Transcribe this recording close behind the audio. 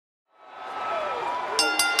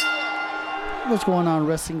What's going on,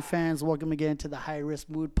 wrestling fans? Welcome again to the High Risk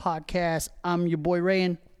Mood Podcast. I'm your boy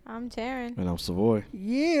Rayan. I'm Taryn. And I'm Savoy.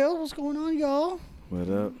 Yeah, what's going on, y'all? What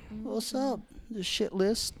up? What's up? The shit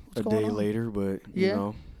list. What's A day later, but you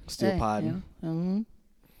know, still podding. Yeah.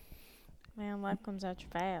 Man, life comes at you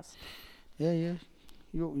fast. Yeah.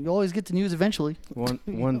 You always get the news eventually.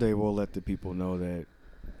 One day we'll let the people know that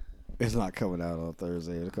it's not coming out on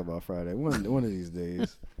Thursday. It'll come out Friday. One of these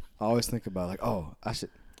days. I always think about like, oh, I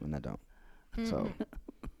should, and I don't. So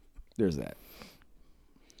there's that.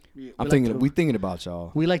 Yeah, we thinking about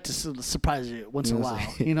y'all. We like to surprise you once in a while.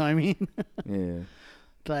 You know what I mean? Yeah.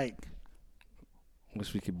 Like,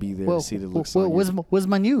 Wish we could be there to see the looks on where's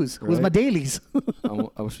my news? Right? Where's my dailies?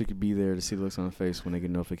 I wish we could be there to see the looks on the face when they get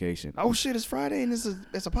a notification. Oh shit, it's Friday and it's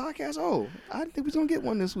a podcast. Oh, I didn't think we was gonna get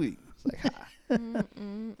one this week. It's like, ha.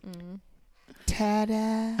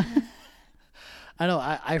 Ta-da. I know.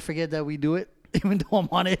 I forget that we do it, even though I'm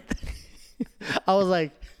on it. I was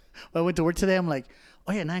like, when I went to work today, I'm like,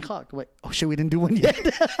 oh yeah, 9 o'clock. I'm like, oh shit, we didn't do one yet.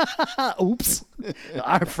 Oops. All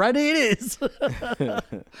right, Friday it is.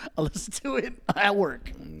 I'll listen to it at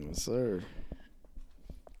work. Yes, sir.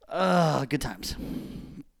 Good times.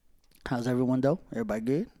 How's everyone though? Everybody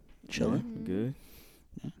good? Chilling? Yeah, good.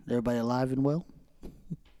 Yeah. Everybody alive and well?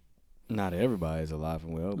 Not everybody's alive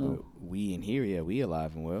and well, but we in here, yeah, we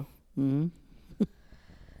alive and well. Mm-hmm.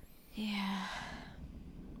 Yeah.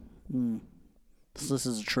 So this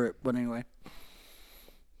is a trip, but anyway.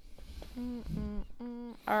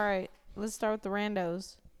 All right, let's start with the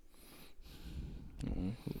randos.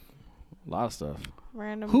 A lot of stuff.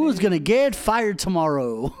 Random. Who's gonna get fired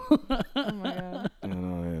tomorrow? Oh my god. I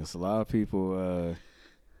know, there's a lot of people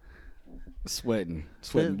sweating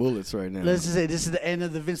bullets right now. Let's just say this is the end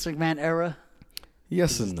of the Vince McMahon era.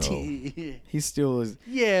 Yes and no. He still is.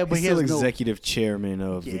 Yeah, but he's still executive chairman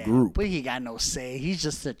of the group. But he got no say. He's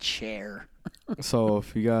just a chair. So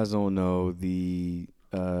if you guys don't know, the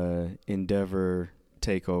Endeavor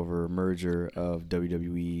takeover merger of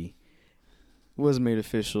WWE was made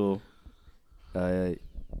official. Was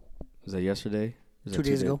that yesterday? Was 2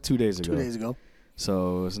 days ago. 2 days ago. 2 days ago.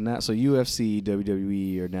 So it's not. So UFC,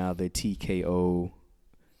 WWE are now the TKO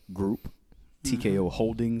group, TKO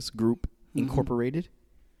Holdings Group Incorporated.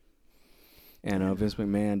 And Vince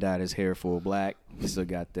McMahon dyed his hair full black. He still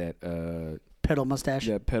got that pedal mustache.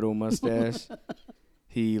 That pedal mustache.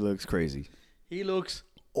 He looks crazy. He looks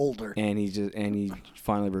older. And he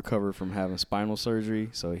finally recovered from having spinal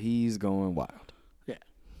surgery, so he's going wild. Yeah.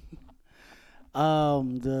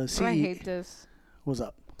 The I hate this. What's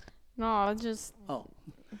up? No, just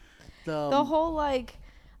the whole like.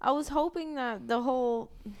 I was hoping that the whole.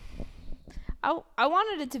 I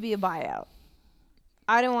wanted it to be a buyout.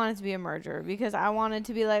 I didn't want it to be a merger because I wanted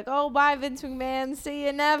to be like, oh, bye, Vince McMahon, see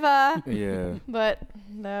you never. Yeah. But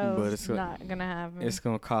it's not going to happen. It's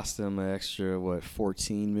going to cost them an extra,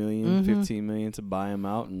 $14 million, $15 million to buy him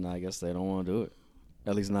out, and I guess they don't want to do it.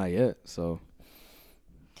 At least not yet, so.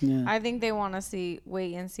 Yeah. I think they want to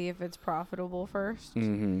wait and see if it's profitable first.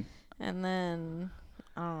 Mm-hmm. And then,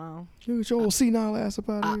 I don't know. Get your old senile ass up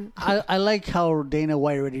out of here. I like how Dana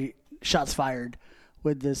White already shots fired.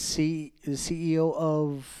 With the CEO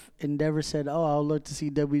of Endeavor said, "Oh, I'll look to see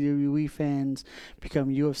WWE fans become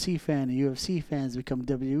UFC fans, and UFC fans become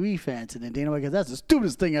WWE fans." And then Dana White goes, "That's the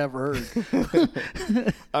stupidest thing I ever heard."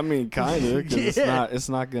 I mean, kind of, because it's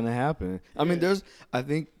not gonna happen. I mean, I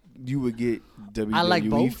think you would get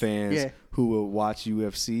WWE fans who will watch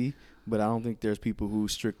UFC. But I don't think there's people who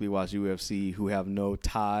strictly watch UFC who have no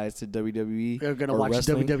ties to WWE. They're gonna watch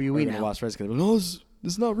WWE now. Gonna watch wrestling. No,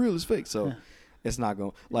 it's not real. It's fake. So. Yeah. It's not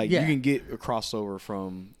going to, you can get a crossover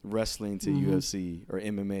from wrestling to UFC or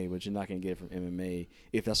MMA, but you're not going to get it from MMA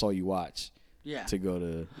if that's all you watch. Yeah. To go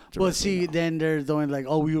to well, see, now. Then there's only like,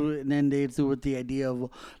 and then they do with the idea of,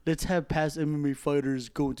 let's have past MMA fighters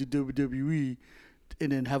go to WWE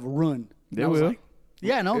and then have a run. They will. Like,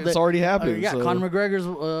 yeah, no. It's already happened. So. Conor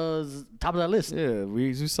McGregor's top of that list. Yeah,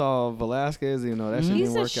 we saw Velasquez, that shit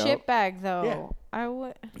didn't work out. He's a shitbag, though. Yeah.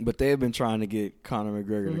 But they have been trying to get Conor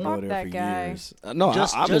McGregor to go there for years. No,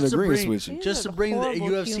 I've been agreeing with you. Just to bring the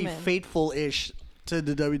UFC faithful-ish to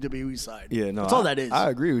the WWE side. Yeah, no. That's all that is. I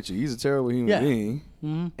agree with you. He's a terrible human being.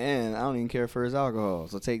 Mm-hmm. And I don't even care for his alcohol.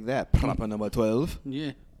 So take that. Proper number 12.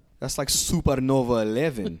 Yeah. That's like Supernova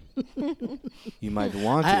 11. You might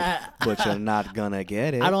want it, but you're not going to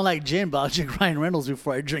get it. I don't like gin, but I'll drink Ryan Reynolds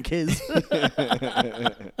before I drink his.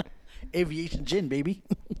 Aviation gin, baby.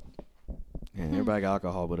 Yeah, everybody got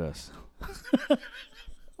alcohol but us.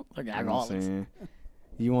 Like alcoholics.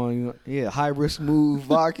 You want high risk move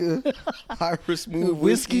vodka, high risk move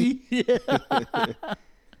whiskey. Yeah.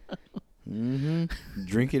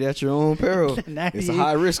 drink it at your own peril. It's a 98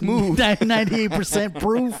 high risk move. 98%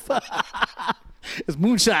 proof. It's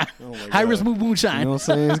moonshine. Oh my High God. risk move moonshine. You know what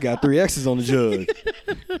I'm saying? It's got 3 X's on the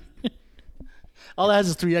jug. All it has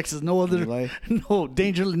is 3 X's. No other, Like- no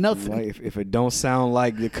danger, nothing. Like if it don't sound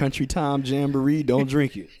like the Country Time Jamboree, don't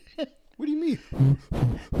drink it. What do you mean? I know.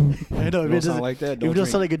 If Don't it sound doesn't like that, if don't it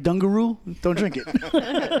doesn't sound drink like a dungaroo, don't drink it.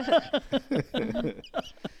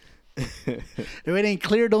 If it ain't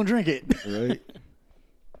clear, don't drink it. Right?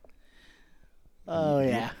 Oh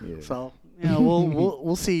yeah. Yeah. So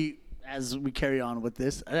we'll see as we carry on with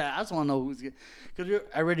this. I just want to know who's because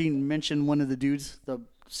I already mentioned one of the dudes, the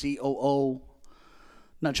COO,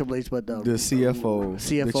 not Triple H, but The CFO,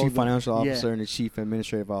 the CFO, Chief Financial yeah. Officer, and the Chief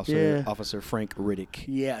Administrative Officer, Yeah. Officer Frank Riddick.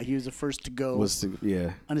 Yeah, he was the first to go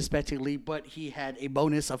Yeah, unexpectedly, but he had a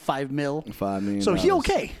bonus of $5 million. $5 million. So he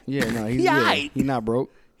okay. Yeah, no, he's He aight. he not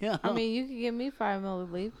broke. Yeah, I mean, you could give me $5 million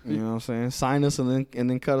to leave. You know what I'm saying? Sign us and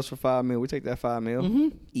then cut us for $5 million. We take that $5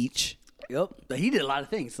 million each. yep. But he did a lot of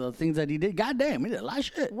things. So the things that he did, goddamn, he did a lot of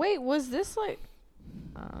shit. Wait, was this like?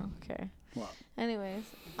 Oh, okay. What? Anyways,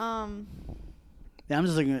 Yeah, I'm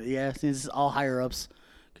just looking at, since it's all higher ups,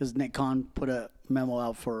 because Nick Khan put a memo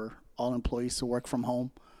out for all employees to work from home.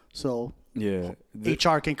 So Yeah,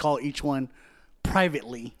 HR can call each one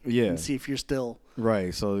privately Yeah. and see if you're still.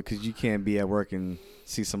 right. So because you can't be at work and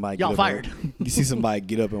see somebody Y'all get up fired. you see somebody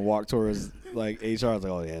get up and walk towards like HR. It's like,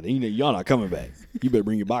 oh yeah, y'all not coming back. You better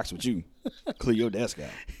bring your box with you. Clear your desk out.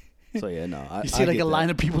 So yeah, no. You see like a line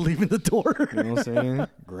of people leaving the door. You know what I'm saying?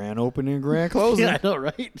 Grand opening, grand closing. Yeah, I know,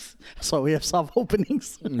 right? That's why we have soft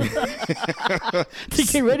openings. To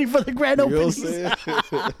get ready for the grand You know what openings.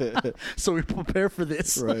 I'm saying? So we prepare for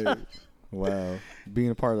this. Right. Wow. Being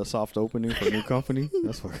a part of the soft opening for a new company.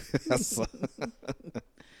 That's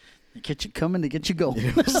You get you coming to get you going.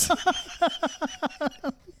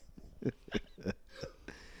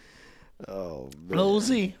 oh man. Well, we'll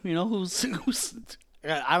see. You know, who's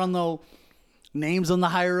I don't know names on the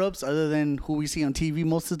higher ups other than who we see on TV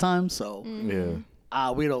most of the time. So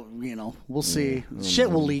Yeah. we don't, we'll see. Shit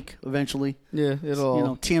will leak eventually. Yeah,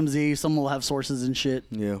 it'll TMZ, someone will have sources and shit.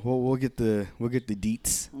 Yeah, we'll get the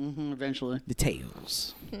deets. Eventually.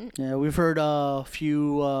 Details. Yeah, we've heard a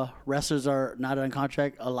few wrestlers are not on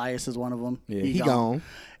contract. Elias is one of them. Yeah, he gone.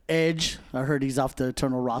 Edge, I heard he's off the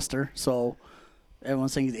Eternal roster. So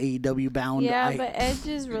everyone's saying he's AEW bound. yeah, but Edge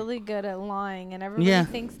is really good at lying, and everybody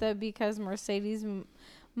thinks that because Mercedes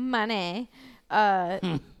money,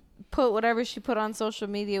 put whatever she put on social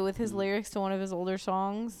media with his lyrics to one of his older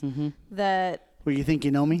songs, that Well, you think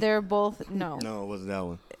you know me? they're both no. No, it wasn't that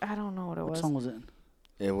one. I don't know what it What was. song was it?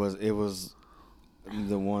 It was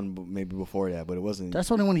the one maybe before that, but it wasn't. That's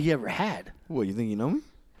the only one he ever had. What, you think you know me?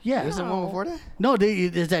 Yeah. Is there one before that? No,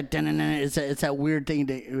 it's that it's that weird thing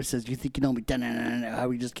that it says you think you know me, how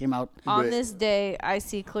he just came out. On this day, I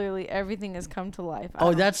see clearly everything has come to life. I Oh,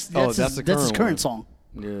 don't- that's that's his, the that's his current current one. song.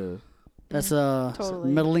 Yeah. That's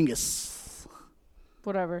Totally. Metalingus.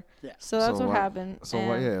 whatever. Yeah. So that's So what why- happened. So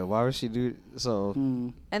and, why would she do so?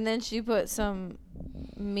 and then she put some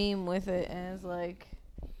meme with it, and it's like,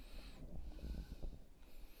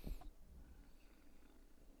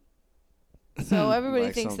 so everybody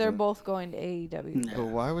Like thinks they're something. both going to AEW. But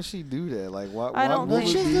why would she do that? Like why? I don't what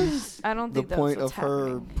think. would be I don't the think point that's of what's her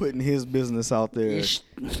happening. putting his business out there? Ish.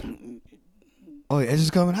 Oh, yeah, it's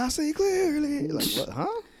just coming. I see clearly. Like what?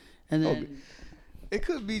 Huh? And then It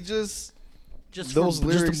could be just just those for,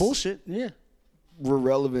 just lyrics- the bullshit. Yeah. were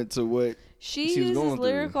relevant to what. She she was uses going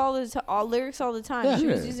lyrics through. lyrics all the time. Yeah. She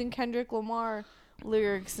was Yeah. using Kendrick Lamar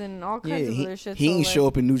lyrics and all Yeah, kinds of he, other shit. he so, ain't like, show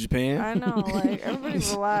up in New Japan. I know, like everybody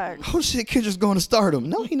relax. Oh shit, Kendrick's going to Stardom.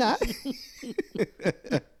 No, he not.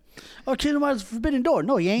 Oh, Kid Lamar's Forbidden Door.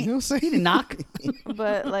 No, he ain't. You know what I'm saying? He didn't knock.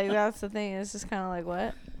 But like that's the thing. It's just kind of like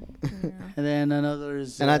what. Yeah. And then another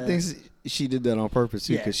is. And I think she did that on purpose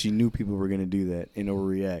too, Yeah. because she knew people were gonna do that and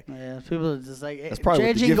overreact. Yeah, people are just like, That's probably what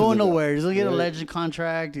Edge the ain't gift going is about. nowhere. He's gonna get a Right. legend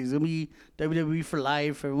contract. He's gonna be WWE for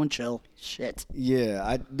life. Everyone chill. Shit.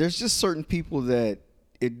 Yeah, there's just certain people that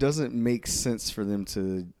it doesn't make sense for them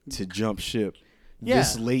to jump ship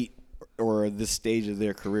this Yeah. late or this stage of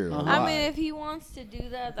their career. Uh-huh. I Why? mean, if he wants to do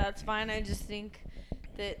that, that's fine. I just think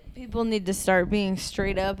that people need to start being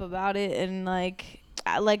straight up about it and like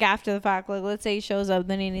after the fact, like let's say he shows up,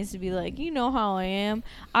 then he needs to be like, you know how I am.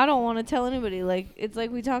 I don't want to tell anybody. Like it's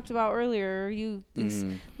like we talked about earlier.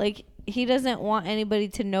 Like he doesn't want anybody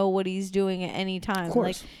to know what he's doing at any time. Of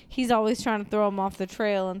course. Like he's always trying to throw him off the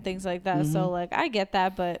trail and things like that. So like I get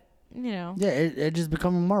that, but you know. Yeah, it just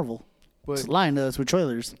become a Marvel. It's But lying to us with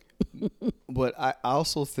trailers. but I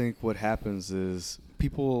also think what happens is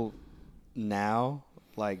people now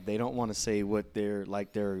like they don't want to say what they're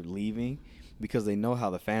leaving because they know how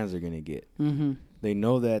the fans are gonna get. Mm-hmm. They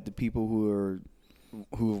know that the people who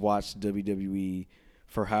have watched WWE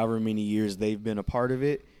for however many years they've been a part of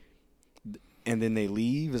it, and then they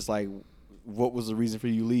leave. It's like, what was the reason for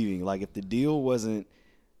you leaving? Like, if the deal wasn't,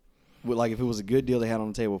 like, if it was a good deal they had on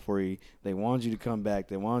the table for you, they wanted you to come back,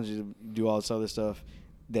 they wanted you to do all this other stuff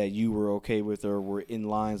that you were okay with or were in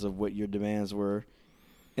lines of what your demands were,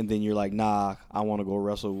 and then you're like, nah, I want to go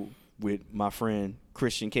wrestle with my friend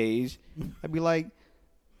Christian Cage, I'd be like,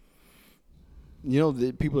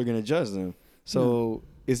 the people are going to judge them. So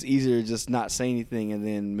it's easier to just not say anything, and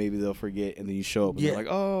then maybe they'll forget, and then you show up and they're like,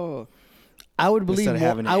 oh. I would believe instead of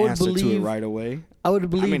having an answer to it right away. I would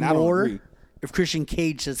believe I don't more agree. if Christian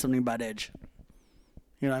Cage said something about Edge.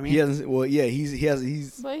 You know what I mean? He hasn't. Well, yeah,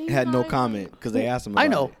 he's had no comment because they asked him about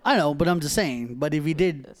it. I know, but I'm just saying. But if he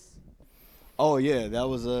did, Oh yeah, that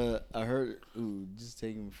was I heard. Just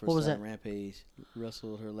taking for What was side that? Rampage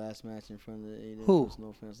wrestled her last match in front of the AW. Who? No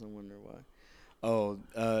offense, I wonder why. Oh,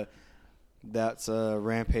 that's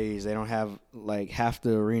Rampage. They don't have half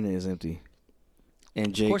the arena is empty,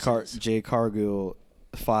 and Jade Cargill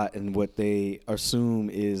fought in what they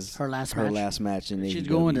assume is her last match in she's AEW.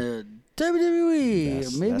 going to WWE,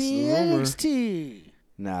 That's maybe the rumor. NXT.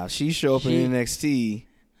 Nah, she show up in NXT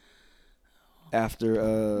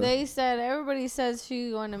after. They said everybody says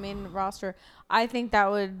she's going to main roster. I think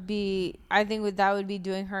that would be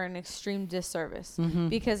doing her an extreme disservice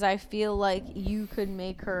because I feel like you could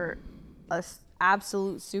make her a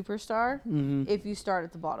absolute superstar if you start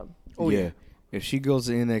at the bottom. Oh yeah. If she goes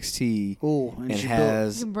to NXT and You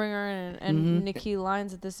can bring her in and Nikki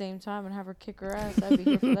Lyons at the same time and have her kick her ass. I'd be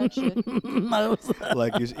here for that shit.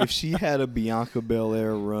 Like if she had a Bianca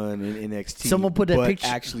Belair run in NXT, Someone put that but picture,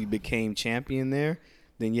 actually became champion there,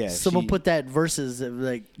 then yeah. Someone put that versus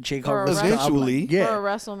Jake For a Cargill. Eventually, For a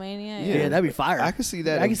WrestleMania. Yeah, that'd be fire. I could see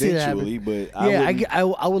that I can see that eventually, but I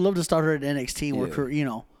would love to start her at NXT and work her,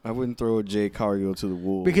 I wouldn't throw a Jade Cargill to the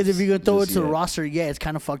wolves. Because if you're going to throw it to the roster, it's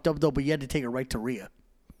kind of fucked up, though, but you had to take it right to Rhea.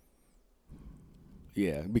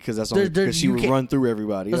 Yeah, because that's only because she would run through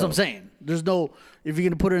everybody. That's what I'm saying. There's no, if you're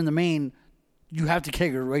going to put her in the main, you have to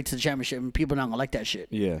take her right to the championship, and people are not going to like that shit.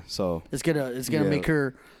 Yeah, so. It's gonna make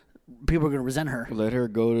her, people are going to resent her. Let her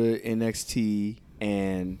go to NXT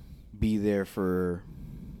and be there for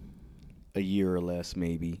a year or less,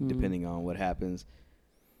 maybe, depending on what happens.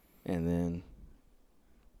 And then.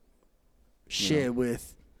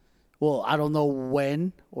 I don't know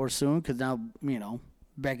when or soon, because now,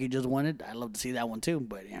 Becky just won it. I'd love to see that one too,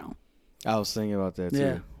 but, I was thinking about that too.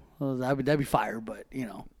 Yeah. Well, that'd be fire, but,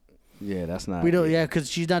 Yeah, that's not. We don't,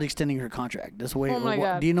 because she's not extending her contract. That's way. Oh my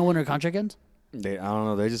God. Do you know when her contract ends? I don't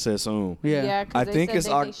know. They just said soon. Yeah, because I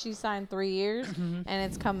think she signed 3 years, and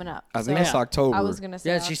it's coming up. I think it's October. I was going to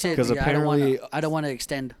say she said, because apparently I don't want to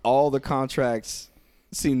extend. all the contracts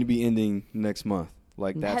seem to be ending next month.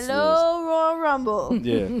 That's Hello, Royal Rumble.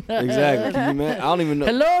 Yeah, exactly. Can you I don't even know.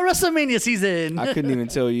 Hello, WrestleMania season. I couldn't even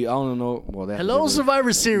tell you. I don't know. Well, Hello,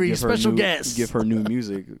 Survivor Series special guest. Give her new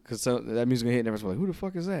music because that music gonna hit and everyone's like, who the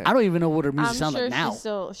fuck is that? I don't even know what her music sounds like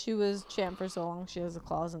now. She was champ for so long. She has a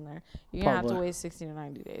clause in there. You're gonna have to wait 60 to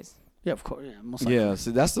 90 days. Yeah, of course. Yeah, so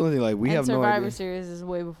that's the only thing. We have no idea. Survivor Series is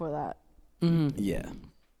way before that. Yeah.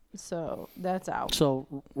 So that's out.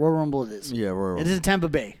 So Royal Rumble it is. Yeah, Royal Rumble. It is in Tampa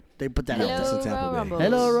Bay. They put that out. That's in Tampa Bay. Rumble.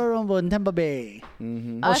 Hello, Royal Rumble in Tampa Bay.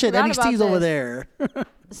 Oh shit, forgot NXT's about over this. there.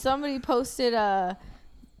 Somebody posted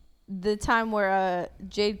the time where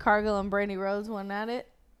Jade Cargill and Brandy Rhodes went at it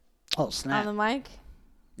Oh snap! on the mic.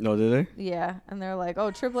 No, did they? Yeah, and they're like,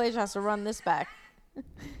 "Oh, Triple H has to run this back,"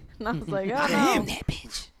 and I was like, "Oh I am no." that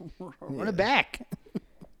bitch. Run it back.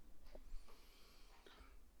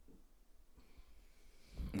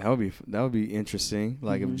 That would be interesting.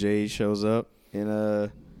 Like if Jade shows up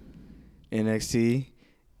in NXT,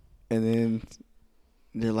 and then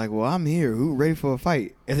they're like, "Well, I'm here. Who ready for a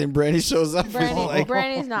fight?" And then Brandy shows up.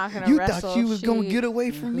 Brandy's not gonna You wrestle. thought you was gonna get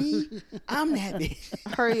away from me? I'm that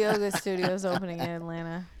bitch. Her yoga studio's opening in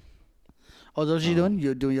Atlanta. Oh, that's what you doing?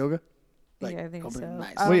 You doing yoga? Yeah, I think so.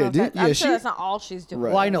 Nice. I don't know if I'm sure that's not all she's doing.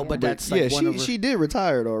 Right. Well, I know, but that's like one of her. she did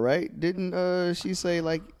retire though, right? Didn't she say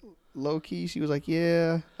low key? She was like,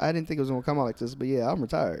 "Yeah, I didn't think it was gonna come out like this, but yeah, I'm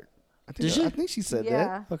retired." I think she said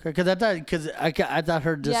that. Okay, because I thought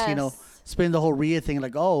her just spin the whole Rhea thing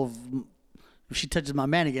like, oh, if she touches my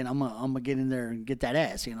man again, I'm gonna get in there and get that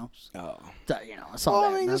ass, Oh, I saw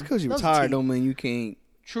that. I mean, just because you're retired don't mean you can't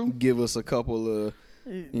give us a couple of,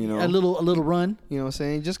 a little run. You know what I'm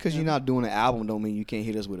saying? Just because you're not doing an album don't mean you can't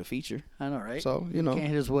hit us with a feature. I know, right? So you can't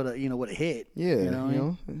hit us with a with a hit.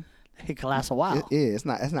 Yeah, It can last a while. It's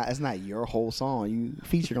not your whole song. You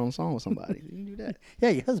featured on a song with somebody. You can do that. Yeah,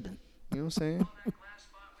 your husband. You know what I'm saying?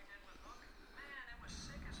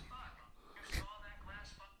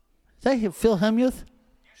 Is that Phil Hellmuth?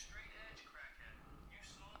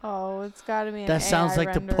 Oh, it's got to be an That sounds AI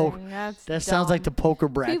like the poke. rendering. That's That sounds like the dumb. poker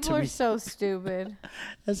brat People to are me. so stupid.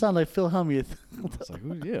 That sounds like Phil Hellmuth. I was like,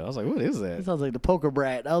 I was like, what is That that? sounds like the poker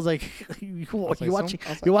brat. I was like, like, you watching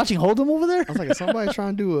Hold'em over there? I was like, is somebody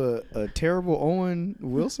trying to do a terrible Owen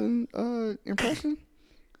Wilson impression?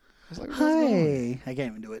 I was like, what's going on? Hi. I can't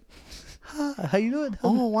even do it. Hi, how you doing?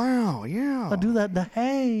 Oh wow, yeah. I'll do that. The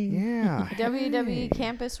hey. Yeah. WWE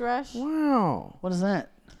Campus Rush. Wow. What is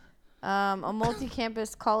that? A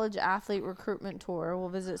multi-campus college athlete recruitment tour will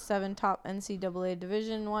visit 7 top NCAA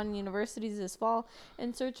Division I universities this fall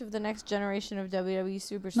in search of the next generation of WWE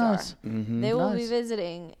superstar. Nice. Mm-hmm. They will be Nice.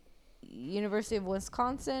 visiting University of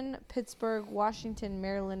Wisconsin, Pittsburgh, Washington,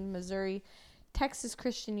 Maryland, Missouri, Texas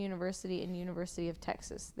Christian University, and University of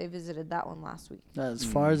Texas. They visited that one last week. That's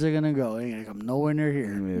as far as they're gonna go. They ain't gonna come nowhere near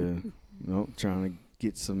here. Yeah. Nope. Trying to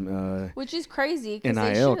get some. Which is crazy because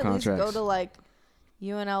they NIL should at least go contracts. to like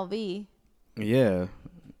UNLV. Yeah.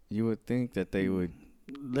 You would think that they would.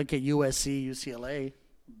 Look at USC, UCLA.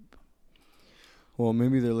 Well,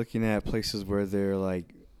 maybe they're looking at places where they're like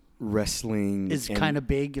wrestling. It's and- kind of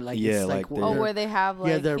big. Like Yeah, it's like like they're- Where they have like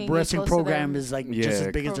yeah, their can you get wrestling close to program their is like Yeah, just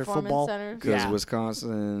as big as their performance football. centers? Because Yeah.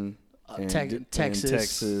 Wisconsin and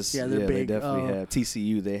Texas. Yeah, they're they big, definitely have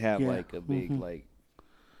TCU. They have yeah. like a big Mhm.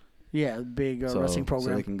 Big wrestling so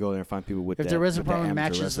program. they can go there and find people with If that. their wrestling with that program amateur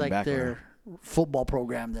matches wrestling like background. their football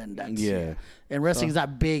program, then that's Yeah. And wrestling's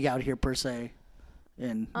not big out here per se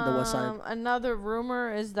in the West Side. Another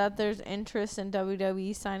rumor is that there's interest in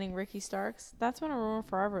WWE signing Ricky Starks. That's been a rumor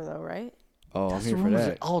forever, though, right? Oh, That's I'm here the for rumors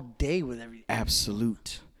that. all day with everything.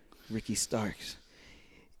 Absolute Ricky Starks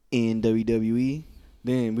in WWE.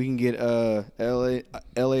 Then we can get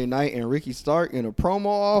LA Knight and Ricky Stark in a promo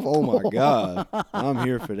off. Oh my God, I'm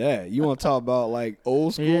here for that. You want to talk about like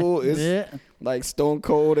old school? It's like Stone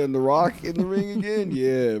Cold and The Rock in the ring again.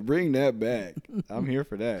 Yeah, bring that back. I'm here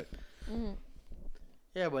for that.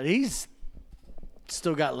 Yeah, but he's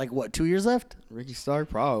still got like what 2 years left? Ricky Stark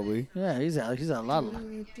probably. Yeah, he's a lot of.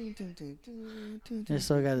 He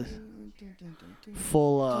still got his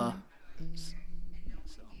full.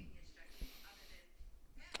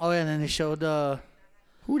 Oh yeah, and then they showed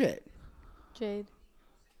Who that? Jade.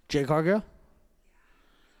 Jay Cargill.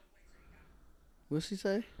 What'd she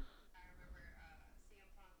say?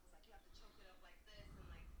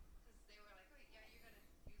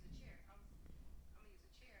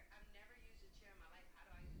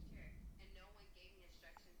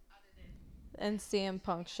 And CM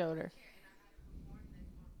Punk showed her.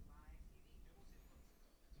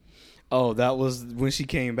 Oh, that was when she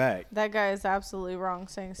came back. That guy is absolutely wrong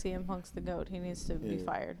saying CM Punk's the GOAT. He needs to be Yeah.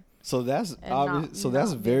 fired. So that's And obvious. not-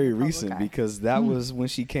 That's not being very a public recent eye. because that was when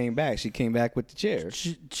she came back. She came back with the chair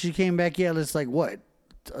She came back. Yeah, it's like what?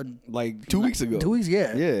 like 2 weeks ago. 2 weeks.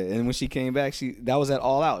 Yeah. Yeah, and when she came back, that was at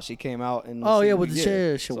All Out. She came out and Oh yeah, with the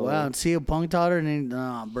chair. So, Wow. And CM Punk taught her, and then,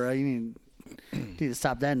 nah, bro, you need to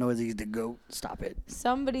stop that noise. He's the GOAT. Stop it.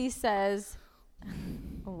 Somebody says,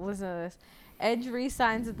 listen to this. Edge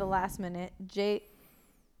resigns at the last minute. Jay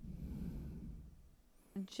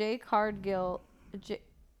Cargill,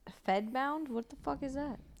 Fedbound? What the fuck is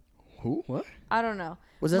that? Who? What? I don't know.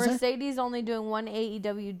 What's that say? Mercedes only doing one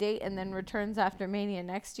AEW date and then returns after Mania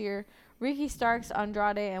next year. Ricky Starks,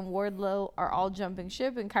 Andrade, and Wardlow are all jumping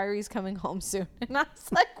ship, and Kyrie's coming home soon. And I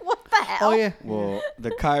was like, what the hell? Oh yeah. Well,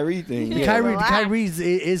 the Kyrie thing. Yeah, Kyrie, relax. Kyrie's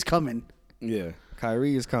is coming. yeah,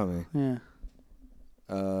 Kyrie is coming. Yeah.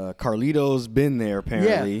 Carlito's been there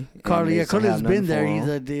apparently. Yeah, and Carly. they Yeah, still Carlito's have been nothing there.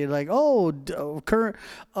 for him. They're like, current,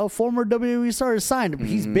 former WWE star is signed, but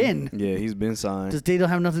he's been. Yeah, he's been signed. Just they don't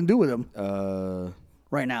have nothing to do with him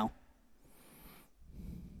right now.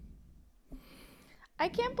 I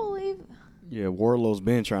can't believe. Yeah, Wardlow's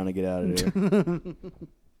been trying to get out of there.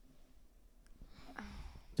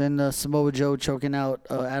 Then Samoa Joe choking out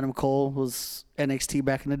Adam Cole was NXT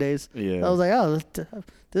back in the days. Yeah. I was like, oh,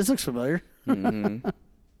 this looks familiar. Mm-hmm.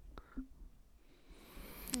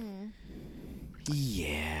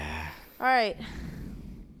 Yeah. All right.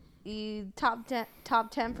 The top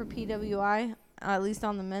 10 for PWI, at least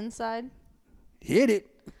on the men's side. Hit it.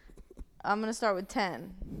 I'm going to start with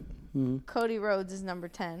 10. Cody Rhodes is number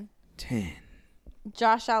 10. 10,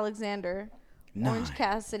 Josh Alexander, 9, Orange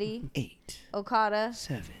Cassidy, 8, Okada,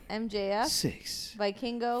 7, MJF, 6,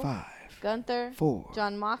 Vikingo, 5, Gunther, 4,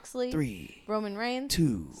 John Moxley, 3, Roman Reigns,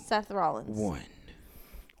 2, Seth Rollins. 1.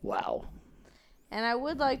 Wow. And I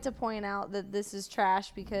would like to point out that this is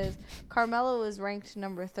trash because Carmelo is ranked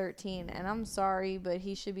number 13. And I'm sorry, but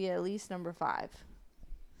he should be at least number 5.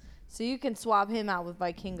 So you can swap him out with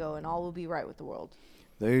Vikingo and all will be right with the world.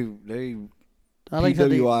 They I like how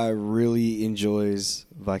PWI really enjoys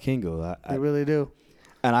Vikingo. they really do.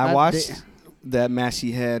 And I watched that match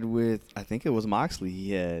he had with, I think it was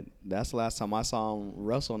Moxley. That's the last time I saw him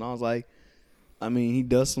wrestle, and I was like, I mean, he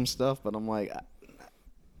does some stuff, but I'm like,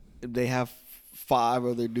 they have 5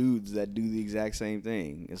 other dudes that do the exact same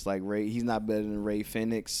thing. It's like Ray. He's not better than Ray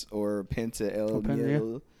Phoenix or Penta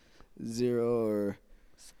El Zero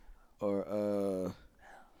or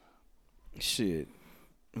shit.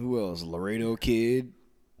 Who else? Laredo Kid.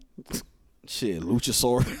 Shit,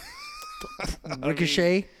 Luchasaurus.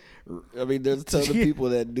 Ricochet. I mean, there's a ton of people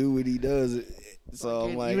that do what he does. So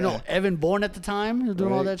I'm like, even though Evan Bourne at the time was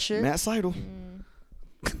doing all that shit. Matt Seidel.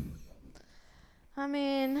 I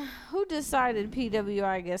mean, who decided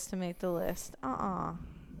PWI gets to make the list? I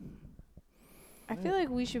feel like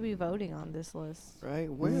we should be voting on this list. Right?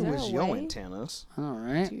 Where Is there was a your way? antennas All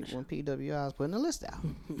right. when PWI was putting the list out?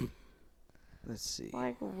 Let's see.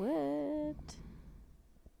 Like what?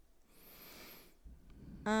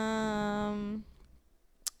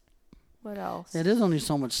 What else? Yeah, there's only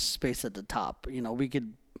so much space at the top. You know, we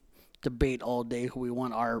could debate all day who we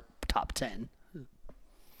want our top 10.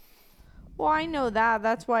 Well, I know that.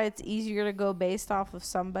 That's why it's easier to go based off of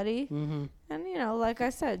somebody. Mm-hmm. And you know, like I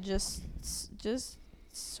said, just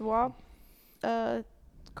swap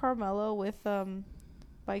Carmelo with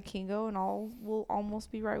Vikingo, and all will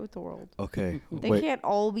almost be right with the world. Okay. They can't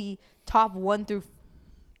all be top 1 through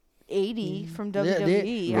 80 from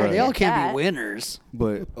WWE. Right. They all can't be winners.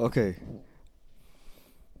 But, okay.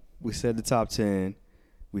 We said the top 10.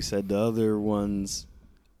 We said the other ones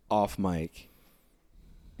off mic.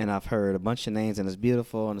 And I've heard a bunch of names, and it's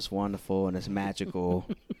beautiful, and it's wonderful, and it's magical.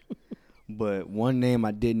 But one name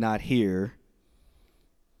I did not hear,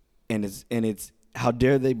 and it's how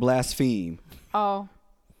dare they blaspheme? Oh,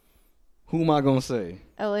 Who am I gonna say?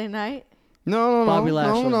 LA Knight. No, Bobby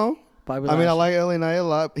Lashley. no. Bobby I mean, I Lashley. like LA Knight a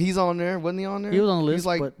lot. He's on there. Wasn't he on there? He was on the list, He's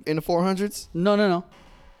like but- in the 400s. No.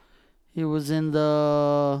 He was in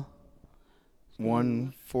the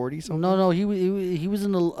 140 something. No. He was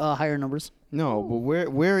in the higher numbers. No, but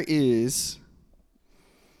where is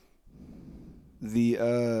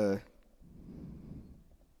the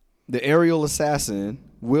aerial assassin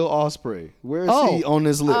Will Ospreay? Where is he on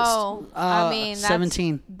this list? Oh, I mean, that's,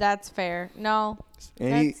 17. That's fair. No,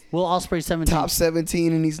 And he Will Ospreay 17. top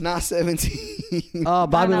 17, and he's not 17.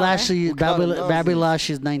 Bobby I know, Lashley. What kind of Bobby nonsense?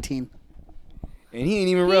 Lashley's 19. And he ain't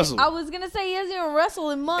even wrestled. I was gonna say he hasn't even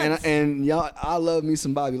wrestled in months. And y'all, I love me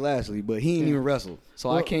some Bobby Lashley, but he ain't even wrestled. So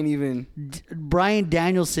I can't even. Bryan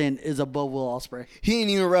Danielson is above Will Ospreay. He ain't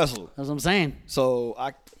even wrestled. That's what I'm saying. So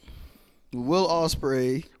Will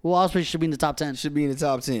Ospreay Will Ospreay should be in the top 10. should be in the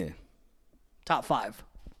top 10. Top 5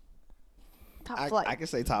 Top flight. I can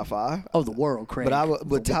say top 5. of the world, Craig. But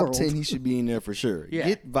The top world. 10, he should be in there for sure. Yeah.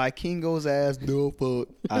 Get Vikingo's ass the fuck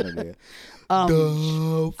out of there. I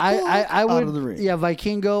would. out of the ring. Yeah,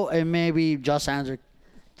 Vikingo and maybe Josh Alexander.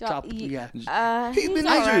 Top, yeah. He's been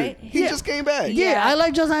all injured. right. He just came back. Yeah, Yeah. I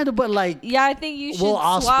like Josh Alexander, but like, Yeah, I think you should Will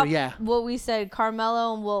Ospreay, swap yeah. what we said,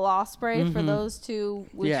 Carmelo and Will Ospreay for those two,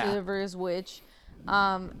 whichever is which.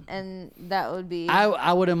 And that would be.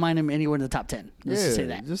 I wouldn't mind him anywhere in the top 10. Let's just say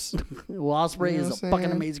that. Just Will Ospreay You know is what a I'm fucking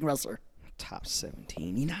saying? amazing wrestler. top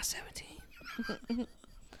 17. He's not 17.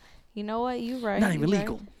 You know what? You right. Not even you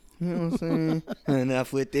legal. Right. You know what I'm saying?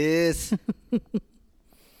 Enough with this.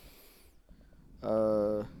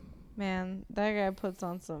 Man, that guy puts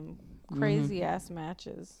on some crazy ass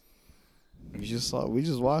matches. We just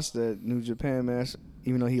watched that New Japan match,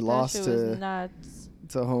 even though he lost That shit was to nuts.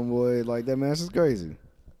 Homeboy. Like, that match is crazy.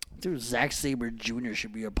 Dude, Zack Sabre Jr.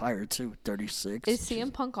 should be a pirate too. 36. Is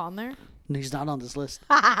CM Punk on there? He's not on this list.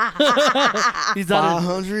 He's not.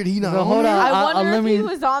 500. He not No, on hold there? on. I wonder let if me he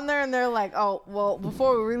was on there and they're like, oh, well,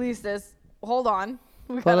 before we release this, hold on.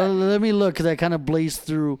 We but gotta, let me look because I kind of blazed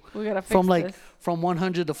through we gotta fix from like this. from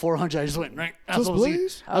 100 to 400. I just went right. I was Just supposed to see-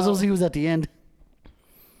 blaze? I was supposed to see who was at the end.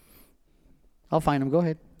 I'll find him. Go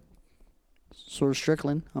ahead. Swerve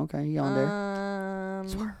Strickland. Okay, he on there.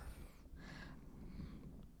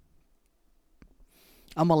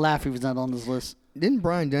 I'm gonna laugh if he's not on this list. Didn't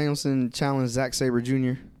Bryan Danielson challenge Zack Sabre Jr.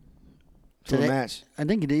 to Today? a match? I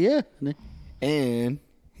think he did. Yeah. And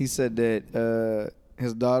he said that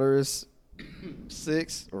his daughter is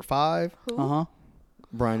 6 or 5. Uh huh.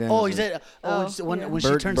 Bryan Danielson. Oh, he said when she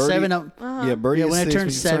turned Birdie- 7. Yeah, Birdie Yeah, is when I 6. turn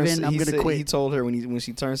she 7, I'm he gonna said- quit. He told her when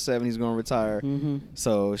she turns 7, he's gonna retire. Mm-hmm.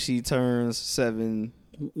 So she turns 7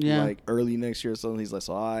 Yeah. like early next year or something. He's like,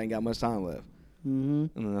 so I ain't got much time left. Mm-hmm.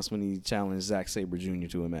 And then that's when he challenged Zack Sabre Jr.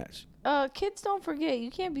 to a match. Kids don't forget. You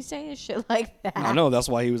can't be saying shit like that. I know. That's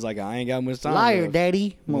why he was like, I ain't got much time Liar, left.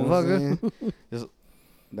 daddy, You know what I'm motherfucker. saying?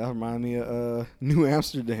 That reminded me of New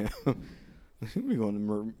Amsterdam. We going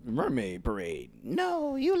to Mermaid Parade.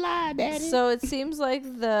 No, you lied, daddy. So it seems like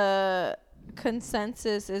the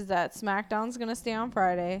consensus is that SmackDown's gonna stay on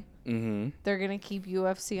Friday. Mm-hmm. They're gonna keep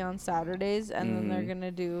UFC on Saturdays, and then they're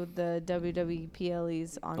gonna do the WWE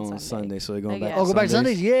PLEs on Sunday. So they're going back. guess. Oh, go back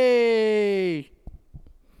Sundays. Yay!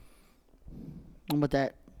 How about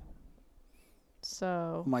that?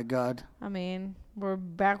 So Oh my God. I mean, we're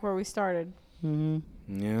back where we started, Mm-hmm.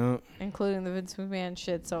 Yeah. including the Vince McMahon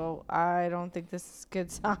shit. So I don't think this is a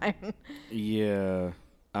good sign. Yeah.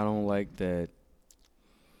 I don't like that.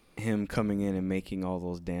 Him coming in and making all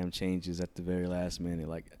those damn changes at the very last minute.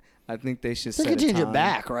 Like, I think they should They set can a change time. it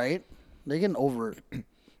back, right? They're getting over it.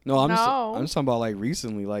 No, I'm No. just talking about like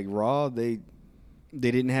recently, like Raw. They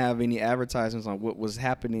didn't have any advertisements on what was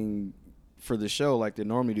happening for the show, like they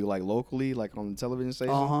normally do, like locally, like on the television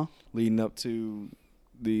station, leading up to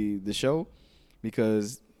the show,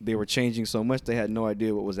 because they were changing so much. They had no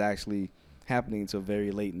idea what was actually happening until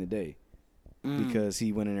very late in the day, because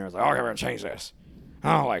he went in there and was like, "Oh, I'm gonna change this.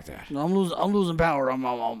 I don't like that." I'm losing power. I'm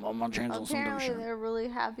gonna change some Apparently, shit. they're really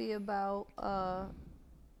happy about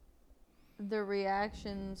the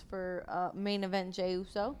reactions for main event Jey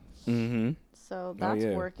Uso. Mm-hmm. So that's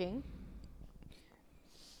yeah. working.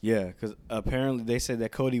 Yeah, because apparently they said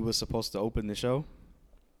that Cody was supposed to open the show,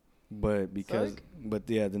 but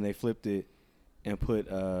then they flipped it and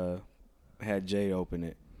had Jay open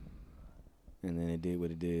it, and then it did what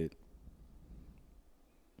it did.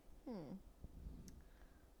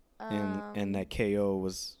 And that KO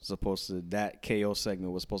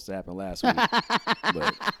segment was supposed to happen last week,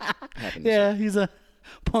 but happened. Yeah,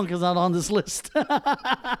 Punk is not on this list.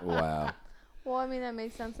 Wow. Well, I mean, that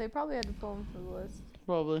makes sense. They probably had to pull him from the list.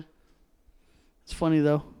 Probably. It's funny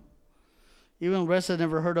though. Even wrestlers I've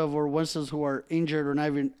never heard of, or wrestlers who are injured or not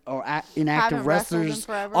even or inactive Haven't wrestled in wrestlers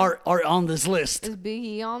forever. are on this list. Is Big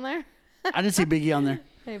E on there? I didn't see Big E on there.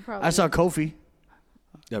 They probably. I saw Kofi.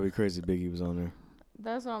 That'd be crazy. Biggie was on there.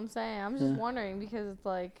 That's what I'm saying. I'm just wondering because it's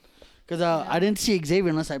like. Because I didn't see Xavier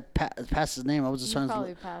unless I passed his name. I was just trying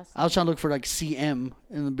Probably to. passed. I was trying to look for like CM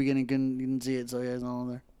in the beginning. Didn't see it, so yeah, it's not on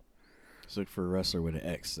there. Let's look for a wrestler with an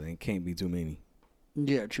X. There can't be too many.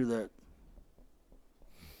 Yeah, true that.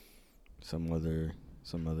 Some other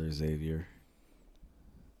Xavier.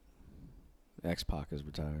 X-Pac is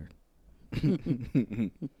retired.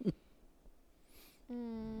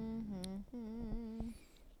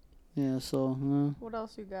 Yeah, so. What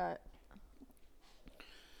else you got?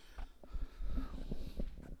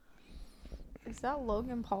 Is that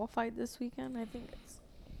Logan Paul fight this weekend? I think it's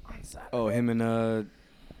on Saturday. Oh, him and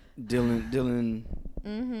Dylan.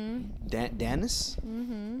 Dennis.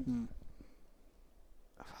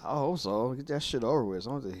 I hope so. Get that shit over with. I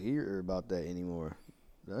don't have to hear about that anymore.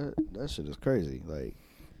 That shit is crazy. Like,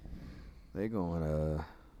 they going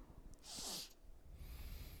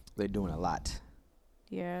they're doing a lot.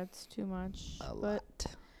 Yeah, it's too much. A lot.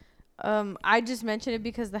 I just mentioned it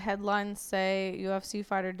because the headlines say UFC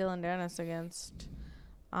fighter Dylan Dennis against,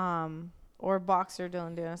 or boxer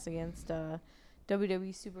Dylan Dennis against WWE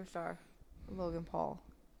superstar Logan Paul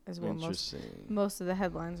is what most of the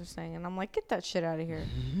headlines are saying, and I'm like, get that shit out of here.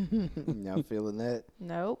 Y'all feeling that?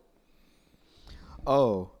 Nope.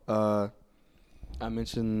 Oh, I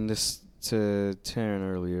mentioned this to Taryn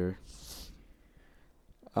earlier.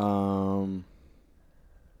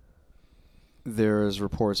 There's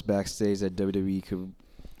reports backstage that WWE could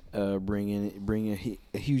bring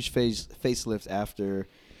a huge facelift after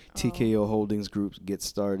TKO Holdings Group gets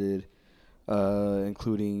started,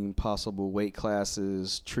 including possible weight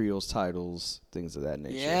classes, trios titles, things of that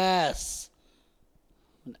nature. Yes.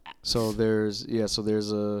 So there's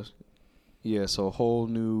a whole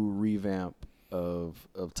new revamp of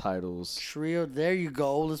titles. Trio, there you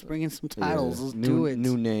go. Let's bring in some titles. Yeah, Let's do it.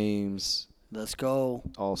 New names. Let's go.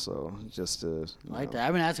 Also, just to Like that.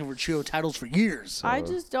 I've been asking for trio titles for years. I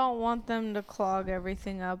just don't want them to clog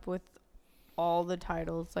everything up with all the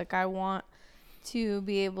titles. Like, I want to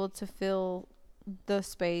be able to fill the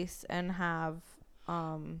space and have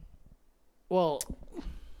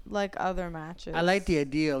like other matches. I like the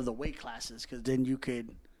idea of the weight classes because then you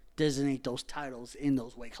could designate those titles in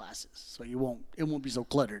those weight classes, so it won't be so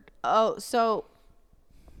cluttered. Oh, so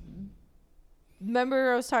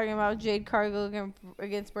remember I was talking about Jade Cargill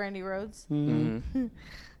against Brandy Rhodes? Mm-hmm.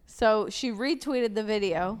 So she retweeted the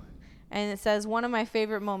video, And it says, one of my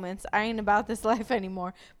favorite moments. I ain't about this life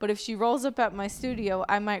anymore. But if she rolls up at my studio,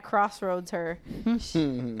 I might crossroads her.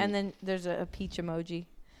 And then there's a peach emoji.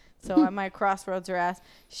 So I might crossroads her ass.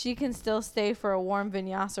 She can still stay for a warm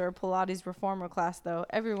vinyasa or Pilates reformer class, though.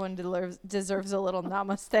 Everyone deserves a little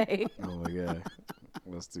namaste. Oh my god,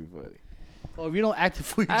 that's too funny. Oh, if you don't act a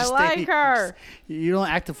fool, you can I stay. like her. You don't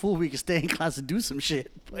act a fool, we can stay in class and do some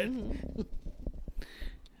shit. But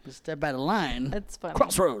step out of line. That's funny.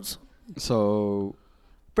 Crossroads. So,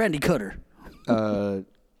 Brandy Cutter.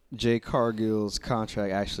 Jay Cargill's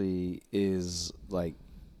contract actually is like,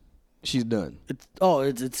 she's done.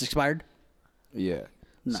 It's expired. Yeah.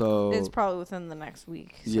 No. So It's probably within the next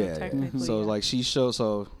week. So yeah. technically, So yeah. like she showed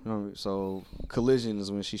so Collision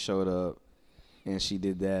is when she showed up, and she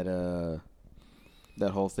did that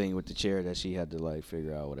that whole thing with the chair that she had to like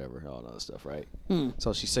figure out whatever all that other stuff, right?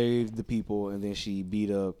 So she saved the people, and then she beat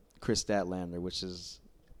up Chris Statlander, which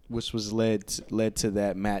was led to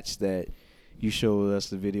that match that you showed us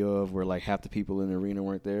the video of, where like half the people in the arena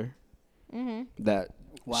weren't there. That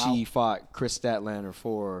she fought Chris Statlander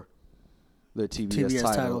for the TBS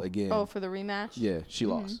title again. Oh, for the rematch? Yeah, she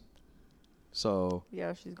lost. So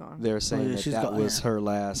yeah, she's gone. they're saying that was her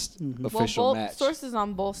last official well, match. Sources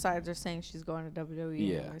on both sides are saying she's going to WWE.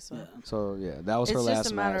 Yeah. Anyway, So yeah, that was her last match. It's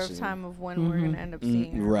just a matter of time of when we're gonna end up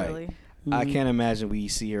seeing her. Right. Really. I can't imagine we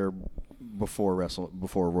see her before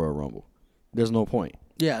Royal Rumble. There's no point.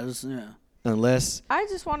 Yeah. Unless I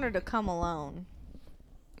just want her to come alone.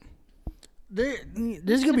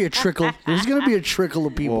 There's gonna be a trickle. There's gonna be a trickle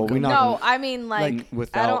of people. Well, we coming. not No, I mean like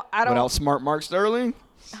without smart Mark Sterling.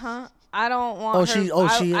 I don't want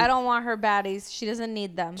her. I don't want her baddies. She doesn't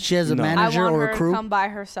need them. She has a No. manager I want or her a crew. to come by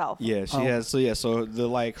herself. Yeah, she has. So the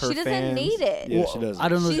like her She doesn't fans. need it. Yeah, Well, she doesn't. I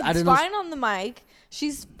don't know. She's I didn't know. fine on the mic.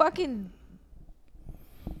 She's fucking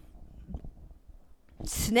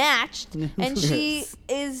snatched, and she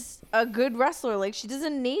is a good wrestler. Like, she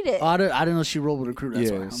doesn't need it. I didn't know she rolled with a crew.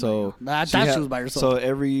 That's why. So I thought she was by herself.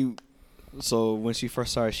 So when she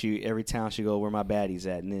first started, every town she go, where my baddies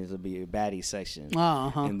at, and then there'll be a baddie section,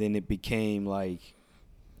 and then it became like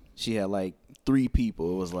she had like 3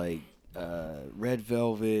 people. It was like Red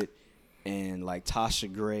Velvet and like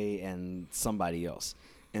Tasha Gray and somebody else,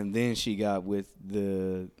 and then she got with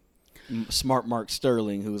the smart Mark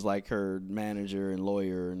Sterling, who was like her manager and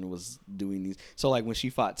lawyer, and was doing these. So like when she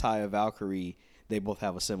fought Taya Valkyrie, they both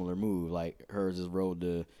have a similar move. Like hers is Road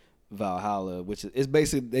to Valhalla, which is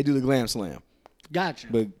basically they do the Glam Slam. Gotcha.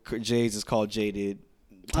 But Jay's is called Jaded.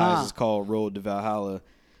 Ty's is called Road to Valhalla.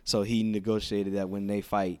 So he negotiated that when they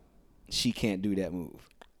fight, she can't do that move.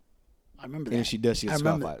 I remember that. And if she does, she gets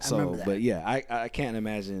spotlight. So, but yeah, I can't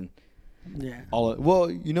imagine. Yeah.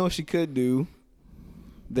 Well, you know what she could do?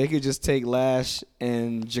 They could just take Lash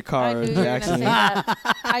and Jakara Jackson.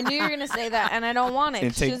 I knew you were gonna say that, and I don't want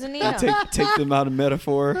it. She doesn't need them. Take them out of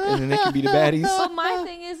Metaphor, and then they can be the baddies. But my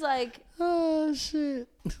thing is like, oh shit.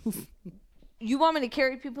 You want me to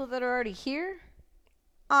carry people that are already here?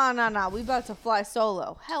 Oh, no. We about to fly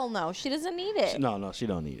solo. Hell no. She doesn't need it. No, she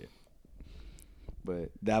don't need it.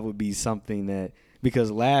 But that would be something that,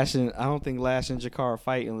 because I don't think Lash and Jakar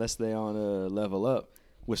fight unless they're on a level up,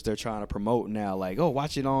 which they're trying to promote now. Like, oh,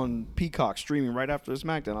 watch it on Peacock streaming right after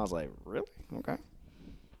Smackdown. I was like, really? Okay.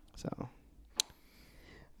 So,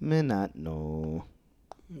 man, no. No,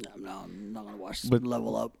 I'm not gonna watch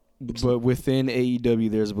Level Up. But within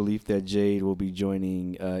AEW, there's a belief that Jade will be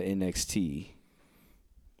joining NXT.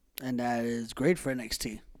 And that is great for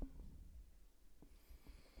NXT.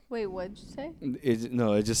 Wait, what'd you say?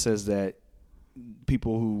 It just says that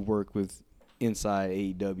people who work with inside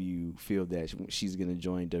AEW feel that she's going to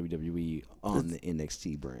join WWE on the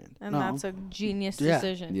NXT brand. And that's a genius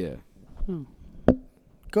decision. Yeah.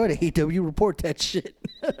 Go to AEW, report that shit.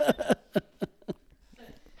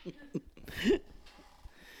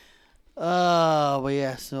 But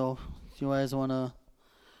yeah, so you guys want to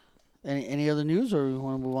any other news, or we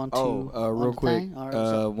want to move on to real quick,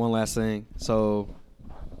 one last thing. So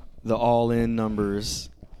the all-in numbers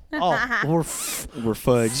were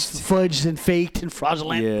fudged and faked and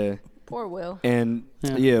fraudulent. Yeah. Poor Will. And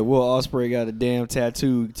Will Ospreay got a damn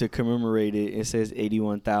tattoo to commemorate it. It says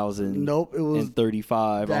 81,000. Nope, it was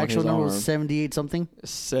 35. The on actual his number arm. was 78 something.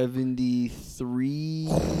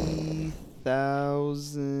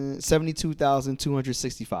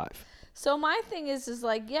 72,265. So my thing is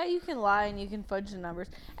like, yeah, you can lie and you can fudge the numbers.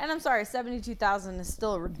 And I'm sorry, 72,000 is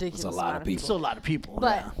still a ridiculous amount of people. Still a lot of people.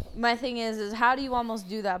 But my thing is how do you almost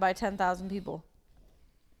do that by 10,000 people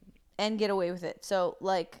and get away with it? So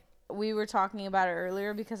like we were talking about it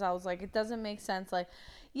earlier because I was like, it doesn't make sense. Like,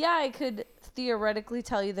 yeah, I could theoretically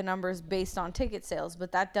tell you the numbers based on ticket sales,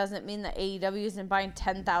 but that doesn't mean that AEW isn't buying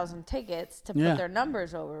 10,000 tickets to put their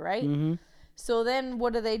numbers over, right? Mm-hmm. So then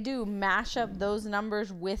what do? Mash up those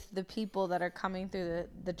numbers with the people that are coming through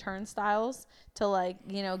the turnstiles to, like,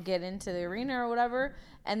 you know, get into the arena or whatever.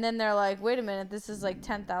 And then they're like, wait a minute, this is like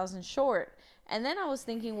 10,000 short. And then I was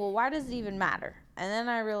thinking, well, why does it even matter? And then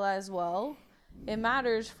I realized, well, it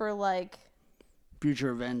matters for, like,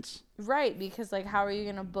 future events. Right, because, like, how are you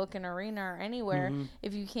going to book an arena or anywhere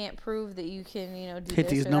if you can't prove that you can, you know, do hit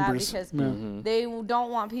this these or numbers. that? Because they don't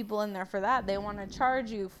want people in there for that. They want to charge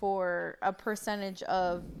you for a percentage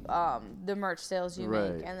of the merch sales you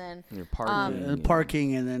make, and then your parking,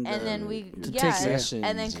 parking, and then concessions,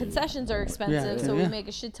 and then concessions are expensive, so we make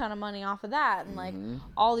a shit ton of money off of that, and like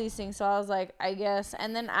all these things. So I was like, I guess,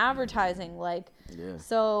 and then advertising, like. Yeah.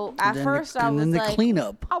 So at first I was like,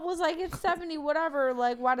 cleanup. I was like, it's 70, whatever.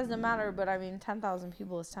 Like, why does it matter? But I mean, 10,000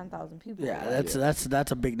 people is 10,000 people. Yeah,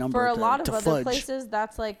 that's a big number. For a lot of other fudge. places,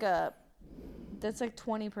 that's like 20%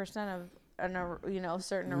 of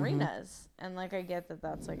certain arenas. And like, I get that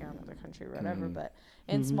that's like out of the country, or whatever. But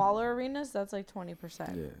in smaller arenas, that's like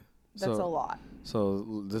 20%. Yeah. That's a lot.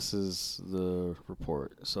 So this is the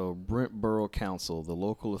report. So Brent Borough Council, the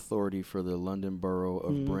local authority for the London Borough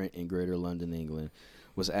of Brent in Greater London, England,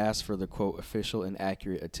 was asked for the, quote, official and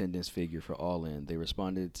accurate attendance figure for All In. They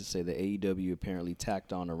responded to say that AEW apparently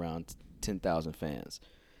tacked on around 10,000 fans.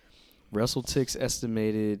 WrestleTix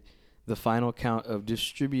estimated the final count of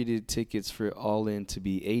distributed tickets for All In to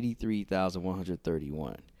be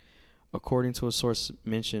 83,131. According to a source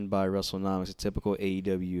mentioned by WrestleNomics, a typical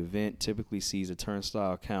AEW event typically sees a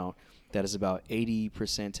turnstile count that is about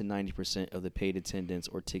 80% to 90% of the paid attendance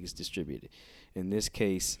or tickets distributed. In this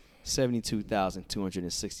case,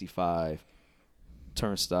 72,265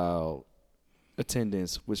 turnstile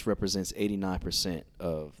attendance, which represents 89%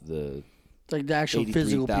 of the like the actual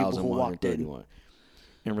physical people who walked in.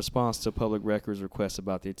 In response to public records requests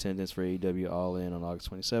about the attendance for AEW All In on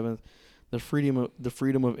August 27th, the Freedom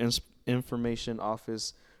of Information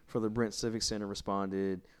Office for the Brent Civic Center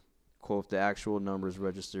responded, quote, the actual numbers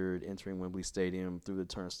registered entering Wembley Stadium through the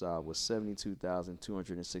turnstile was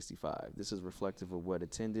 72,265. This is reflective of what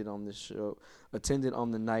attended on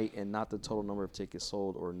the night, and not the total number of tickets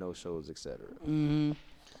sold or no shows, etc. Mm-hmm.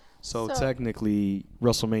 So technically,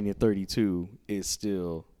 WrestleMania 32 is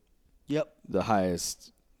still the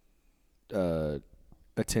highest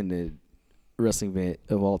attended wrestling event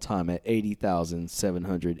of all time at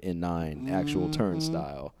 80,709 actual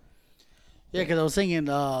turnstile. Yeah, because I was thinking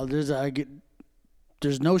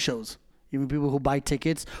there's no shows. Even people who buy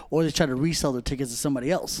tickets, or they try to resell their tickets to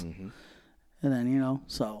somebody else. Mm-hmm. And then, wow,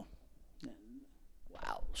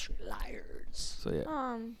 liars. So,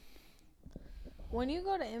 yeah. When you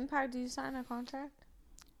go to Impact, do you sign a contract?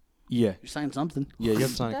 Yeah. You sign something. Yeah, you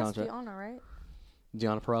have to sign a contract. That's Deanna, right?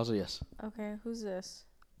 Deanna Purrazzo, yes. Okay, who's this?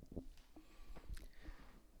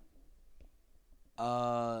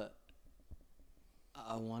 I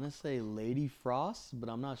want to say Lady Frost, but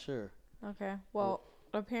I'm not sure. Okay. Well,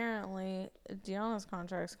 apparently Deanna's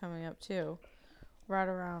contract's coming up too, right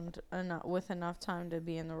around with enough time to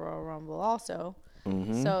be in the Royal Rumble also.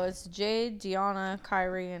 Mm-hmm. So it's Jade, Deanna,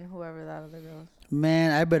 Kyrie, and whoever that other girl is.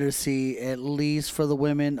 Man, I better see at least for the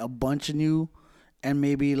women a bunch of new, and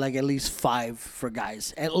maybe like at least 5 for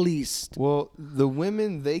guys. At least. Well, the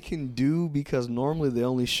women they can do, because normally they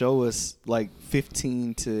only show us like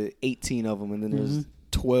 15 to 18 of them, and then there's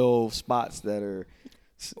 12 spots that are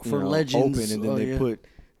for legends open, and then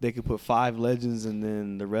they could put 5 legends, and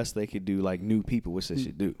then the rest they could do like new people, which they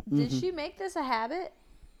should do. Did she make this a habit?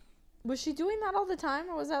 Was she doing that all the time,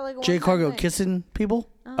 or was that like a Jay Cargill kissing people?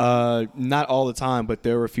 Not all the time, but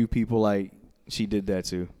there were a few people like she did that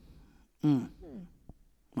too. Okay.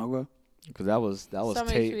 Because that was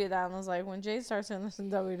somebody tweeted that and was like, when Jay starts doing this in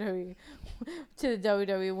WWE to the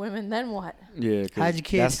WWE women, then what? Yeah. How'd your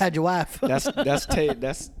kids? How'd your wife? That's That's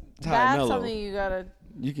something you gotta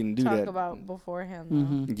can do talk that about beforehand.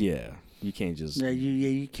 Though. Yeah. You can't just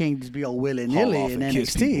you can't just be all willy-nilly in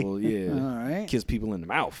kiss NXT. people, yeah. All right. Kiss people in the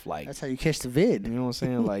mouth, like that's how you catch the vid. You know what I'm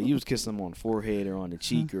saying? Like you was kissing them on the forehead or on the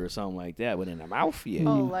cheek or something like that, but in the mouth, yeah.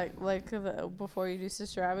 Oh, like before you do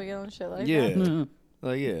Sister Abigail and shit like that. Yeah.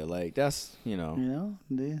 Like that's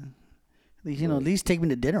at least take me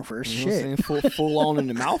to dinner first. You know shit. Full on in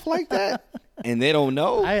the mouth like that, and they don't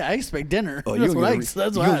know. I expect dinner. Oh, that's you'll what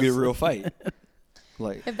get a real fight.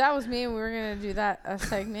 Like if that was me and we were gonna do that a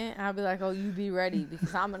segment, I'd be like, "Oh, you be ready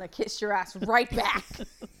because I'm gonna kiss your ass right back."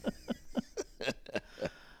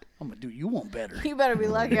 I'm gonna do you one better. You better be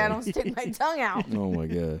lucky I don't stick my tongue out. Oh my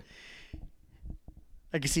god!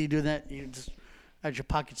 I can see you doing that. You just Out your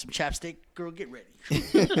pocket some chapstick. Girl, get ready.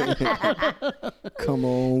 Come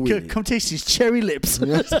on with it. Come taste these cherry lips.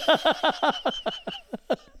 That's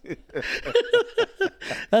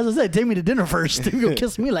what I said. Take me to dinner first. You go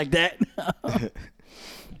kiss me like that.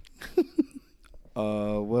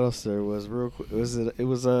 What else there was real quick? It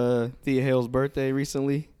was Thea Hale's birthday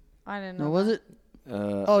recently. I didn't know. No, was it? It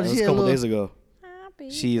was she a had couple little- days ago.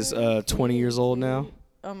 Happy She is 20 years old now.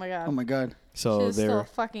 Oh my god. Oh my god. So She's still they're a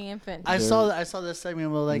fucking infant. I saw that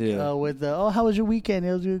segment with like Yeah. with the how was your weekend?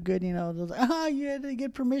 It was really good, you know. It was like, you had to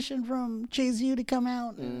get permission from Chase U to come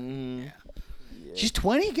out. She's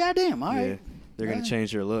 20. Goddamn. All yeah, right. they're gonna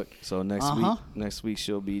change her look. So Uh-huh. next week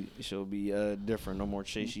she'll be different. No more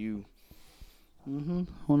Chase U.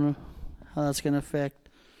 Wonder how that's gonna affect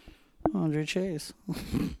Andre Chase.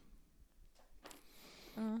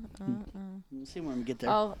 We'll see when we get there.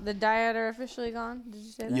 Oh, the Dyad are officially gone. Did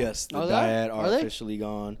you say that? Yes, the Oh, they Dyad are are they? officially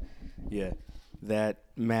gone. Yeah, that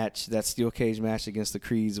match, that steel cage match against the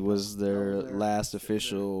Creeds was their That was last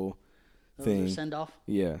official their thing. send off.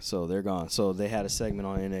 Yeah, so they're gone. So they had a segment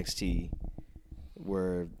on NXT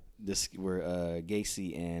where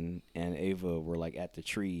Gacy and Ava were like at the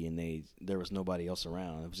tree, and there was nobody else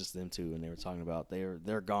around. It was just them two, and they were talking about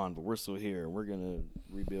they're gone, but we're still here. We're gonna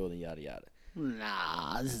rebuild and yada yada.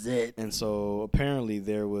 Nah, this is it. And so apparently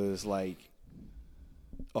there was like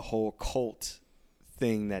a whole cult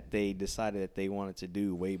thing that they decided that they wanted to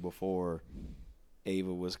do way before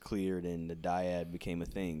Ava was cleared and the Dyad became a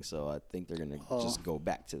thing. So I think they're gonna just go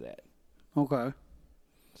back to that. Okay.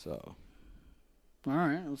 So All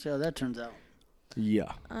right. We'll see how that turns out.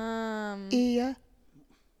 yeah. Yeah.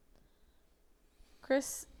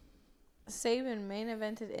 Chris Sabin main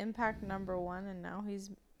evented Impact #1, and now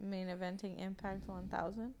he's main eventing Impact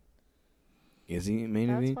 1000. Is he main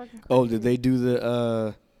That's event? fucking Oh, crazy. did they do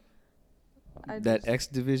the that X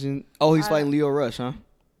division? Oh, he's I fighting don't- Leo Rush, huh?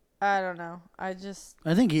 I don't know. I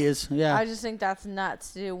think he is. Yeah. I just think that's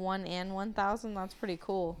nuts to do 1 and 1000. That's pretty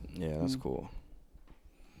cool. Yeah, that's cool.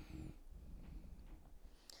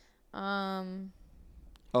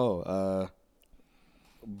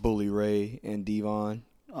 Bully Ray and Devon.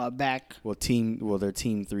 Back. They're Team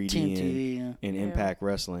 3D Team TV. Yeah. in Yeah. Impact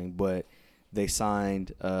Wrestling, but they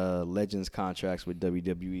signed Legends contracts with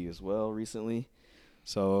WWE as well recently.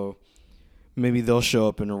 So maybe they'll show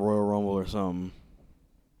up in the Royal Rumble or something.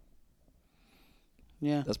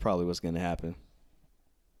 Yeah. That's probably what's going to happen.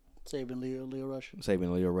 Saving Leo Rush.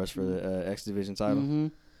 Saving Leo Rush for the X Division title. Mm-hmm.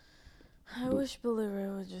 I wish Bully Ray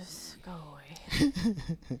would just go away.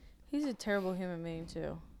 He's a terrible human being,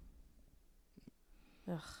 too.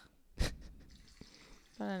 Ugh.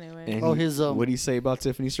 But anyway. And Oh, his what do you say about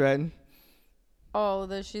Tiffany Stratton? Oh,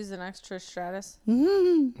 that she's an extra Stratus.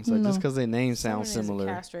 It's like No. just because their names sound Someone needs to similar.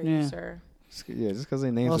 castrate Yeah. you, sir. Just because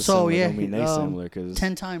their names Oh, are so, similar yeah, don't mean they similar. Cause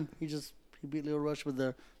 10-time. He beat Leo Rush with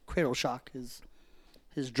the cradle shock.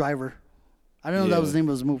 His driver. I don't know if that was the name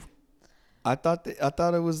of his move. I thought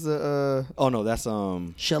it was the oh no, that's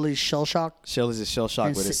Shelly's shell shock. Shelly's a shell shock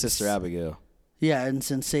And with his sister Abigail. Yeah, and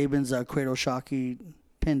since Sabin's cradle shock, he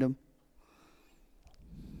pinned him.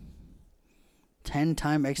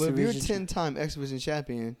 10-time X But if you're a Division. 10-time X Division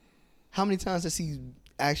champion, how many times has he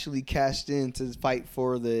actually cashed in to fight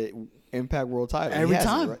for the Impact World title? Every He hasn't,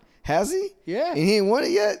 time. right? Has he? Yeah. And he ain't won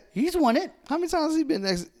it yet? He's won it. How many times has he been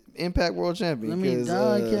Impact World champion? Let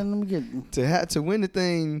me get. To win the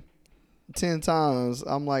thing 10 times,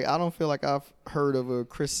 I'm like, I don't feel like I've heard of a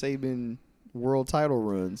Chris Sabin world title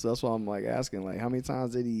run. So that's why I'm like asking, like, how many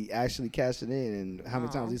times did he actually cash it in, and how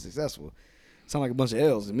many times he's successful? Sound like a bunch of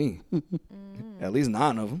L's to me. At least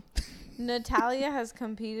 9 of them. Natalia has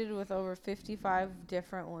competed with over 55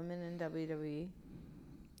 different women in WWE.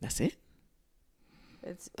 That's it.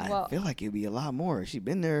 Well, I feel like it'd be a lot more. She's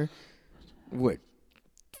been there, what,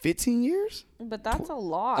 15 years? but that's a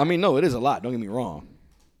lot. I mean, no, it is a lot. Don't get me wrong.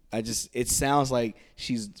 It sounds like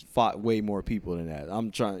she's fought way more people than that.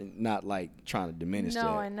 I'm not trying to diminish that.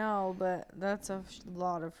 No, I know, but that's a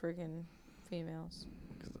lot of freaking females.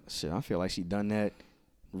 Shit, I feel like she done that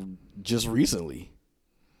just recently.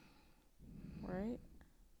 Right?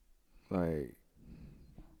 Like,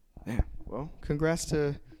 yeah. Well, congrats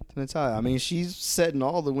to Natalia. I mean, she's setting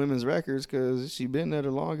all the women's records because she's been there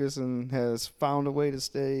the longest and has found a way to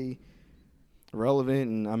stay relevant.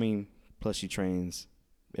 And I mean, plus she trains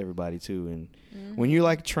everybody too. And when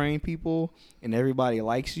you train people and everybody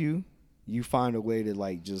likes you, you find a way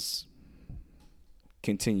to just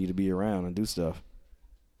continue to be around and do stuff.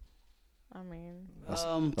 I mean, That's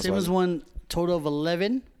Simmons why- won total of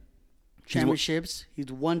 11 championships. He's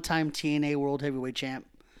one-time TNA World Heavyweight Champ,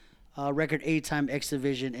 record 8-time X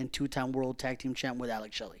Division, and 2-time World Tag Team Champ with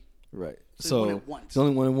Alex Shelley. Right. So he's won it once. He's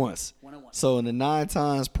only won it once. Won it once. So in the 9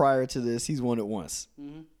 times prior to this, he's won it once.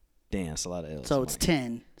 Mhm. Damn, that's a lot of L's. So it's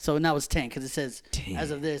 10. So now it's 10 because it says 10. as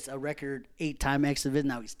of this a record 8-time exhibition.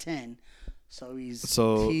 Now he's 10. So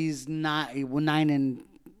he's not 9 and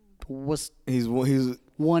what's he's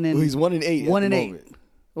 1 and he's 1 and 8. 1 at and the 8 moment.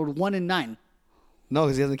 or 1 and 9. No,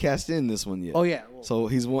 because he hasn't cashed in this one yet. Oh yeah. So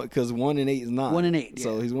he's one because 1 and 8 is 9. 1 and 8.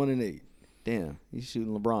 So yeah. he's 1 and 8. Damn, he's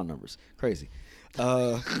shooting LeBron numbers. Crazy.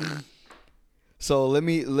 So let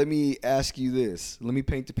me ask you this. Let me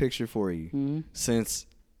paint the picture for you. Mm-hmm. Since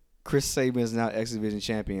Chris Sabin is now X Division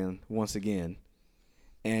champion once again,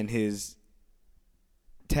 and his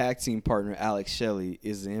tag team partner Alex Shelley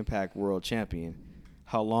is the Impact World Champion,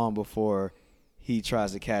 how long before he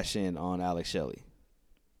tries to cash in on Alex Shelley?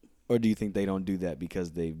 Or do you think they don't do that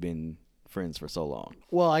because they've been friends for so long?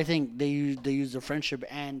 Well, I think they use the friendship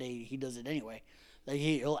and he does it anyway. Like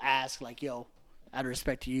he'll ask like, "Yo, out of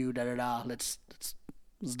respect to you, da da da, let's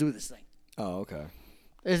do this thing." Oh, okay.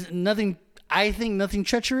 There's nothing. I think nothing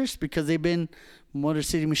treacherous because they've been Motor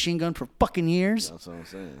City Machine Gun for fucking years. That's what I'm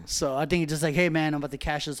saying. So I think it's just like, hey man, I'm about to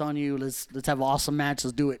cash this on you. Let's have an awesome match.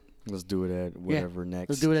 Let's do it. Let's do it at whatever next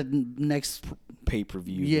Let's do it at next.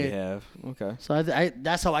 pay-per-view Yeah. we have. Okay. So I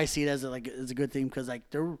that's how I see it as a good thing because like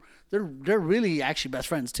they're really actually best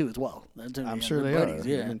friends too as well. I'm sure they buddies, are.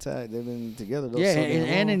 Yeah, They've been together. Those yeah, so damn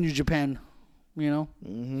and long. in New Japan, you know,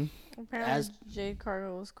 Mm-hmm. Apparently, As- Jade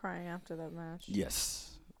Cargill was crying after that match. Yes.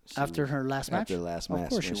 She after was- her last match. After the last Of match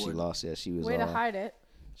course when she she would. lost, yeah, she was Way to all hide it.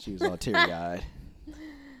 she was all teary-eyed.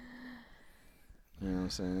 You know what I'm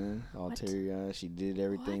saying? All What? teary-eyed. She did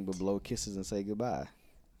everything but blow kisses and say goodbye.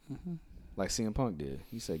 Mm-hmm. Like CM Punk did.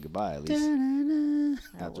 He said goodbye at least. Yeah,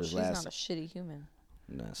 After well, his she's last- not a shitty human.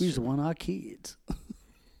 That's We just true. want our kids.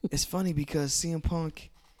 It's funny because CM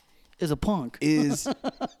Punk Is a punk. is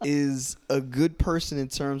a good person in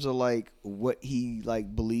terms of like what he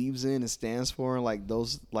like believes in and stands for and like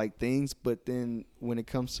those like things, but then when it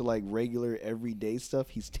comes to like regular everyday stuff,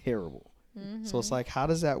 he's terrible. So it's like, how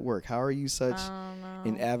does that work? How are you such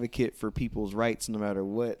an advocate for people's rights no matter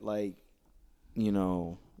what, like, you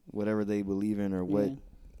know, whatever they believe in or what,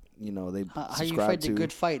 you know, they How subscribe you fight to? the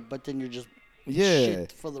good fight, but then you're just Yeah.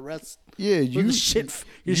 shit for the rest. Yeah, You shit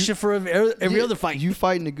for every yeah, other fight. You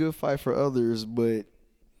fighting a good fight for others, but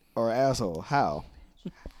are an asshole. How?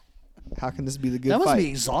 How can this be the good that must fight? be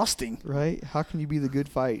exhausting. Right? How can you be the good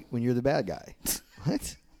fight when you're the bad guy?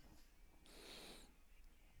 What?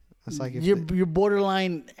 That's like if You're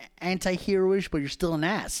borderline anti-heroish, but you're still an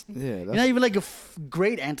ass. yeah, You're not that's, even like a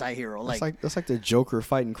great anti-hero. that's like the Joker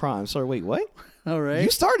fighting crime. Sorry, wait, what? All right.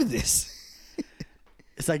 You started this.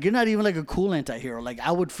 It's like you're not even like a cool anti-hero. Like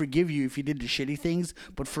I would forgive you if you did the shitty things,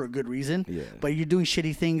 but for a good reason. Yeah. But you're doing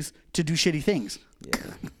shitty things to do shitty things.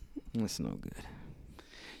 Yeah, that's no good.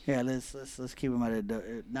 Yeah, let's keep them at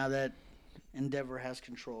it. Now that Endeavor has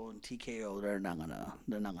control and TKO, they're not gonna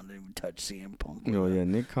even touch CM Punk. Oh yeah,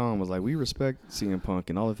 Nick Khan was like, we respect CM Punk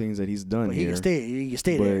and all the things that he's done But he here. can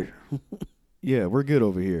stay but there. yeah, we're good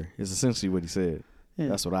over here. Is essentially what he said. Yeah.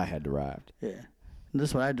 That's what I had derived. Yeah. And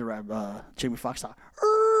this is what I derived. Jamie Foxx thought.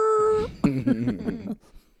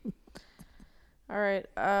 All right.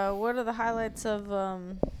 What are the highlights of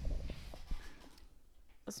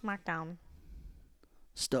SmackDown?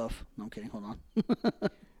 Stuff. No, I'm kidding. Hold on.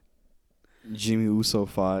 Jimmy Uso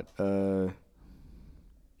fought.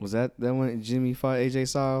 Was that when Jimmy fought AJ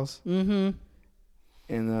Styles? Mm-hmm.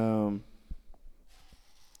 And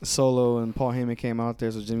Solo and Paul Heyman came out there,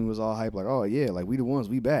 so Jimmy was all hyped, like, "Oh yeah, like we the ones,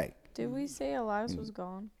 we back." Did we say Elias was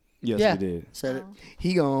gone? Yes, Yeah. we did. Said it. Oh.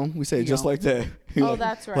 He gone. We said He it just gone. like that. Oh,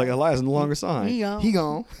 that's right. Like Elias no longer signed. He gone. He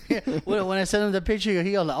gone. Yeah. When I sent him the picture,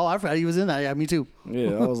 he was like, "Oh, I forgot he was in that." Yeah, me too.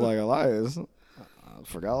 Yeah, I was like, Elias, I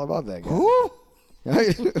forgot all about that guy. Who?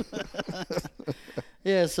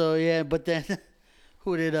 Yeah. So yeah, but then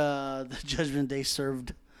who did the Judgment Day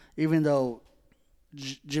served? Even though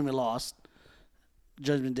Jimmy lost,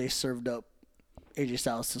 Judgment Day served up AJ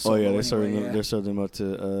Styles to Solo. Oh yeah, anyway, they served him up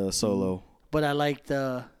to Solo. But I like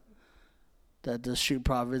that the Street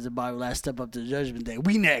Profits and Bobby Last step up to Judgment Day.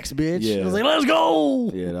 We next, bitch. Yeah. I was like, let's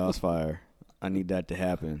go. Yeah, that was fire. I need that to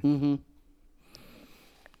happen. Mm-hmm.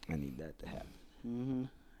 I need that to happen. Mm-hmm.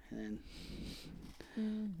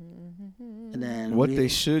 And then What they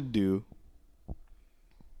should do,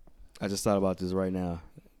 I just thought about this right now.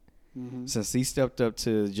 Mm-hmm. Since he stepped up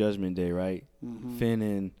to Judgment Day, right? Mm-hmm.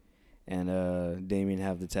 Finn and Damien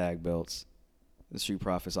have the tag belts. The Street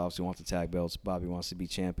Profits obviously want the tag belts. Bobby wants to be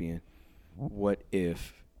champion. What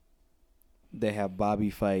if they have Bobby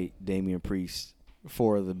fight Damian Priest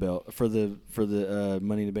for the belt for the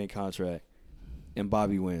Money in the Bank contract, and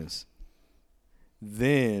Bobby wins?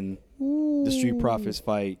 Then the Street Profits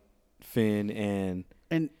fight Finn and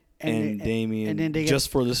Damien and then they just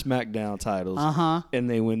for the SmackDown titles. And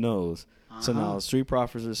they win those. So now Street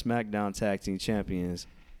Profits are SmackDown Tag Team Champions.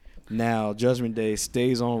 Now Judgment Day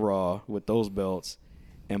stays on Raw with those belts,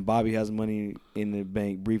 and Bobby has Money in the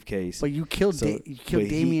Bank briefcase. But you killed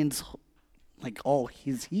Damien's all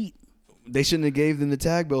his heat. They shouldn't have gave them the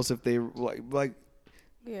tag belts if they like.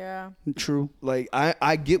 Yeah. True. Like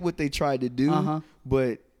I get what they tried to do,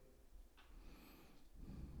 but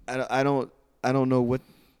I don't know what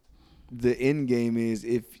the end game is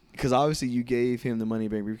because obviously you gave him the Money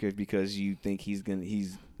in the Bank briefcase because you think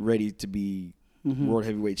he's ready to be World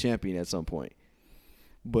Heavyweight Champion at some point.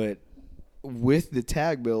 But with the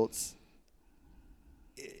tag belts,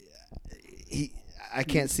 I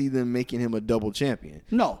can't see them making him a double champion.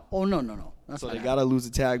 No. Oh no. So they gotta lose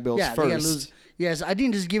the tag belts first. They gotta lose. Yes, I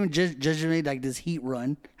didn't just give him Judgment Day this heat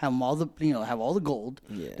run, have them all the gold.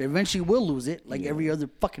 Yeah. They eventually will lose it, like every other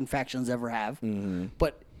fucking factions ever have,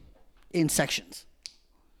 but in sections.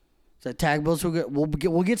 So tag belts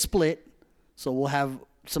we'll get split, so we'll have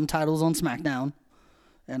some titles on SmackDown,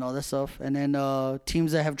 and all that stuff, and then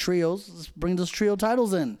teams that have trios, let's bring those trio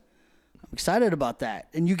titles in. I'm excited about that,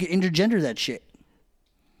 and you can intergender that shit.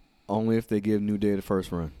 Only if they give New Day the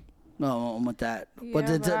first run. No, I'm with that. Yeah,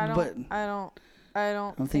 I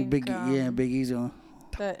don't think Big E's on.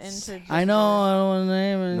 The intergender. I know. I don't want to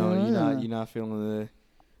name it. No, you're not feeling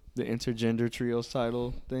the intergender trios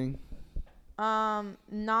title thing.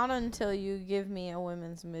 Not until you give me a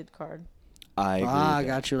women's mid card. I agree. I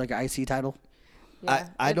got you, like an IC title. Yeah.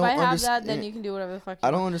 I don't If I have understand. that, then you can do whatever the fuck you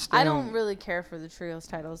I don't want. understand. I don't really care for the trios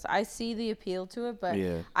titles. I see the appeal to it, but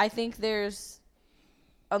I think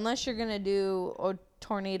unless you're gonna do a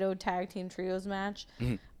tornado tag team trios match,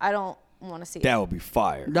 I don't want to see that would be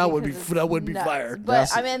fire. That would be fire.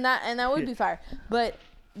 But I mean that would be fire. But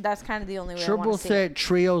that's kind of the only way I want Triple to see Threat it.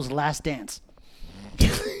 Trios Last Dance.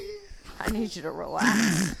 I need you to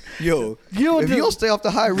relax. Yo, if you don't stay off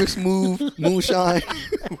the high risk move, moonshine.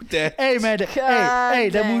 With that, Hey man,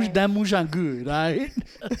 that moonshine good, alright?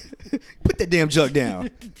 put that damn jug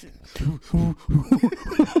down.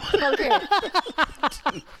 Okay.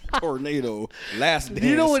 Tornado, Last Dance.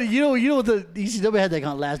 You know what the ECW had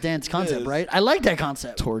that Last Dance concept, Yes. right? I like that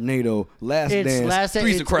concept. Tornado, Last It's Dance. Last Dance.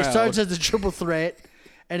 Three's a It crowd. starts as a triple threat,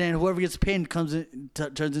 and then whoever gets pinned turns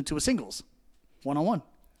into a singles, 1-on-1.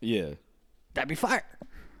 Yeah. That'd be fire.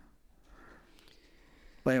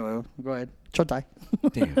 But anyway, go ahead. Chotai.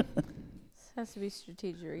 Damn. This has to be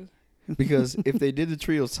strategery. Because if they did the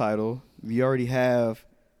trios title, we already have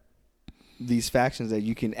these factions that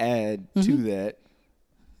you can add to that.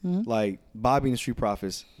 Like Bobby and the Street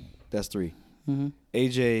Profits, that's 3.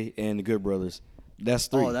 AJ and the Good Brothers, that's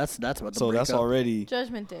 3. Oh, that's about to so break that's up. already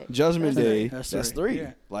Judgment Day. Judgment Day. That's That's three. 3.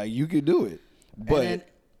 Yeah. Like you could do it, but then-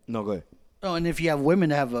 no, go ahead. Oh, and if you have women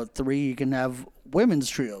that have a 3, you can have women's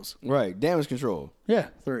trios. Right, Damage Control. Yeah,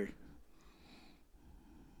 3.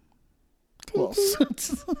 Who else?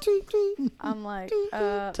 I'm like,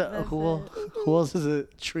 Who else is a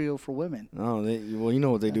trio for women? Oh, well, you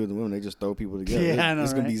know what they do with the women? They just throw people together. Yeah, I know,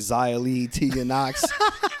 It's gonna be Xia Li, Tegan Knox,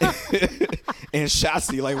 and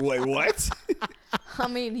Shotzi. Like, wait, what? I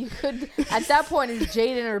mean, you could at that point it's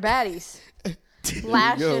Jade and her baddies.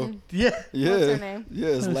 Lash go. and Yeah. Yeah, What's her name?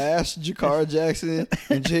 Yes, Lash, Jakara Jackson,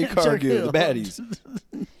 and Jay Cargill, the baddies.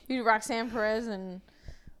 you do Roxanne Perez and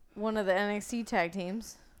one of the NXT tag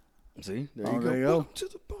teams. See, there Oh, you go. there you go. Welcome to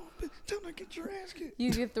the bump. Tell them to get your ass kicked.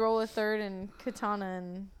 You could throw a third and Katana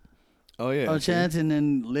and Oh yeah. Oh, see? chance, and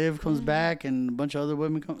then Liv comes back, and a bunch of other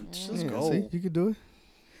women come. Let's Yeah, go. see, you could do it.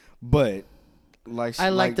 But I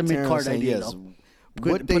like the Taryn mid-card was saying, idea, yes, though.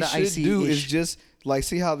 What they Put a should do is IC-ish. just like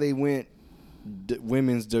see how they went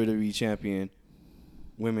women's WWE champion,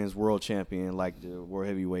 women's world champion, like the world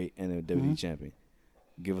heavyweight and the WWE champion.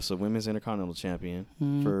 Give us a women's intercontinental champion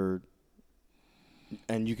for,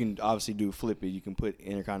 and you can obviously flip it. You can put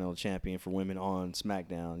intercontinental champion for women on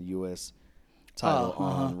SmackDown, U.S. title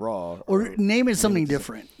on Raw, Or name it something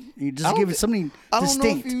different. You just give it something distinct. I don't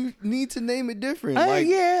know if you need to name it different.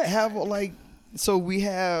 Yeah. Have so we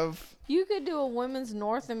have. you could do a women's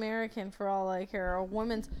North American for all I care, or a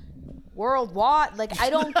women's worldwide. Like I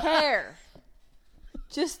don't care.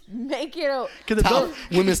 Just make it a Can the belt,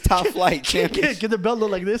 Women's top flight champion. can the belt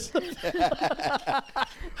look like this?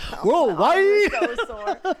 Whoa, why? so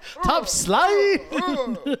sore. Top slide.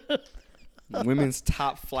 Women's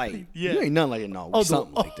top flight. Yeah. You ain't nothing like it. No, Of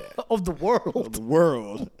something like that. Of the world. Of the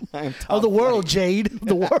world. I am top Of the world, flight. Jade. Of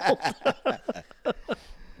the world.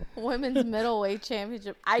 Women's middleweight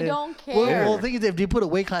championship. I don't care. Well, the thing is, if you put a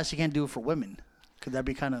weight class, you can't do it for women. Could that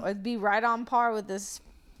be kind of? It'd be right on par with this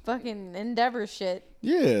fucking Endeavor shit.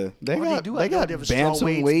 Yeah, they got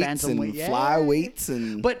bantam weights and fly weights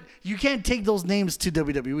and. But you can't take those names to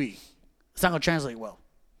WWE. It's not gonna translate well.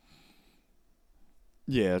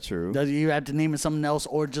 Yeah, true. You have to name it something else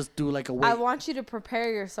or just do like a weight. I want you to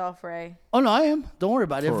prepare yourself, Ray. Oh no, I am. Don't worry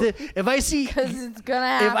about it. If I see, Because it's gonna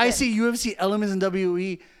happen. if I see UFC elements in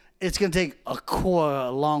WWE, it's gonna take a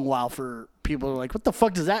long while for people to like, what the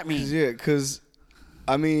fuck does that mean? Yeah, because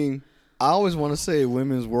I mean, I always want to say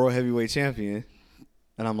women's world heavyweight champion,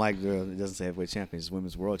 and I'm like, girl, it doesn't say heavyweight champion. It's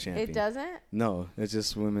women's world champion. It doesn't? No, it's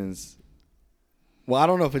just women's. Well, I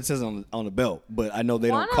don't know if it says on the belt, but I know they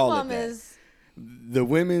One don't call of it them that. is The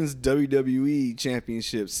women's WWE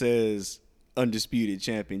championship says undisputed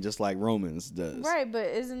champion, just like Roman's does. right, but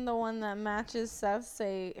isn't the one that matches Seth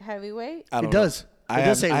say heavyweight? I don't It does. know. It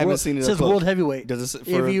does say I haven't world, seen it. it says up close. world heavyweight. Does it?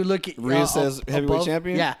 If you look at Rhea says heavyweight above,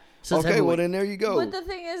 champion. yeah. Says Okay, well heavyweight. then there you go. But the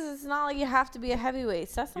thing is, it's not like you have to be a heavyweight.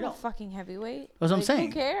 Seth's not a don't. fucking heavyweight. That's what I'm Like, saying.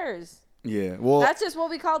 Who cares? Yeah. Well, That's just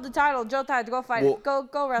what we called the title. Joe Tide, go fight Well,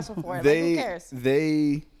 it. Go wrestle for it. they Like, who cares?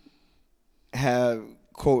 they have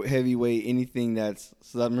quote heavyweight anything that's.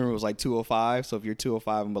 So I remember it was like 205. So if you're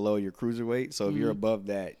 205 and below, you're cruiserweight. So if you're above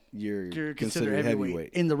that, you're considered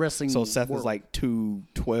heavyweight in the wrestling. So Seth world. is like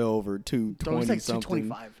 212 or 220 like something.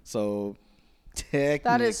 225. So technically,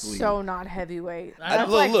 That is so not heavyweight. I- That's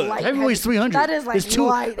look, like look, light heavyweight's 300. That is like It's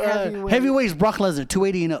light heavyweight. Heavyweight's Brock Lesnar,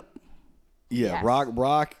 280 and up. Yeah, Yes.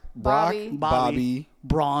 Brock, Bobby. Bobby.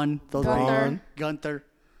 Braun, those Gunther. are Gunther.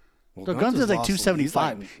 Well, So Gunther's like lost some-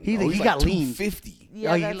 275. He he's got like lean. 250.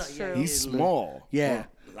 Yeah, Oh, he that's like- true. He's small. Yeah.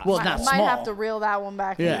 Well, might, not might small. have to reel that one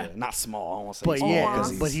back. Yeah. in. Not small. I don't want to say But small yeah,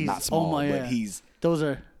 because but he's not small, oh my, but yeah. he's Those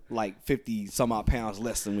are like 50 some odd pounds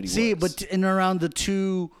less than what he see, was. but in around the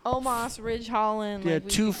Omos, Ridge Holland. yeah, like, we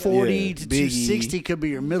could 240 Yeah, to Biggie. 260 could be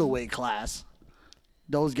your middleweight class.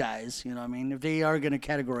 Those guys, you know what I mean? If they are going to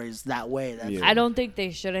categorize that way, that's Yeah. I don't think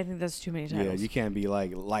they should. I think that's too many yeah, titles. you can't be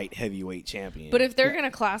like light heavyweight champion. But if they're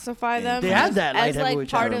gonna classify them They as, have that light as like heavyweight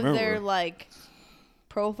part of champion. I their remember. like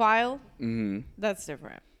profile, mm-hmm. that's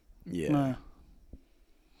different. Yeah,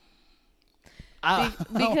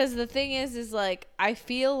 Because the thing is like I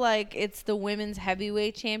feel like it's the women's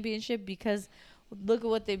heavyweight championship because look at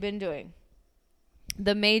what they've been doing.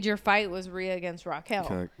 The major fight was Rhea against Raquel,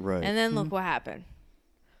 Okay, right. and then look what happened.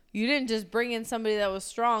 You didn't just bring in somebody that was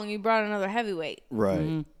strong; you brought another heavyweight. right.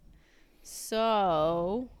 Mm-hmm.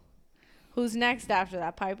 So, who's next after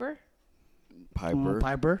that? Piper.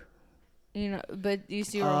 Piper. You know, but you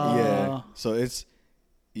see where I'm going. Yeah, so it's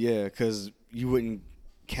because you wouldn't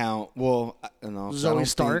count. Well, no, Zoe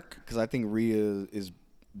Stark? because I think Rhea is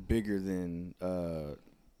bigger than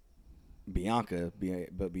Bianca,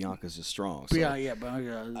 but Bianca's just strong.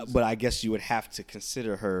 So. But I guess you would have to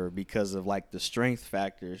consider her because of like the strength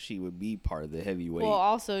factor. She would be part of the heavyweight. Well,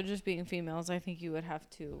 also just being females, I think you would have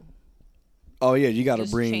to oh yeah, you got to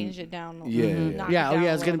just bring change it down. Yeah, yeah. knock it yeah, down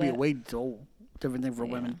it's a going to be a little way different thing for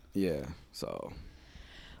Yeah. women. Yeah, so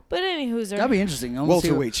But anywho's That'd be interesting. I wanna see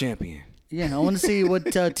welterweight champion, I want to see what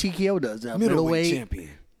TKO does. middleweight champion.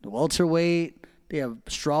 Welterweight. They have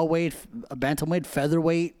strawweight, bantamweight,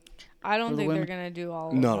 featherweight. I don't for the think they're women? gonna do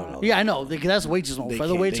all. No, of no, that. no. Yeah, I know. That's way too small. They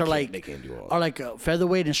Featherweights can't- are they can't do all are like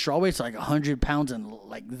featherweight and strawweights are like 100 pounds and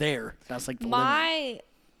like there. That's like the limit.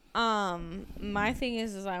 My thing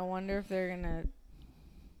is I wonder if they're gonna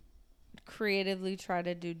creatively try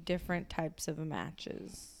to do different types of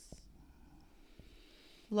matches.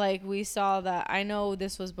 Like we saw that. I know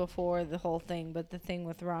this was before the whole thing, but the thing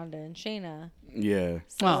with Ronda and Shayna. Yeah,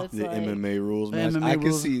 So Oh. it's the like, MMA rules The match. MMA I can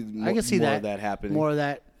rules. see. I can see more that. of that happening. More of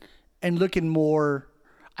that, and looking more.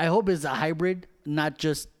 I hope it's a hybrid, not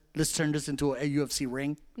just let's turn this into a UFC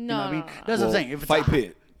ring. You know what I mean? No. That's what I'm saying. If it's fight a,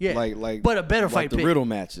 pit. Yeah. like But a better like fight the pit. riddle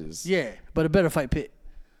matches. Yeah, but a better fight pit.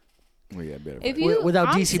 Well, yeah, better. If fight. you Without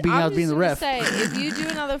I'm DC s- being I'm out just being the gonna ref. Say, if you do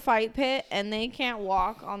another fight pit and they can't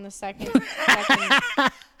walk on the second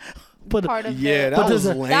But part of Yeah, the, that was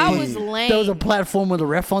there's a- lame. that was lame. there was a platform with a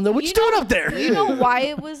ref on there. What you doing up there? You know why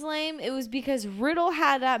it was lame? It was because Riddle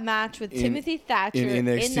had that match with Timothy Thatcher in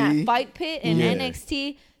in NXT? that fight pit in Yeah.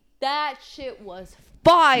 NXT. That shit was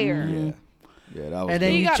fire. Yeah, that was. And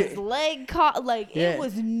then He you got ch- his leg caught. Like, Yeah. it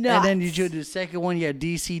was nuts. And then you do the second one. Yeah,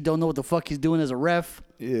 DC don't know what the fuck he's doing as a ref.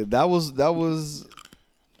 Yeah, that was the That was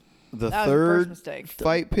the first third mistake.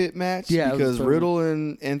 fight pit match. Yeah, it was because the third Riddle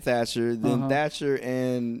and Thatcher, then Thatcher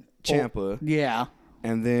and Ciampa, Yeah.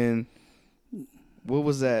 and then what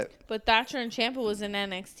was that? But Thatcher and Ciampa was in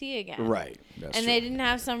NXT again. Right, that's And true. they didn't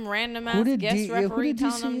have some random Who ass did guest D- yeah, who referee did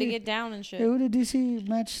telling them to DC get down and shit. Hey, who did DC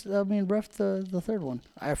match? Ref the third one.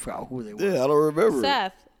 I forgot who they were. Yeah, I don't remember.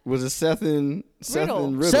 Seth. Was it Seth and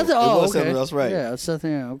Riddle? Seth, It oh, was okay. Seth, that's right. Yeah, Seth.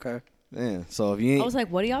 Yeah, okay. Yeah. So if you I ain't was like,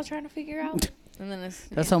 what are y'all trying to figure out? And then it's.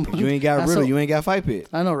 That's how if you ain't got that's Riddle, so- you ain't got Fight Pit.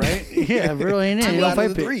 I know, right? Yeah, Riddle ain't in. Two You don't out of fight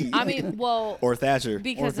the pit. three. I mean, well, Or Thatcher.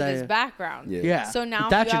 because Or of his that- background. Yeah. Yeah. So now if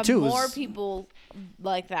Thatcher you have too more is- people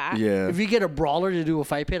like that. Yeah. If you get a brawler to do a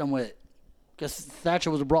fight pit, I'm with it. Because Thatcher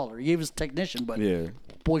was a brawler. He was a technician, but Yeah.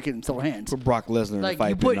 boy can throw hands. Put Brock Lesnar in Like a fight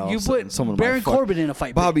you pit. put and all you of a sudden put someone Baron might fuck Corbin in a fight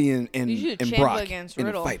pit. Bobby You should and Ciampa Brock against in a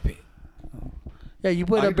Riddle. fight pit. Yeah, you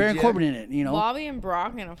put I a could Baron do- Corbin in it. You know, Bobby and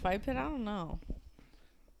Brock in a fight pit? I don't know.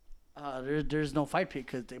 there's no fight pit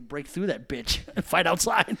because they break through that bitch and fight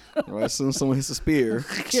outside. Right, as soon as someone hits a spear.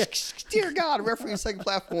 Yeah. Dear God, referee second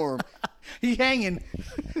platform. He hanging.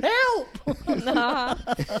 Help! Nah.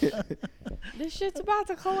 This shit's about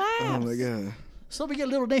to collapse. Oh my God. So we get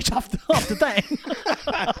little Nate off the thing.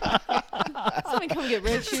 Somebody come get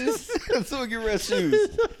red shoes. Someone get red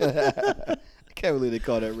shoes. I can't believe they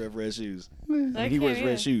call that ref red shoes. I He wears can't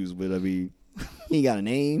red either. shoes, but I mean, he ain't got a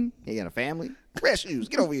name. He ain't got a family. Red shoes.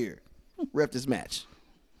 Get over here. Ref this match.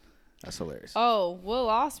 That's hilarious. Oh, Will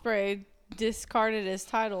Ospreay discarded his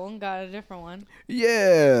title and got a different one.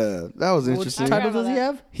 Yeah, that was What interesting. I title forgot does he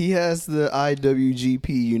about have? He has the IWGP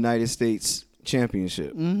United States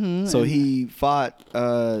Championship. Mm-hmm. So he fought,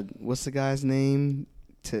 what's the guy's name?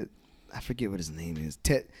 I forget what his name is.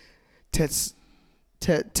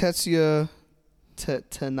 Tetsuya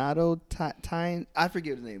Tanato Time. I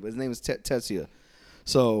forget his name, but his name is Tetsuya.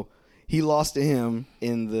 So he lost to him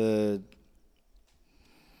in the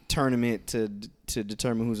tournament to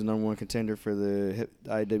determine who's the number one contender for the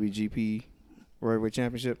IWGP Worldwide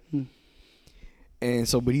Championship. And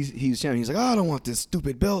so, but he's champion. He's like, oh, I don't want this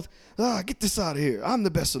stupid belt. Get this out of here. I'm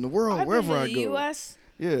the best in the world I've wherever been I to go. the U.S.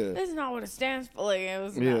 Yeah. This is not what it stands for. Like, it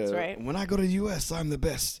was Yeah. nuts, right? When I go to the U.S., I'm the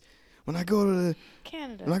best. When I go to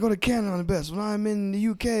Canada. Canada, I'm the best. When I'm in the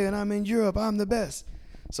U.K. and I'm in Europe, I'm the best.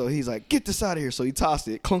 So he's like, get this out of here. So he tossed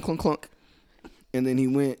it, clunk, clunk, clunk. And then he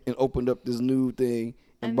went and opened up this new thing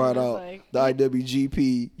and And brought he was out like- the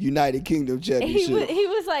IWGP United Kingdom he Championship.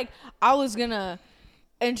 was like, I was gonna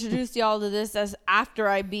introduce y'all to this as after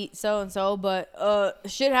I beat so and so, but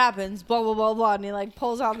shit happens, blah blah blah blah, and he like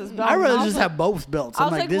pulls out this belt. I'd and rather I was just like- have both belts. I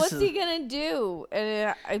I'm was like, this what's is, he gonna do?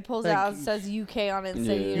 And he pulls Like, out, it says UK on it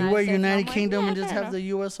instead of Yeah. United you wear States. United I'm like, Kingdom yeah, and just fair have enough. the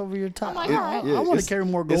U.S. over your top. like, I, alright. I want it's- to carry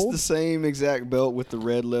more It's gold. the same exact belt with the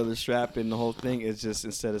red leather strap and the whole thing. It's just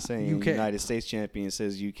instead of saying UK. United States champion, it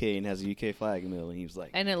says UK and has a UK flag in the middle. And he was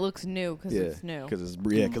like, And it looks new because yeah, it's new. because it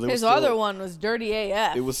was His still, other one was dirty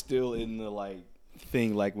AF. It was still in the like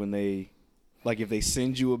thing, like when they, like if they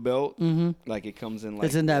send you a belt, like it comes in like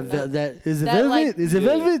It's in that that is it That, velvet? like- Is it Yeah,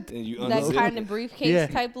 velvet? and you that unzip kind it. of briefcase Yeah.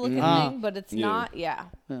 type looking Mhm. thing, but it's Yeah. not. Yeah.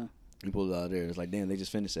 You pull it out of there. It's like, damn, they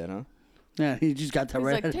just finished that, huh? Yeah, he just got that He's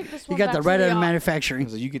right. like, "Take this He one got back the to right the out of office." manufacturing.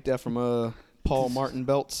 So you get that from Paul Martin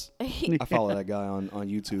belts. I follow that guy on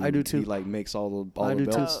YouTube. I do too. He like makes all I the do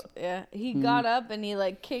too. belts. Oh, yeah. He got up and he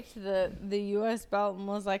like kicked the US belt and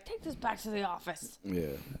was like, "Take this back to the office." Yeah.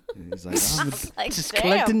 And he's like, Like, Just damn.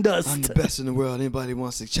 collecting dust I'm the best in the world. Anybody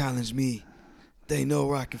wants to challenge me, they know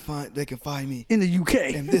where they can find me. in the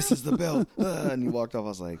UK. And this is the belt. And he walked off. I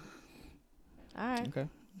was like, All right. okay,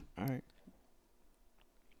 all right.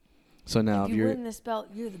 So now If if you you're win this belt,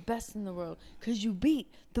 you're the best in the world because you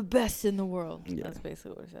beat the best in the world. Yeah. That's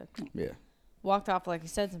basically what he said. yeah, Walked off like he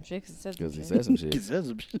said some shit. 'Cause he said some because he shit. said some He shit. says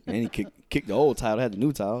some shit. And he kicked the old title, had the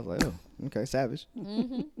new title. I was like, oh, okay, savage.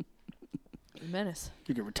 Menace.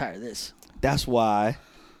 You can retire this. That's why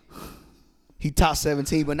he top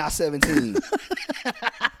 17, but not 17.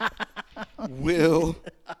 Will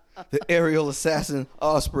the aerial assassin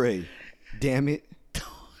Osprey? Damn it!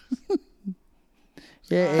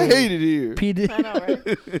 Yeah, I hate it here. P did. I know, right?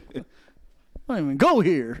 I don't even go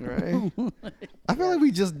here. Right? I feel like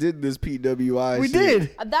we just did this PWI. We shit.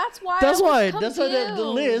 did. That's why. That's I was why. confused. That's why the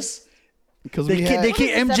list. because They we kick, had. they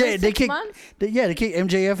kick What is this, MJ. every They 6 kick. months? They kick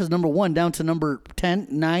MJF as number 1 down to number 10,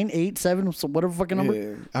 9, 8, 7, so whatever fucking number.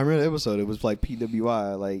 Yeah. I remember the episode. It was like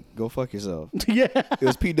PWI. Like, go fuck yourself. Yeah. It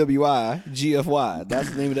was PWI GFY. That's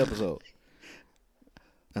the name of the episode.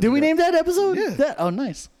 Did we name that episode? Yeah. Oh,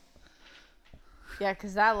 nice. Yeah,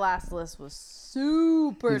 because that last list was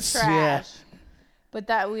super It's- trash. yeah. But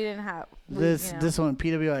that we didn't have. This one,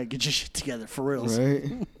 PWI, get your shit together for reals. Right.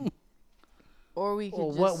 Or we could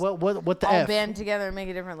Well, just what the all F? band together and make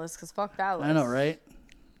a different list. Because fuck that list. I know, right?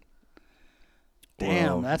 Damn,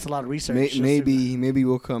 Well, that's a lot of research. Just maybe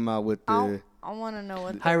we'll come out with the I want to know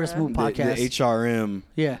what. High Risk Move the podcast. HRM.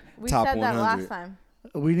 Yeah, We Top said that 100. last time.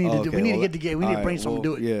 we need to Okay, we need well, to get together. We need to all brainstorm right,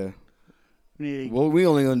 and do it. Yeah. We need to- Well, we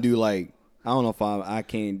only gonna do like I don't know if I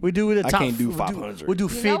can't. We do the I top. can't do we'll 500. We'll do You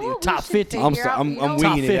 50, know what we top should 50. figure I'm sorry. out? I'm You know-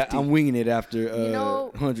 winging it. 50. I'm winging it after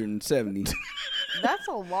know- 170. That's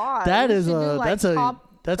a lot. That We is should do, a like, that's a top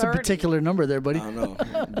that's a 30. particular number there, buddy. I don't know,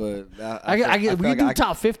 but We feel do like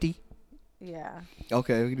top 50. Yeah.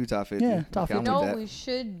 Okay, we can do top 50. Yeah, top Okay, I'm 50. You know with what that. we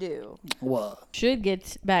should do? What? Should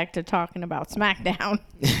get back to talking about Smackdown.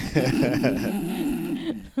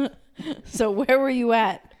 So where were you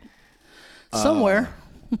at? Somewhere.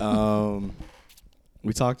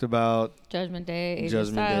 We talked about Judgment Day, AJ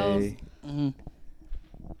Judgment Styles.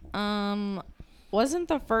 Day. Wasn't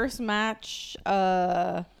the first match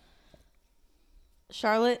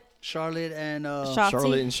Charlotte? Charlotte and Shotzi?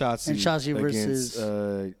 Charlotte and Shotzi, And Shotzi against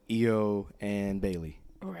versus- Io and Bailey.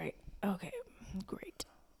 Right. Okay. Great.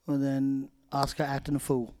 and then Oscar acting a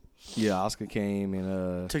fool. Yeah, Oscar came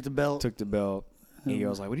and Took the belt. took the belt. And Io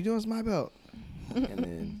was like, "What are you doing? It's my belt."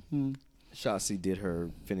 And then Shotzi did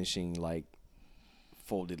her finishing like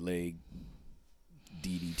folded leg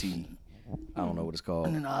DDT. I don't know what it's called.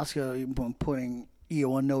 And then Oscar putting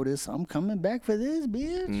Io on notice. I'm coming back for this,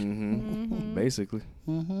 bitch. Basically.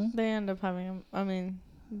 They end up having. I mean,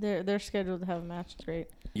 they're scheduled to have a match. It's great.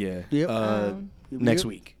 Yeah. Yep. Next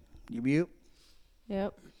week. Yep.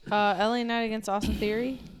 Yep. LA Knight against Austin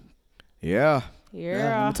Theory. Yeah.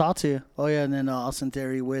 Yeah, I'm talk to you. Oh yeah, and then Austin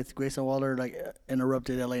Theory with Grayson Waller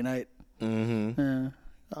interrupted LA Knight.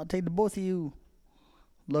 I'll take the both of you,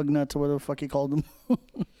 lug nuts or whatever the fuck he called them.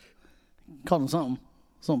 Called him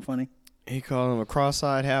something funny. He called him a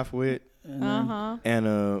cross-eyed half-wit And and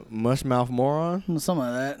a mush-mouth moron. something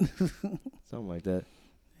like that. Something like that.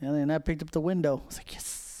 And then I picked up the window. I was like,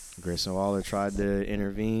 yes. Grayson Waller tried to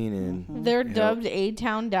intervene, and They're dubbed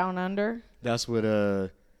A-Town Down Under. that's what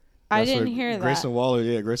I didn't hear that. Grayson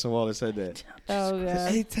Waller said that. Oh yeah.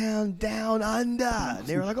 A-Town Down Under.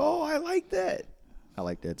 They were like, "Oh, I like that." I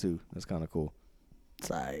like that too. That's kind of cool.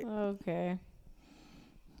 Sorry. Okay.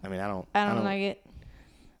 I mean, I don't like it.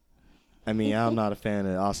 I mean, I'm not a fan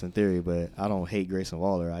of Austin Theory, but I don't hate Grayson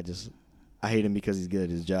Waller. I hate him because he's good at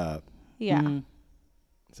his job. Yeah.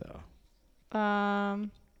 So.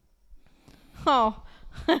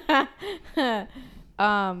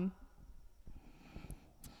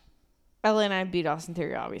 LA and I beat Austin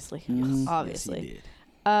Theory, obviously. Obviously. Yes, he did.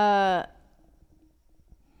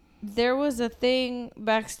 There was a thing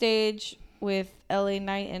backstage with LA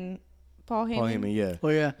Knight and Paul Heyman. Paul Heyman, yeah. Oh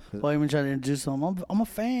yeah. Paul Heyman tried to introduce him. I'm a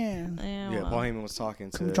fan. Yeah, Paul Heyman was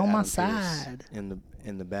talking to Come join my Adam Pearce side.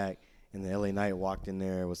 in the back, and the LA Knight walked in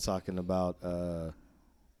there, was talking about a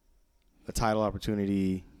title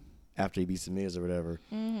opportunity after he beats the Miz or whatever,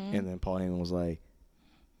 and then Paul Heyman was like,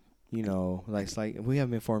 you know, it's like we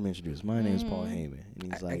haven't been formally introduced. My name is Paul Heyman,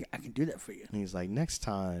 and he's like, I can do that for you. and he's like, next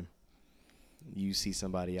time you see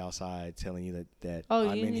somebody outside telling you that Oh,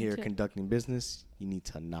 I'm you in need here to- conducting business, you need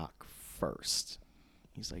to knock first.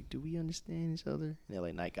 He's like, do we understand each other? And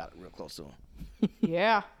LA Knight got real close to him.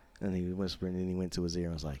 Yeah. And he whispered, and then he went to his ear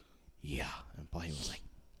and was like, yeah. And Paul Heyman was like,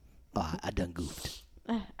 oh, I done goofed.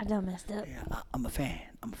 I done messed up. Yeah, I'm a fan.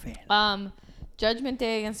 Judgment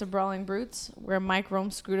Day against the Brawling Brutes, where Mike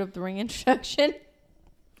Rome screwed up the ring introduction.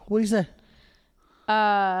 What do you say?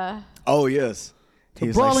 Oh, yes. He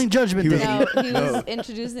was Brawling Judgment he was- Day. No, he was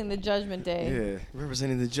introducing the Judgment Day. Yeah,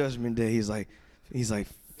 representing the Judgment Day. He's like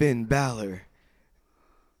Finn Balor,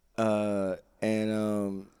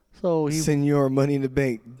 and So he Senor Money in the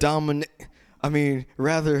Bank, Damian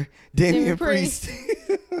Priest.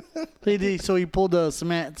 so he pulled the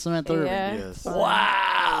Samantha Irvin. Yeah. Yes.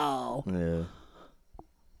 Wow. Yeah.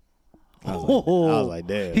 I was like,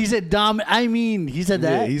 damn. He said he said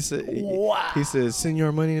that. Yeah, he said. Wow. He said,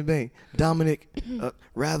 Senor Money in the Bank,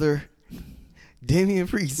 Damian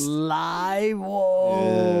Priest. Live.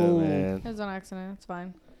 Whoa. Yeah, man. It was on accident. It's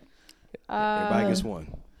fine. Everybody gets one.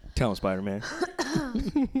 Tell him, Spider-Man.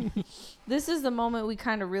 This is the moment we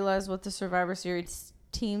kind of realized what the Survivor Series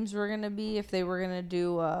teams were going to be if they were going to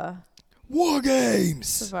do War Games.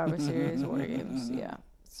 Survivor Series War Games. Yeah.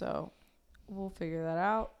 So we'll figure that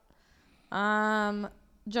out.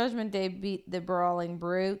 Judgment Day beat the Brawling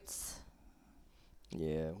Brutes.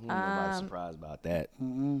 Yeah, nobody's surprised about that.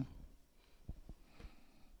 And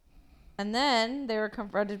then they were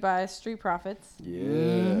confronted by Street Profits,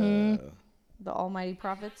 Yeah. the Almighty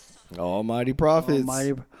Prophets. Almighty Prophets.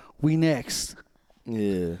 We next.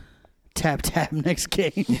 Yeah. Tap next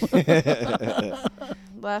game.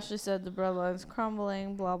 Lashley said the bloodline's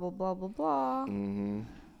crumbling, blah, blah, blah, blah, blah.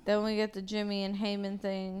 Then we get the Jimmy and Heyman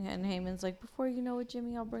thing, and Heyman's like, before you know it,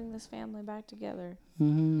 Jimmy, I'll bring this family back together.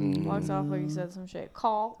 Walks off like he said some shit.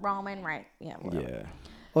 Call Roman right. Yeah, whatever. Yeah.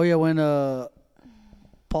 Oh yeah, when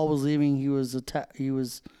Paul was leaving, he was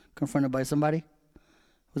confronted by somebody?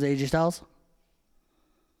 Was it AJ Styles?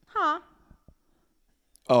 Huh?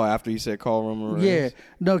 Oh, after you said call Roman Reigns? Yeah.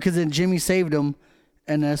 No, because then Jimmy saved him.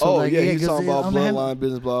 And that's Oh, like, yeah, he's 'cause talking about I'm him- bloodline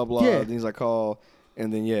business, blah, blah. Yeah. Then he's like, call.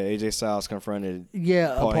 And then, AJ Styles confronted.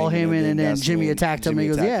 Yeah, Paul Heyman, and then that's Jimmy when attacked him. Jimmy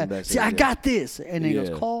And he goes, attacked him yeah, backstage, see, I yeah. got this. And then he Yeah.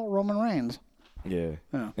 goes, call Roman Reigns. Yeah.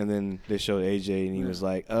 Yeah. And then they showed AJ, and he was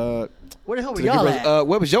like, Where the hell were to the y'all cameras, at?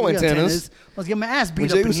 where was your Where antennas? I was getting my ass When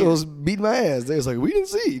beat Jay up in here. Uso's beating my ass, they was like, we didn't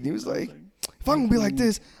see. And he was like, if I'm gonna be like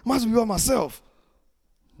this, I might as well be by myself.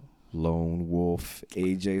 Lone Wolf,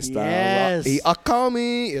 AJ Styles, Yes. he call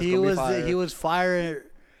me. It's He gonna be was fire. he was fire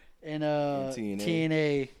in TNA.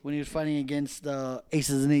 TNA when he was fighting against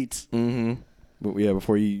Aces and Eights. Mm-hmm. But yeah,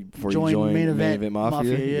 before you Join join Main Main Event Event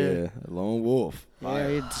Mafia, Mafia, yeah. Lone Wolf. Yeah, Fire.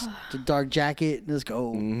 it's the dark jacket. Let's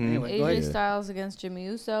go. Mhm. Anyway, go AJ ahead. Styles against Jimmy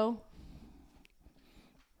Uso.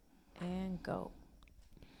 And go.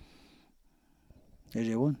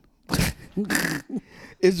 AJ won.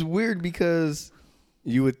 It's weird because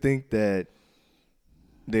you would think that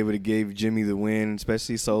they would have gave Jimmy the win,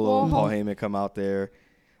 especially Solo and Well, Paul Heyman come out there,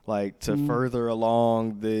 like to further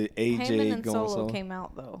along the AJ Heyman and going. Solo So came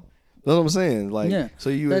out though. that's what I'm saying. Like, Yeah. so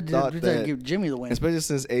you would thought that, give Jimmy the win. especially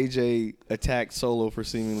since AJ attacked Solo for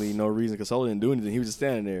seemingly no reason, because Solo didn't do anything. He was just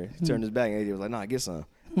standing there. He turned his back, and AJ was like, "Nah, get some."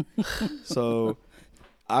 So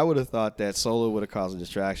I would have thought that Solo would have caused a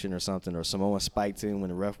distraction or something, or Samoa spiked him when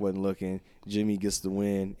the ref wasn't looking. Jimmy gets the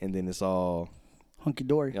win, and then it's all Hunky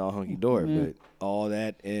dory. hunky dory. But all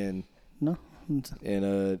that and No.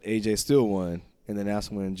 AJ still won. And then that's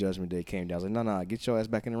when Judgment Day came down. I was like, no, get your ass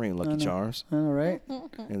back in the ring, Lucky Charms. All right.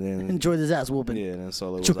 And then Enjoy this ass whooping. yeah, and then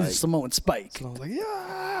Solo was Enjoy like, this Samoan spike. Solo was like,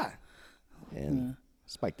 yeah, and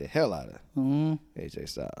spiked the hell out of AJ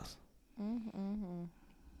Styles. And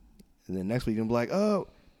then next week I'm like, oh,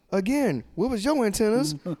 again, what was your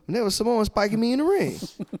antennas when there was Samoan spiking me in the ring?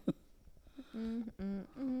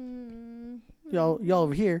 Y'all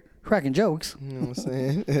over here cracking jokes. You know what I'm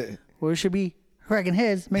saying? Where it should be cracking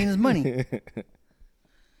heads, making us money.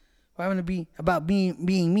 What happened to be about being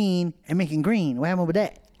mean and making green? What happened with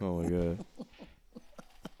that? Oh my god.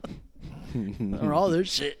 Or all this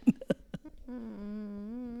shit.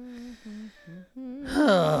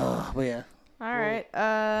 Oh, but yeah. All right.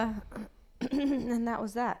 And that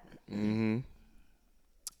was that. Mm-hmm.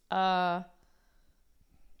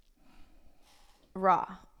 Raw.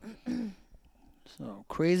 So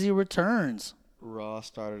crazy returns. Raw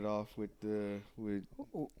started off with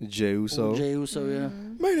Jey Uso. Jey Uso, yeah.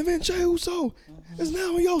 Main event Jey Uso is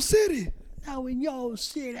now in your city. Now in your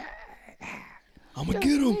city. I'm gonna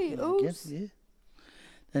get him. Guess, yeah.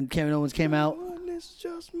 Then Kevin Owens came out. It's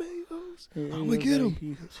just me. Yeah, I'm gonna get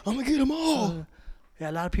him. I'm gonna get them all. Yeah,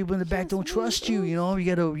 a lot of people in the back don't trust you. You know,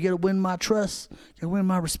 you gotta win my trust. You gotta win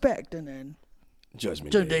my respect. And then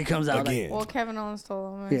Judgment Day comes out again. Well, Kevin Owens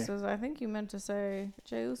told him, he Yeah. says, I think you meant to say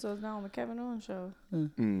Jey Uso is now on the Kevin Owens show.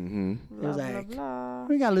 Mm-hmm. Blah, was blah, like, blah.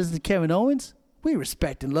 we gotta listen to Kevin Owens. We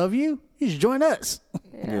respect and love you. You should join us.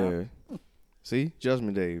 Yeah. See,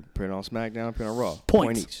 Judgment Day. Put it on Smackdown. Put it on Raw. Points.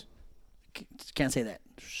 Point each. Can't say that.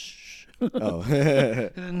 Oh.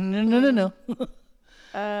 No.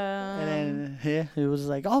 And then it was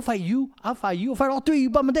like, I'll fight you. I'll fight all three of you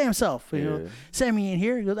by my damn self. You know, Yeah. Sammy in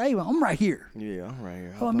here. He goes, hey, I'm right here. Yeah, I'm right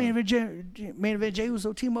here. Oh, main event Jey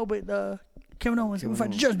Uso team up with Kevin Owens. We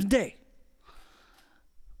fight the Judgment Day.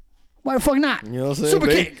 Why the fuck not? You know what I'm saying? Super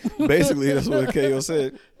kick. Basically, that's what KO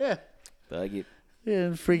said. Yeah. Thug it. Yeah,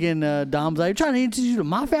 freaking Dom's like, trying to introduce you to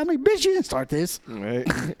my family? Bitch, you didn't start this. Right?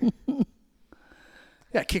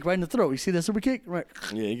 Got kicked right in the throat. You see that super kick? Right.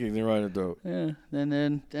 Yeah, he kicked him right in the throat. Yeah.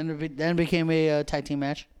 Then it became a tag team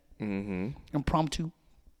match. Mm-hmm. Impromptu.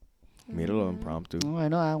 Made a little impromptu. Oh, I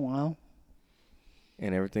know. Wow.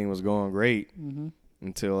 And everything was going great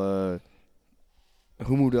until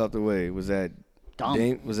who moved out the way? Was that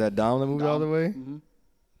Dom. Was that Dom that moved out of the way? Mm-hmm.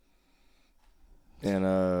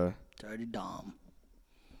 And Dirty Dom.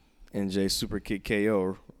 and Jay super kicked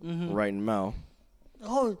KO right in the mouth.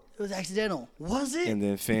 Oh, it was accidental. Was it? And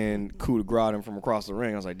then Finn coup de grace him from across the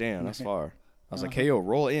ring. I was like, damn, that's far. I was like, KO,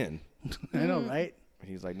 roll in. I know, right?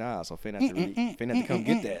 He's like, nah. So Finn had to come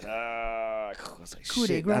get that. I was like, Coup de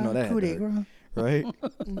shit, grace. I know that. Coup de Dog. grace. Right?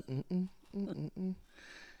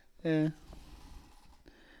 Yeah.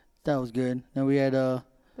 That was good. Then we had The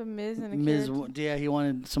Miz and the Miz. kid. Yeah, he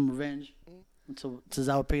wanted some revenge. So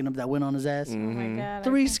Cesaro picking up that win on his ass. Oh my God.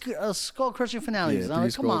 Three skull crushing finales. Yeah, I'm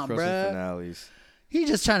like, three come on, skull-crushing bruh. finales. He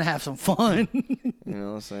just trying to have some fun. You know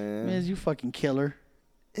what I'm saying? Miz, you fucking killer.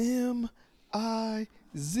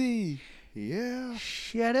 M-I-Z. Yeah.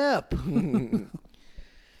 Shut up.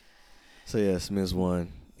 So yes, Miz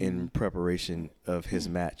won. in preparation of his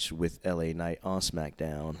match with LA Knight on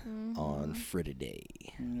Smackdown on Friday.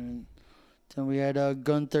 And then we had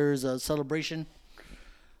Gunther's celebration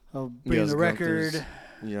of bringing the record.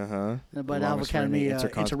 Yeah, But Alpha Academy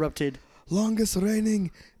interrupted. Longest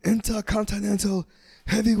reigning intercontinental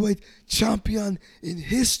heavyweight champion in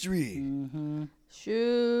history. Mm-hmm.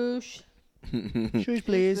 Shush. Shush,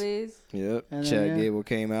 please. Please. Yep. And Chad then, Gable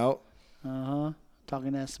came out.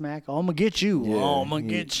 Talking that smack. Oh, I'm going to get you. Yeah, I'm going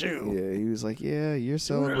to get you. Yeah, he was like, yeah, you're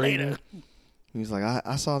Sooner or celebrating. later. He was like,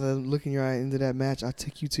 I saw the look in your eye into that match. I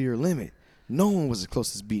took you to your limit. No one was as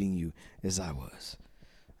close as beating you as I was.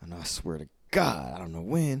 And I swear to God, I don't know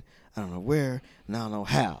when, I don't know where, and I don't know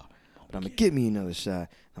how. But I'm going to get me another shot.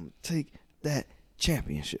 I'm going to take that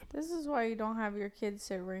championship. This is why you don't have your kids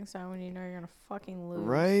sit ringside when you know you're going to fucking lose.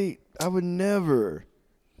 Right? I would never.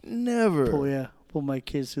 Pull my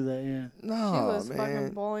kids through that, yeah. No, She was man. fucking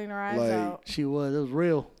bawling her eyes Like, out. She was. It was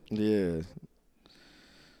real. Yeah.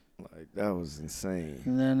 Like, that was insane.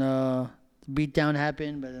 And then beatdown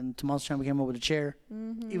happened, but then Tommaso Ciampa came up with a chair.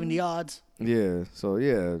 Mm-hmm. Even the odds. Yeah. So,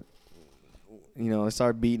 yeah. You know, I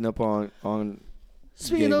started beating up on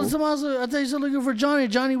Speaking Gable. of Tommaso, I thought you were looking for Johnny.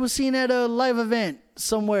 Johnny was seen at a live event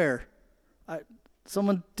somewhere.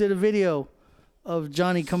 Someone did a video of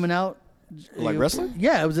Johnny coming out. Like wrestling?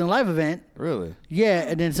 Yeah, it was in a live event. Really? Yeah,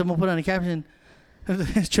 and then someone put on a caption. I found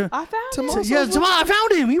him. Yeah, Tommaso, I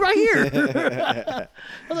found him. He right here. I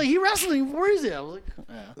was like, he wrestling. Where is he? I was like,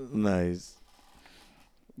 yeah. Nice.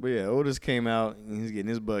 But yeah, Otis came out and he's getting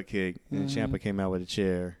his butt kicked, and Ciampa came out with a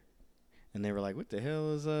chair, and they were like, "What the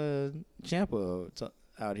hell is Ciampa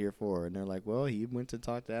out here for?" And they're like, "Well, he went to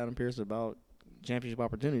talk to Adam Pearce about championship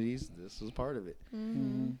opportunities. This was part of it."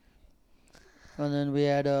 And then we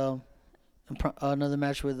had another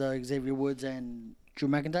match with Xavier Woods and Drew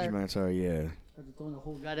McIntyre. Yeah, Throwing the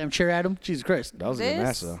whole goddamn chair at him. Jesus Christ. that was a good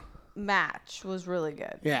match though. Match was really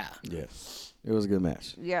good. Yeah. Yeah, it was a good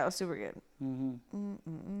match. Yeah, it was super good.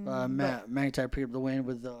 McIntyre picked up the win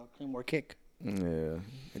with the Claymore kick. Yeah,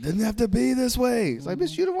 it doesn't have to be this way. It's like,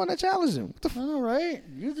 bitch, you the one that challenged him. What the I know, right?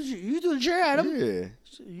 You threw the chair at him. Yeah,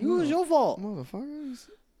 It was your fault. motherfucker.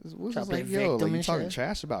 What's Try to like, play yo, victim like you and talking shit.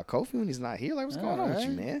 trash about Kofi when he's not here? Like, what's going on with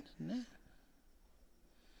you, man?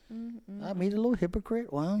 I made a little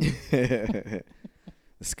hypocrite. Wow. The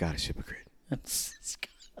Scottish hypocrite.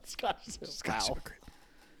 Scottish Hypocrite.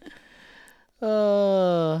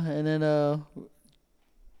 And then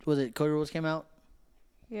was it Cody Rhodes came out?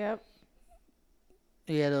 Yep.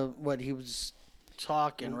 He had he was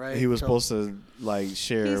talking, right? He was So- supposed to like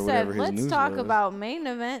share He whatever said, his "Let's news talk was. about main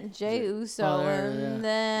event Jey Uso," and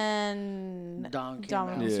then Dom came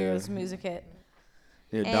Dominic out. Mysterio's music hit.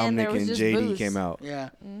 Yeah, and Dominic there was and just JD booze. came out. Yeah.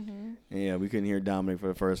 And yeah, we couldn't hear Dominic for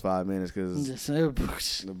the first 5 minutes because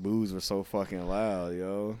the boos were so fucking loud,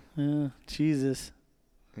 yo. Yeah, Jesus.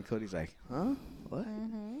 And Cody's like, huh? What?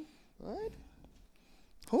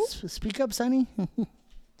 What? Speak up, Sonny.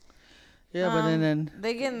 Yeah, but then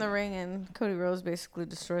They get in the ring and Cody Rhodes basically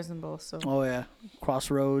destroys them both. So oh yeah,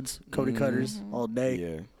 Crossroads, Cody Cutters all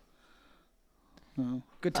day. Yeah.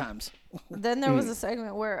 Good times. then there was a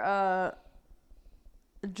segment where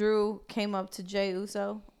Drew came up to Jey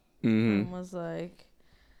Uso and was like,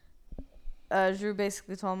 Drew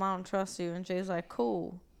basically told him, "I don't trust you," and Jay's like,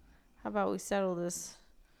 "Cool, how about we settle this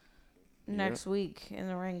next week in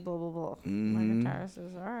the ring?" Blah blah blah. McIntyre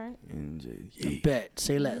says, "All right." And JD. Bet.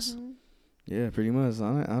 Say less. Yeah, pretty much.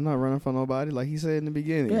 I'm not running from nobody, like he said in the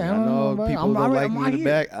beginning. Yeah, I know I'm people don't right- like I'm me right in the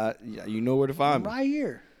here. back. You know where to find me. Right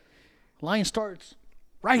here. Line starts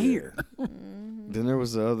right here. Then there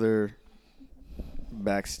was the other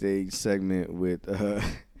backstage segment with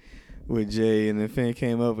Jay, and then Finn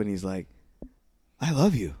came up and he's like, "I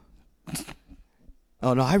love you."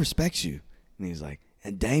 "Oh no, I respect you." And he's like,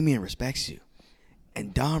 "And Damian respects you,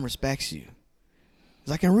 and Dom respects you." He's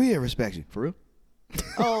like, "And Rhea respects you." For real?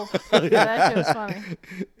 Oh, yeah, that shit was funny.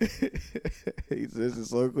 He says it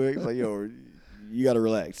so quick. It's like, yo, you gotta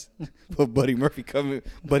relax. But Buddy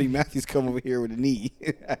Matthews come over here with a knee.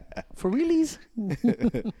 For realies.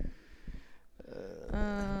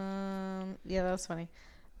 Yeah, that was funny.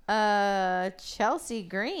 Chelsea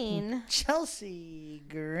Green Chelsea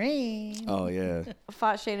Green. Oh yeah.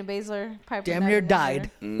 fought Shayna Baszler. Piper Damn Niven near and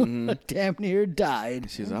died. her. Damn near died.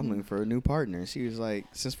 She was, "I'm looking for a new partner." And she was like,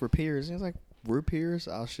 "Since we're peers," and he was like, "We're peers.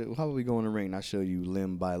 I'll show. How about we go in the ring? And I'll show you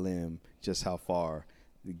limb by limb just how far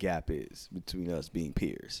the gap is between us being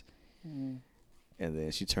peers." And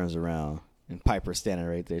then she turns around and Piper's standing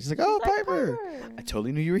right there. She's like, "Oh, like, Piper, Piper." I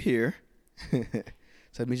totally knew you were here."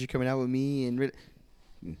 So that means you're coming out with me and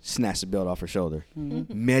snatched the belt off her shoulder.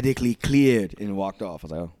 Medically cleared and walked off. I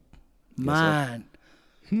was like, "Oh, Man.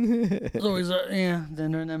 Zoe Stark, yeah.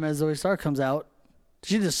 Then as Zoe Stark comes out,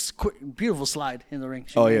 she just beautiful slide in the ring.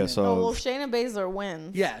 She Oh went yeah, in. so Oh well, Shayna Baszler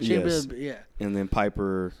wins. Yeah, Yes. yeah. and then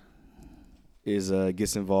Piper is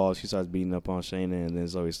gets involved. She starts beating up on Shayna, and then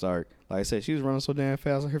Zoe Stark. Like I said, she was running so damn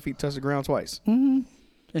fast, her feet touched the ground twice. And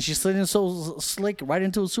she slid in so slick right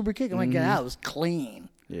into a super kick. I'm like, yeah, that was clean.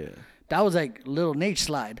 Yeah, That was like little Nate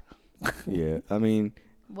slide. yeah. I mean,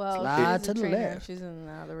 Well, Slide she's to a the trainer. left. She's in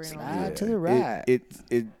the other ring. Slide to the right.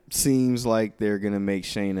 It seems like they're gonna make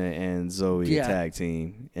Shayna and Zoe Yeah. a tag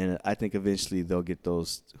team, and I think eventually they'll get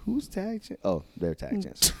those. Who's tag champs? Oh, they're tag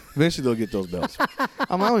champs. Eventually they'll get those belts. I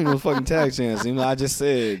don't even know fucking tag champs. You know, I just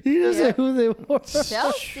said. You just said who they were.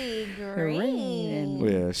 Chelsea Green. Well,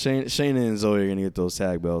 yeah, Shayna and Zoe are gonna get those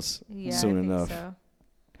tag belts Yeah, soon I think enough. So.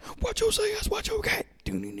 What you say is what you get.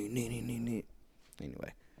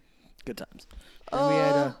 Anyway, Good times. And we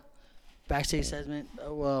had a backstage segment.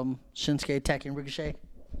 Shinsuke attacking Ricochet.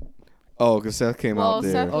 oh, because Seth came Well, out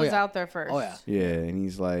there. Seth Oh, was yeah. out there first. Oh yeah. Yeah, and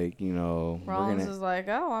he's like, you know, Rollins we're gonna. is like,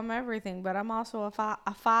 oh, I'm everything, but I'm also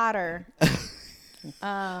a fighter.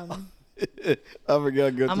 I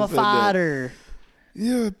forgot. Good I'm a fighter.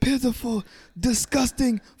 You're a pitiful,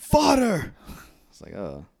 disgusting fodder. It's like,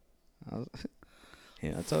 oh.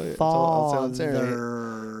 Yeah, I told you. I told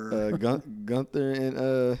Terry.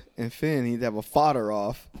 Gunther and Finn, he'd have a fodder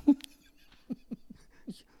off.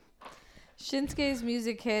 Shinsuke's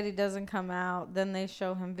music hit. He doesn't come out. Then they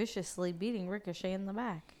show him viciously beating Ricochet in the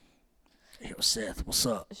back. Yo, Seth, what's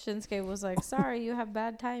up? Shinsuke was like, sorry, you have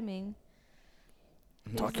bad timing.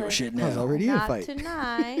 Talk He's your like, shit I was now. already in a Not fight.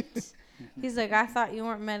 tonight. He's like, I thought you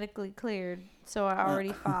weren't medically cleared, so I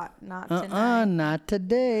already fought. Not tonight. Not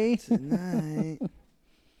today. Tonight.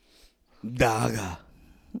 Daga.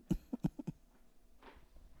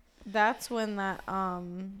 That's when that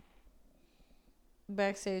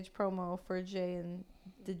backstage promo for Jay and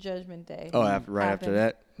the Judgment Day. Oh, after happened.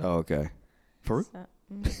 that? Oh, okay. For real?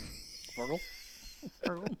 So,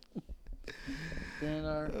 Virgil. Then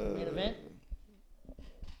our main event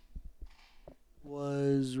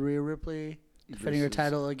was Rhea Ripley defending her Versus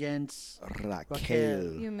title against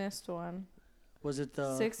Raquel. you missed one. was it the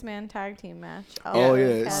 6-man tag team match. Oh, yeah.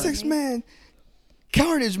 Academy. 6-man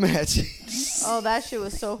carnage match. Oh, that shit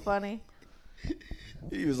was so funny.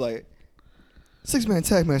 He was like, 6-man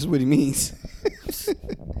tag match is what he means.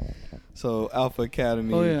 So, Alpha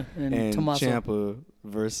Academy Oh, yeah, and and Tommaso. Ciampa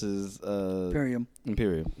versus Imperium?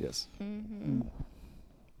 Imperium, yes.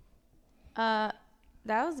 That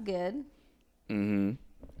was good. Mm-hmm.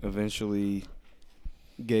 Eventually,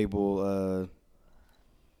 Gable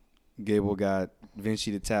got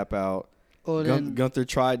Vinci to tap out. Oh, then Gunther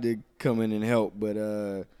tried to come in and help, but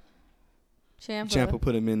Ciampa.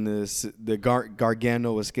 put him in the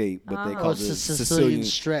Gargano escape, but they Uh-huh. call it's it the Sicilian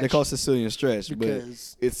stretch. They call it Sicilian stretch,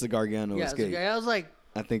 Because- but it's the Gargano yeah, escape. I was like,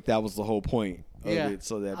 I think that was the whole point of yeah. it,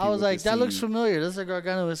 so that I was people like, could that looks see familiar. That's a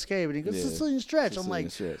Gargano escape, and he goes Yeah. Sicilian stretch. I'm Sicilian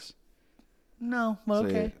like, stretch. no, well,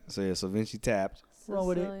 okay. So Vinci tapped, Roll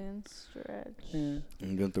with it. Sicilian stretch. Yeah.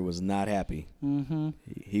 and Gunther was not happy. Mm-hmm.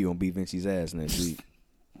 He gonna beat Vinci's ass next week.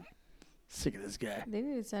 Sick of this guy. They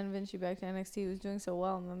need to send Vinci back to NXT. He was doing so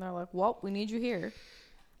well, and then they're like, well, we need you here.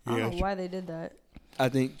 I Yeah. don't know why they did that. I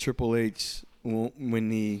think Triple H,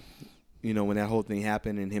 when that whole thing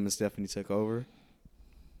happened and him and Stephanie took over,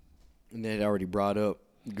 and they had already brought up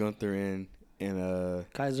Gunther and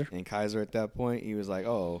Kaiser at that point, he was like,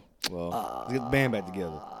 oh, well, let's get the band back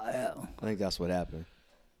together. Yeah. I think that's what happened.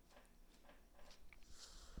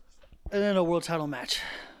 And then a world title match.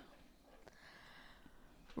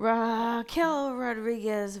 Raquel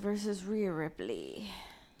Rodriguez versus Rhea Ripley.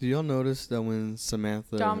 Do y'all notice that when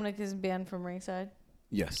Samantha... Dominic is banned from ringside.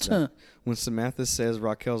 Yes. When Samantha says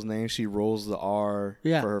Raquel's name, she rolls the R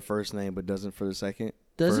Yeah. for her first name, but doesn't for the second.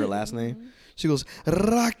 Does for her it? last name. She goes,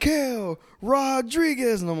 Raquel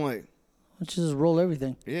Rodriguez. And I'm like, Let's just roll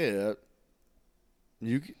everything. yeah.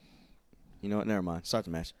 You know what? Never mind. Start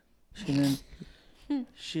the match. And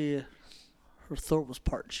then her throat was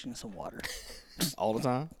parched. She needs some water All the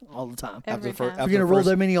time. all the time. Every the fir- time. If you're gonna roll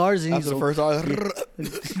that many R's, and After the first R,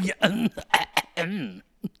 yeah, a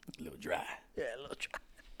little dry. a little dry.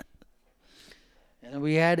 And then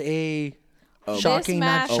we had a A- shocking,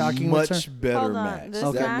 not match- shocking a much return. better Hold on. match. This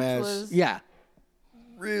That match was Yeah,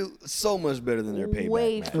 so much better than their payback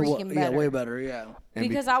way match. freaking yeah, better. way better. Yeah, And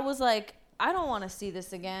because I was like, I don't want to see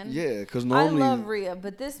this again. yeah, because I normally love Rhea,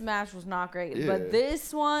 but this match was not great. Yeah. But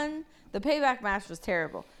this one, the payback match was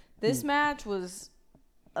terrible. This match was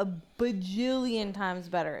a bajillion times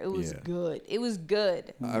better. It was Yeah. good. It was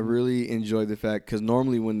good. I really enjoyed the fact because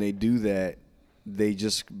normally when they do that, they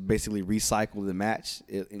just basically recycle the match.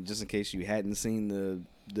 And just in case you hadn't seen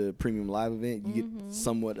the premium live event, you get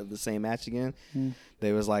somewhat of the same match again.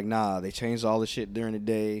 They was like, nah, they changed all the shit during the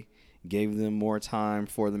day, gave them more time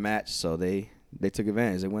for the match, so they took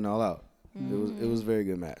advantage. They went all out. It was a very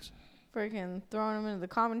good match. Freaking throwing him into the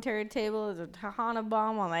commentary table. There's a Tahana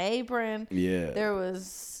bomb on the apron. Yeah. There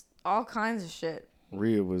was all kinds of shit.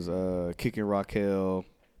 Rhea was kicking Raquel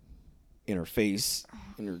in her face,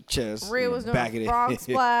 in her chest. Rhea was doing back a of frog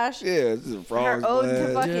splash. Yeah, this is a frog Her ode to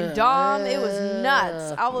splash. fucking Dom. It was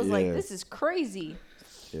nuts. I was like, Yeah. this is crazy.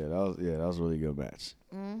 Yeah, that was a really good match.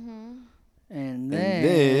 And then-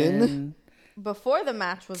 then Before the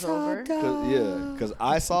match was over. Because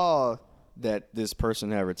I saw that this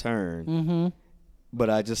person had returned, but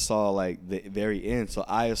I just saw like the very end, so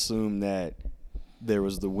I assumed that there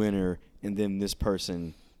was the winner, and then this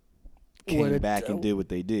person came back and did what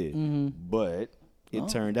they did. But it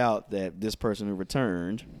turned out that this person who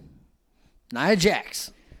returned, Nia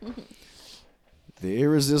Jax. the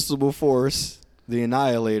irresistible force, the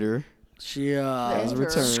Annihilator, She has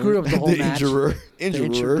returned. screwed up the whole match. Injurer.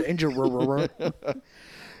 The injurer.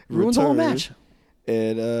 Ruined the whole match.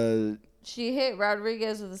 And She hit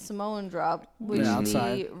Rodriguez with a Samoan drop, which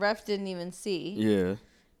outside. the ref didn't even see. yeah,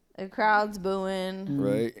 The crowd's booing.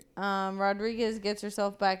 right. Rodriguez gets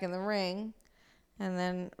herself back in the ring, and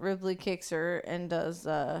then Ripley kicks her and does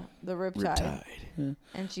the riptide.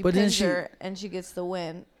 And she But then pins she- her, and she gets the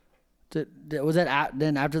win. Was that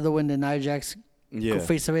then after the win? Did Nia Jax Yeah. go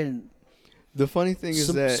face to face and The funny thing is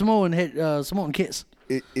that Samoan hit Samoan kiss?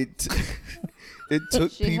 it it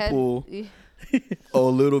took She people a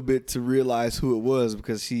little bit to realize who it was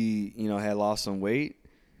because she, had lost some weight.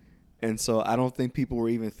 And so I don't think people were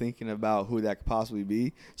even thinking about who that could possibly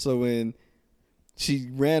be. So when she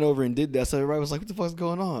ran over and did that, so everybody was like, what the fuck's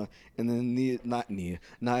going on? And then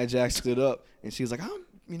Nia Jax stood up and she was like,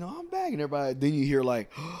 I'm back. And everybody, then you hear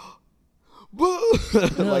like, boo!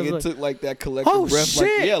 Like it took like that collective Oh, breath.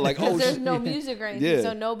 shit! Like Because oh there's shit. no music or anything, Yeah.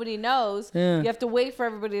 so nobody knows. Yeah. You have to wait for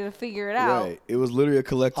everybody to figure it out. Right. It was literally a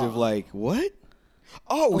collective like, what?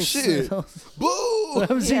 Oh, shit. Boo! I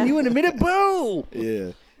haven't seen you in a minute. Boo!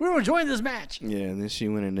 Yeah. We were enjoying this match. Yeah, and then she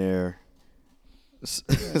went in there.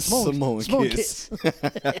 Samoan kiss.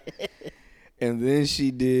 And then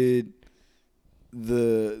she did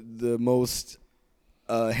the most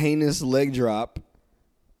heinous leg drop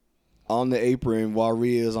on the apron while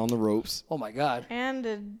Rhea is on the ropes. Oh my god. And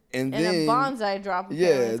a And a then bonsai drop.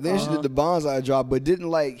 yeah, then she did the bonsai drop, but didn't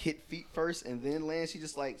like hit feet first and then land. She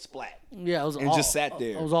just like splat. Yeah, it was And all, just sat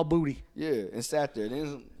there. It was all booty. Yeah, and sat there.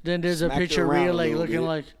 Then There's a smacked her picture of around Rhea a like little looking bit.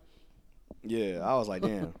 like Yeah, I was like,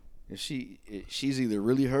 damn. If she's either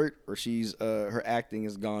really hurt or she's her acting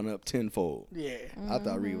has gone up tenfold. yeah. I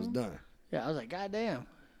thought Rhea was done. Yeah, I was like, god damn.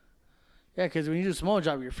 Yeah, because when you do Samoan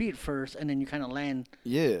drop, your feet first, and then you kind of land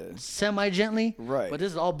Yeah, semi gently. right. But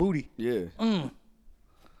this is all booty. Yeah.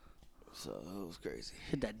 So that was crazy.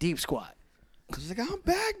 Hit that deep squat. She's like, I'm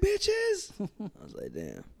back, bitches. I was like,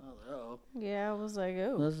 damn. Yeah, I was like,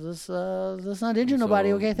 oh. Let's not injure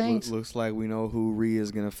nobody, So, okay? Thanks. Looks like we know who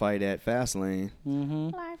Rhea's gonna fight at Fastlane.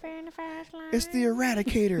 Life in the fast lane. It's the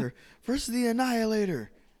Eradicator versus the Annihilator.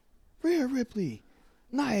 Rhea Ripley,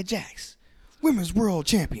 Nia Jax, Women's World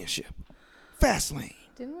Championship, Fastlane.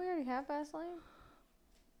 Didn't we already have fast lane?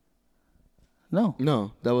 No,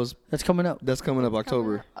 No, that's coming up. that's coming up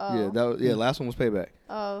October. Oh. Yeah, last one was Payback.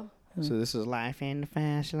 Oh, So this is Life in the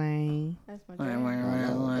Fastlane. that's my dream.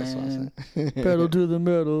 That's what I said. Pedal to the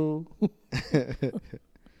metal.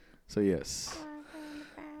 So yes.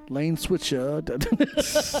 Lane switcher.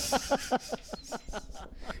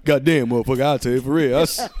 Goddamn, motherfucker! I'll tell you for real.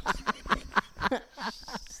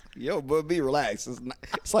 Yo, but be relaxed.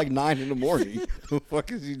 It's like 9 in the morning. What the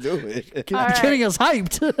fuck is you doing? All right. Getting us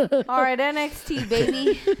hyped. All right, NXT,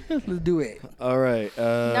 baby. Let's do it. All right.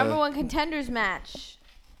 Number one contenders match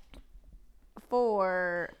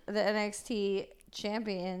for the NXT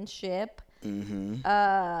Championship. Mm-hmm.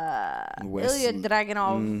 Ilya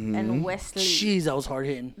Dragunov and Wesley. Jeez, that was hard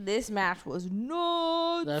hitting. This match was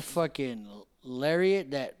nuts. That fucking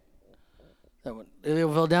lariat that one. Ilya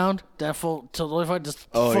fell down. That full till the fight just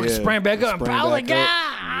fucking sprang back up. And Sprang power back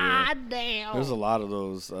God up. damn. There's a lot of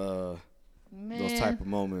those Man. type of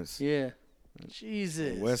moments. Yeah.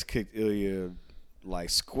 Jesus. Wes kicked Ilya like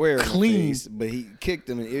square Clean. in the face, but he kicked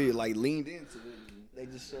him and Ilya like leaned into it. And they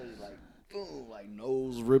just started like boom, like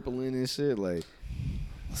nose rippling and shit. Like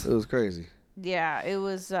it was crazy. Yeah, it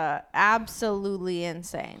was absolutely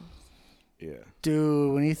insane. Yeah.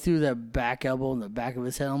 Dude, when he threw that back elbow in the back of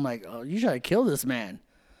his head, I'm like, oh, you try to kill this man.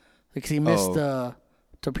 Because he missed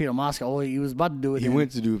Torpedo Moscow. Oh, he was about to do it. He then.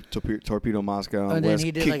 went to do Torpedo Moscow. And then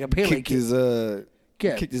he did like a Pele kicked kick.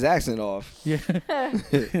 Yeah. Kicked his accent off. Yeah.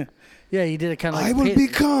 Yeah, he did it kind of like I will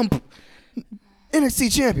become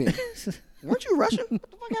NXT champion. Weren't you Russian? What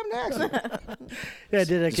the fuck happened to accent? Yeah,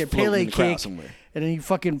 did like a Just floating in Pele the crowd kick, somewhere. and then he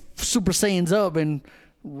fucking Super Saiyans up and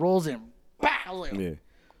rolls in. Bah! I was like, Yeah.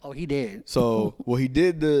 oh, he did. So, well, he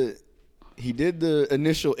did the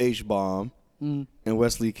initial H bomb, and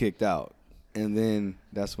Wesley kicked out, and then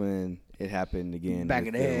that's when it happened again. Back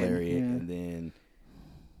with of the head, lariat, yeah. and then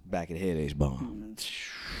back of the head H bomb.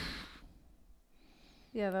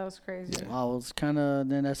 Yeah, that was crazy. I was kind of.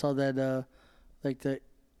 Then I saw that, like the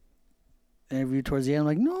interview towards the end. I'm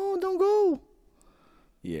like, no, don't go.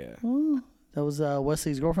 Yeah. Oh, that was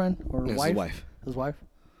Wesley's girlfriend or His wife. wife. His wife.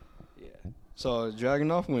 Yeah. So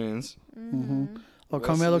Dragunov wins. Mm-hmm. Or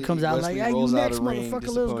Carmelo comes out Wesley like, "Hey, you rolls out next, of ring, motherfucker, let's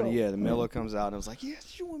disappointed. go." Yeah, the Melo comes out and was like,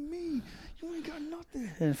 "Yes, you and me. You ain't got nothing.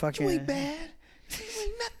 And fucking, You ain't bad. You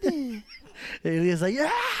ain't nothing." and he's like,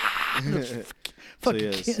 "Yeah." So Fucking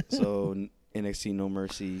yes, kid. so NXT No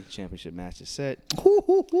Mercy Championship match is set.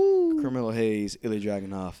 Hoo-hoo-hoo. Carmelo Hayes, Ilya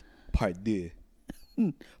Dragunov, part 2.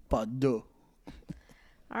 Pardon.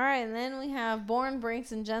 All right, and then we have Bourne,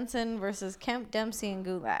 Brinks, and Jensen versus Kemp, Dempsey, and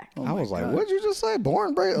Gulak. Oh I my was like, God. "What'd you just say,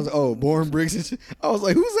 Born Briggs?" I was like, "Oh, Born Briggs." And shit. I was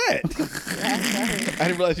like, "Who's that?" I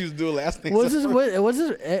didn't realize he was doing last name. What's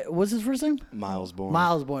his first name? Miles Bourne.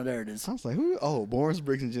 Miles Bourne. There it is. I was like, "Who? Oh, Bourne's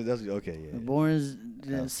Briggs and Jim." That's okay. Yeah. Bourne's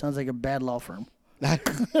sounds like a bad law firm.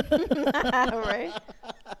 Right?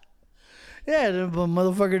 Yeah, the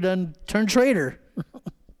motherfucker done turned traitor.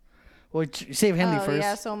 Well, save Henley Oh, first.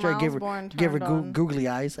 yeah, so Try to Miles Bourne give her turned on- googly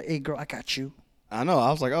eyes. Like, hey, girl, I got you. I know.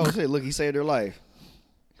 I was like, "Oh shit! Look, he saved her life."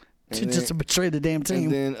 And Just to betray the damn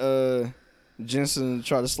team. And then Jensen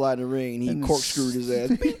tried to slide in the ring and he And corkscrewed his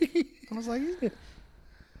ass. I was like,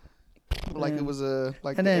 like it was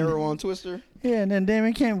like and the then- arrow on Twister. Yeah, and then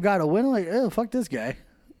Damon Camp got a win. I'm like, oh, fuck this guy.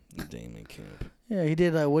 Damon Kemp. Yeah, he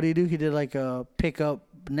did. What did he do? He did like a pick-up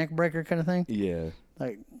neck breaker kind of thing. Yeah,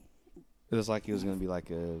 Like, it was like it was gonna be like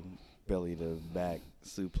a belly to back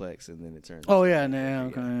suplex, and then it turned. oh yeah, yeah,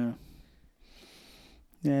 okay, yeah.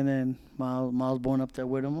 Yeah, and then Miles Bourne up there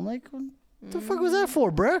with him. I'm like, what the fuck was that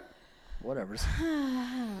for, bruh? Whatever. I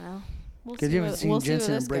don't know. We'll Because see you haven't where- seen we'll see where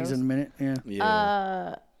Jensen this and Briggs goes. in a minute. Yeah.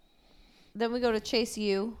 Yeah. Then we go to Chase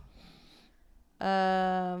U.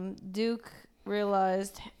 Duke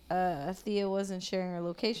realized Thea wasn't sharing her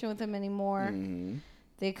location with him anymore. Mhm.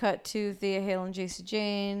 They cut to Thea Hale and JC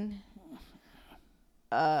Jane.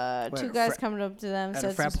 What, Two a guys frat- coming up to them, at a said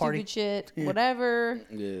some frat party? stupid shit, Yeah. whatever.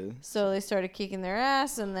 Yeah. So they started kicking their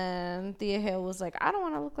ass, and then Thea Hale was like, I don't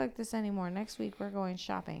want to look like this anymore. Next week we're going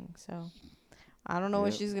shopping. So I don't know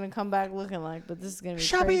what Yep. she's going to come back looking like, but this is going to be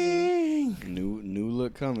crazy. Shopping. New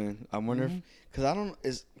look coming. I wonder if because I don't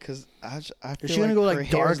is because I feel she gonna go, her like,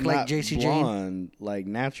 hair's dark like not JC Jane? blonde, like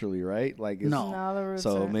naturally, right? Like it's, No. No, the roots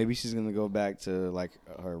So are- maybe she's gonna go back to like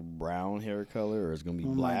her brown hair color, or it's gonna be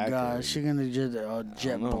Oh black. my God, or, she gonna just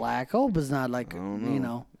jet know. black. Hope it's not like I don't you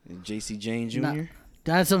know. know. JC Jane Jr. Not-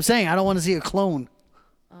 That's what I'm saying. I don't want to see a clone.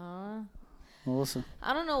 Well, listen.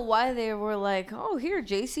 I don't know why they were like, oh, here,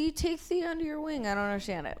 JC, take Thea under your wing. I don't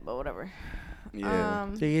understand it, but whatever. Yeah,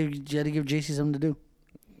 You had to give JC something to do.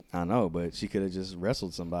 I know, but she could have just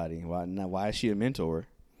wrestled somebody. Why? Now, why is she a mentor?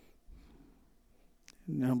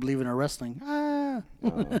 You don't believe in her wrestling. Ah.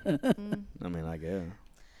 I mean, I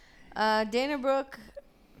guess. Dana Brooke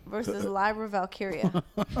versus Lyra Valkyria.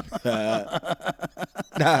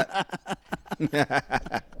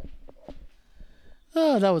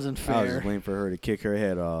 Oh, that wasn't I was fair. just waiting for her to kick her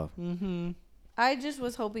head off. I just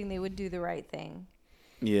was hoping they would do the right thing.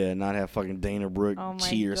 Yeah, not have fucking Dana Brooke Oh my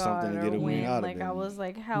cheat or God, something to get a win. win. I'd Like, have I been, was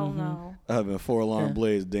like, hell no. I'd have been 4 alarm Yeah.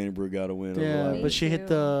 blades. Dana Brooke got a win. over Yeah, Lyra. but she hit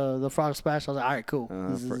the frog splash. I was like, all right, cool.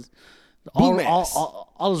 This for- is, all, Boom all, ass.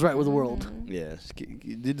 all is right with the world. Yeah, she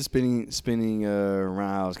did the spinning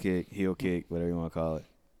roundhouse kick, heel kick, whatever you want to call it,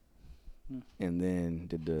 and then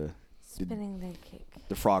did Spinning the kick.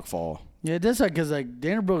 the frog fall. Yeah, that's like because like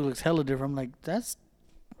Dana Brooke looks hella different. I'm like, that's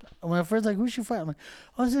when I first like who's she fighting? I'm like,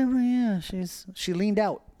 oh, is that, yeah, she leaned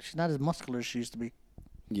out. She's not as muscular as she used to be.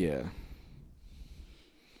 Yeah,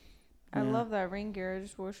 I Yeah. love that ring gear. I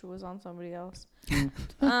just wish it was on somebody else.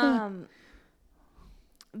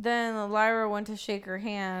 Then Lyra went to shake her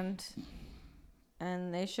hand,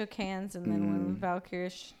 and they shook hands. And then when Valkyria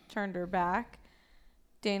turned her back,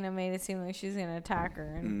 Dana made it seem like she was gonna attack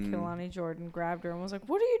her, and Kehlani Jordan grabbed her and was like,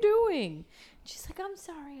 "What are you doing?" She's like, "I'm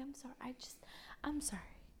sorry. I'm sorry."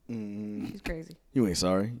 She's crazy. you ain't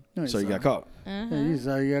sorry. You ain't So you got sorry. caught.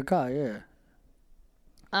 Yeah, you got caught. Yeah.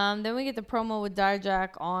 Then we get the promo with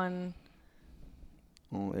Dijak on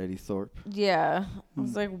on Eddie Thorpe. Yeah. It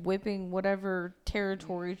was like whipping whatever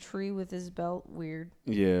territory tree with his belt. Weird.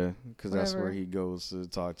 Yeah, because that's where Whatever. he goes to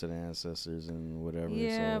talk to the ancestors and whatever.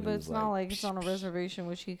 Yeah, so but he it's was not like it's on a reservation,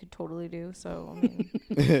 which he could totally do. So, I mean,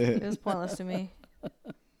 it was pointless to me.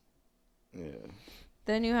 Yeah.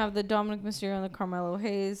 Then you have the Dominic Mysterio and the Carmelo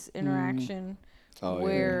Hayes interaction. Oh,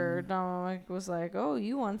 where Dominic was like, "Oh,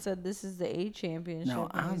 you once said this is the A championship." No,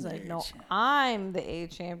 and I'm he's the like, A "No, champ." I'm the A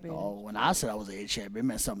champion." Oh, when I said I was a champion, it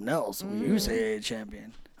meant something else. When you say a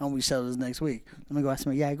champion, and we settle this next week. Let me go ask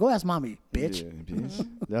me. Yeah, go ask mommy, bitch. Yeah,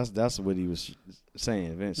 bitch. That's what he was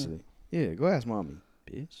saying eventually. Yeah, go ask mommy,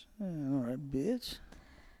 bitch. Yeah, all right, bitch.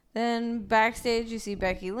 Then backstage, you see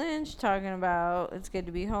Becky Lynch talking about it's good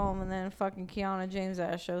to be home, and then fucking Kiana James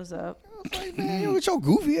ass shows up. I was like, man, you with your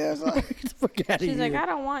goofy ass. Like, Get the fuck out of She's here. like, "I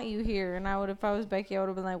don't want you here," and I would, if I was Becky, I would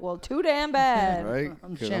have been like, "Well, too damn bad." right?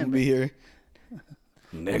 I'm Because I'm champion. gonna be here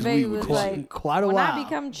And next Becky week. was with like, quite a "When while. I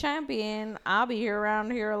become champion, I'll be here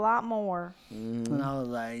around here a lot more." And I was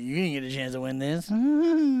like, you didn't get a chance to win this.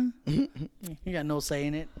 You got no say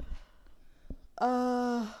in it.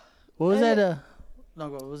 What was that? No,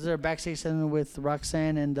 was there a backstage segment with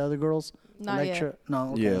Roxanne and the other girls? Not yet.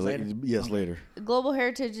 No. Okay, yeah, it was later. yes, later. The Global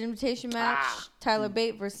Heritage Invitation match: Tyler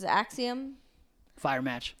Bate versus Axiom. Fire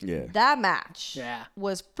match. Yeah, That match Yeah.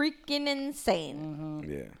 was freaking insane.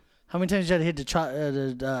 yeah. How many times did you have to hit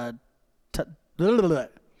the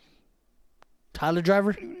Tyler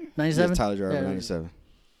Driver? 97? Yes, Tyler Driver, Yeah, 97.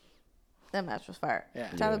 That match was fire. Yeah.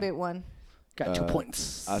 Tyler Yeah. Bate won. Got 2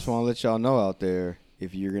 points. I just want to let y'all know out there,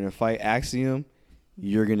 if you're gonna fight Axiom,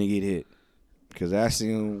 you're gonna get hit, because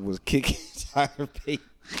Axiom was kicking Tyler Bate.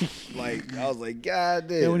 Like, I was like, God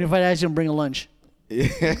damn. Yeah, when you fight Action, bring a lunch. Yeah.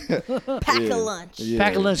 Pack a lunch. Yeah.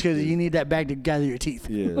 Pack a lunch because you need that bag to gather your teeth.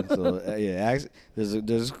 Yeah. So yeah,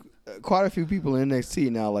 there's quite a few people in NXT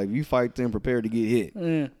now. Like, you fight them, prepare to get hit.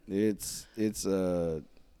 Yeah. It's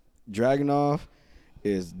Dragunov,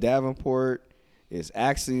 it's Davenport, it's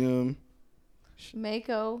Axiom,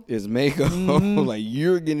 Mako. it's Mako. Like,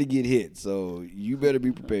 you're gonna get hit, so you better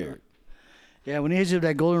be prepared. Yeah, when he hits you with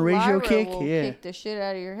that golden ratio Lyra kick, will yeah. kick the shit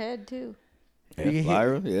out of your head too. Yeah, You get hit.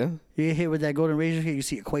 Lyra, yeah. You get hit with that golden ratio kick, you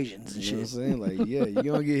see equations and You know what I'm shit. saying? Like, yeah, you're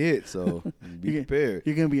gonna get hit, so be You- prepared.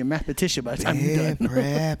 You're going to be a mathematician by the time you're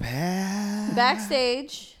done.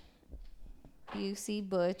 Backstage, you see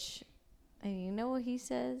Butch, and you know what he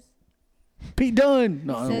says? Pete Dunne.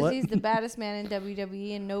 No, He says what? he's the baddest man in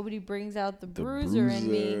WWE, and nobody brings out the bruiser in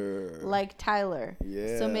me Bruiser. like Tyler.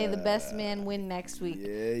 So may the best Yeah. man win next week.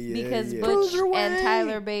 Yeah, Because yeah. Butch Bruiserweight. and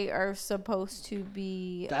Tyler Bate are supposed to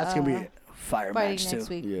be That's going to be a fire fighting match, next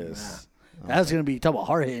too. week. Yes. That's going to be talk about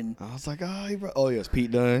hard hitting. I was like, oh yes, Pete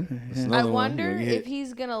Dunne. That's I another one. wonder You're gonna get if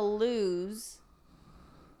he's gonna lose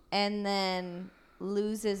and then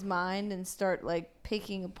lose his mind and start like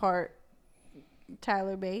picking apart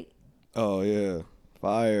Tyler Bate. Oh yeah,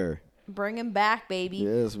 fire. Bring him back, baby.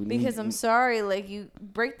 Yes, we Because need- I'm sorry, like you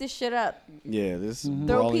break this shit up. Yeah, this Throw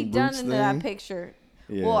brawling Pete Dunne brutes into thing. that picture.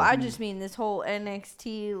 Yeah. Well, I just mean this whole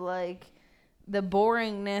NXT, like the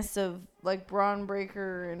boringness of like Braun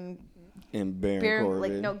Breaker and and Baron Baron.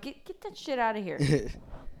 Like, Corbin. no, get that shit out of here.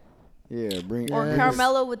 Yeah, bring Or bring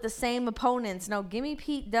Carmelo with the same opponents. No, give me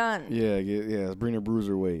Pete Dunne. Yeah, bring the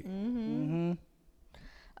bruiserweight.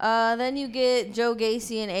 Then you get Joe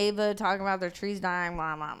Gacy and Ava talking about their trees dying.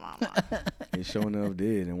 Blah, blah, blah, blah. It sure enough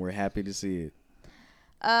did, and we're happy to see it.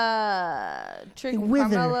 Trick and Wither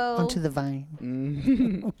Carmelo onto the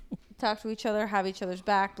vine. talk to each other, have each other's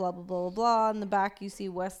back, blah, blah, blah, blah, blah. In the back, you see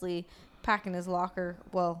Wesley packing his locker.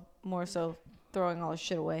 Well, more so throwing all his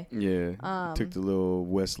shit away. Yeah, took the little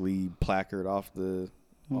Wesley placard off the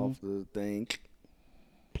thing.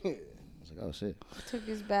 I was like, oh shit. Took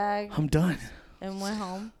his bag I'm done. and went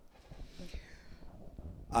home.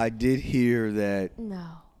 I did hear that.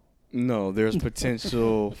 No, there's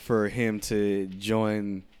potential for him to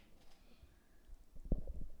join.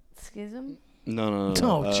 Schism? No.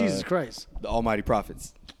 Oh, Jesus Christ. The Almighty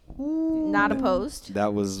Prophets. Not opposed.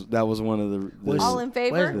 That was one of the All in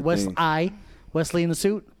favor? Wesley in the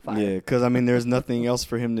suit? Fire. Yeah, because I mean, there's nothing else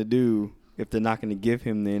for him to do. If they're not going to give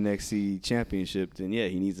him the NXT championship, then yeah,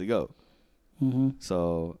 he needs to go. Mm-hmm.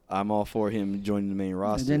 So I'm all for him joining the main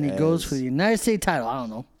roster. And then he goes for the United States title. I don't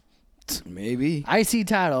know. maybe. IC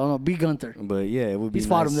title. I don't know. B. Gunther. But yeah, it would be. He's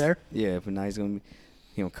fought nice. him there. Yeah, but now he's gonna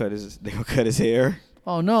they gonna cut his hair.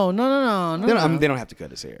 Oh, no. They don't, I mean, they don't have to cut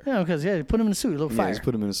his hair. Yeah, because, put him in the suit. Look Yeah, fire. just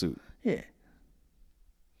put him in a suit. Yeah.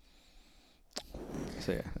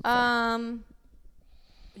 So yeah.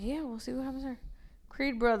 Yeah, we'll see what happens there.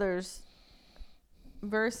 Creed Brothers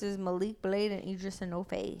versus Malik Blade and Idris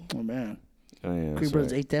Enofe. Oh, man. Oh, yeah, Creed that's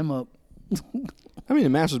Brothers right. ate them up. I mean, the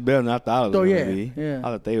match was better than I thought it was Oh, going yeah, to be. yeah. I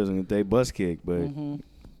thought they was going to get their bus kicked, but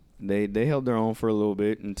they held their own for a little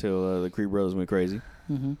bit until the Creed brothers went crazy.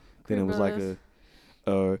 Mm-hmm. Then it was like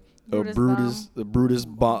a Brutus Brutus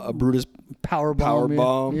Power power bomb.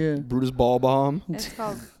 bomb, Yeah. Brutus ball bomb. It's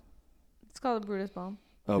called a Brutus bomb.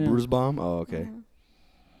 Oh, Yeah. Brutus bomb. Oh, okay.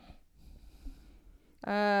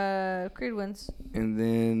 Creed wins. And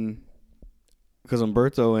then, because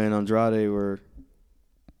Humberto and Andrade were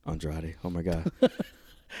Andrade. Oh my God.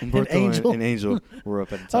 Humberto Angel. and Angel were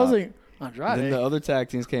up at the top. I was like, Andrade. Then the other tag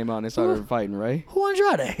teams came out and they started fighting, right? Who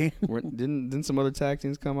Andrade? Didn't some other tag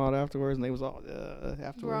teams come out afterwards and they was all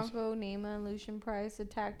afterwards? Bronco, Nema, and Lucian Price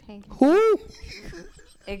attacked Hank. Who?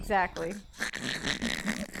 Exactly.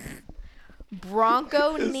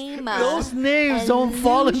 Bronco, Nema. Those names and don't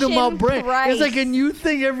fall into my Lucian brain. Price It's like a new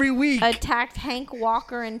thing every week. attacked Hank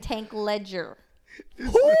Walker and Tank Ledger.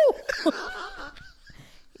 Who?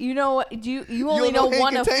 You know what? You only don't know know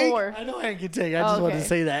one Hank of and Tank? four. I know Hank can take. I just wanted to Okay.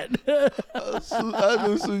 say that. I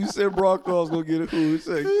knew as soon as you said Bronco, I was going to get a who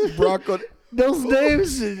say Bronco. Those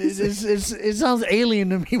names, it sounds alien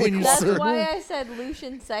to me when you That's say why I said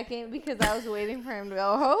Lucian second, because I was waiting for him to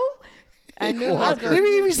go, ho? I knew it was Maybe going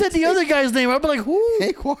if you said the other guy's name, I'd be like, who?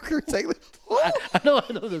 Hank Walker, Taylor. I know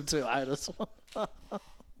them too. I just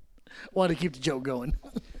want to keep the joke going.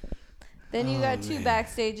 Then you got two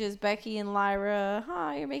backstages, Becky and Lyra.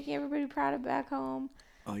 You're making everybody proud of back home.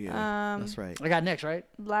 Oh, yeah. That's right. I got next, right?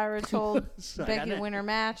 Lyra told So I got Becky to it. win her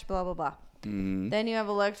match, blah, blah, blah. Mm-hmm. Then you have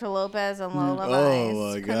Elektra Lopez and Lola Oh, Vice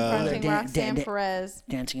my God. confronting Dan- Roxanne Dan- Perez,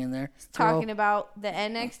 Dancing in there. talking about the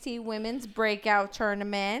NXT Women's Breakout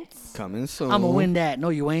Tournament. Coming soon. I'm going to win that. No,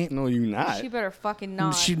 you ain't. No, you not. She better fucking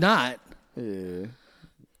not. She not. Yeah.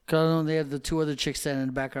 Because they have the two other chicks standing in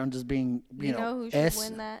the background just being, you know who should S.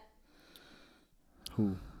 win that?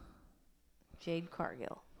 Who? Jade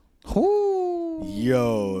Cargill. Who?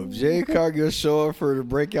 Yo, if Jay Cargill show up for the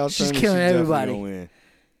breakout She's tournament, killing she definitely everybody. gonna win.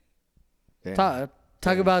 Damn.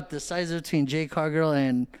 Talk about the size between Jay Cargill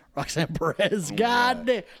and Roxanne Perez. God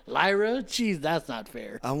damn. Lyra, jeez, that's not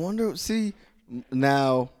fair. I wonder. See,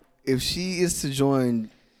 now if she is to join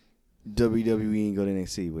WWE and go to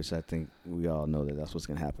NXT, which I think we all know that that's what's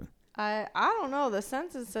gonna happen. I don't know. The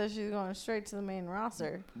census says she's going straight to the main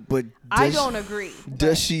roster. But I don't agree.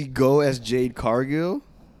 Does she go as Jade Cargill?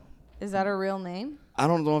 Is that her real name? I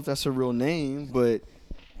don't know if that's her real name, but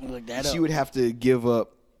Look that she up. would have to give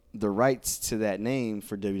up the rights to that name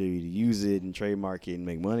for WWE to use it and trademark it and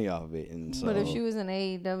make money off of it. And so, But if she was in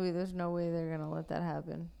AEW, there's no way they're going to let that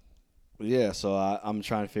happen. yeah, so I'm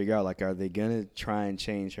trying to figure out, like, are they gonna try and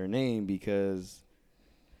change her name? Because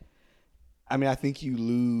I mean, I think you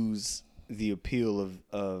lose the appeal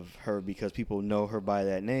of her because people know her by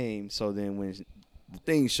that name. So then when the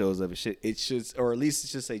thing shows up, it should, or at least it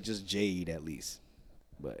should say just Jade at least.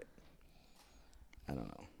 But I don't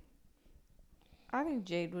know. I think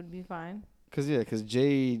Jade would be fine. Because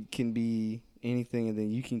Jade can be anything, and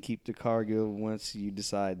then you can keep the Cargill once you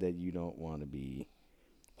decide that you don't want to be.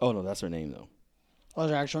 Oh, no, that's her name, though. What's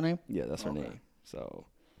her actual name? Yeah, that's her Okay. name. So,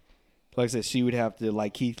 like I said, she would have to,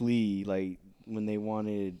 like Keith Lee, like when they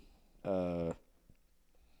wanted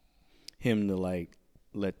him to, like,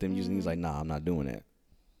 let them use it, he's like, nah, I'm not doing that.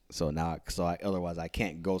 So now, otherwise I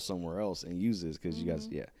can't go somewhere else and use this because you guys,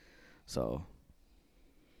 yeah. So,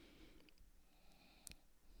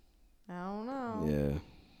 I don't know. yeah.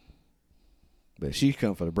 But if she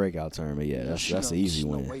come for the breakout tournament, yeah, that's the easy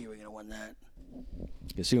No win. way you were gonna win that.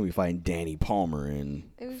 Because she's going to be fighting Danny Palmer, and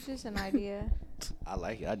It was just an idea. I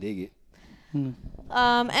like it. I dig it.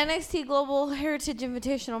 NXT Global Heritage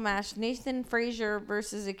Invitational match: Nathan Frazier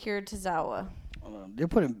versus Akira Tozawa. They're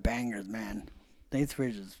putting bangers, man. Nathan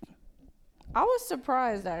Frazier's. I was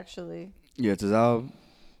surprised, actually. Yeah, Tozawa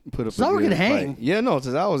put up Tozawa a good can hang. fight. Yeah, no,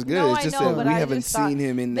 Tozawa was good. No, it's I just know, that but we I haven't just thought seen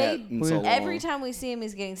him in that in so long. Every time we see him,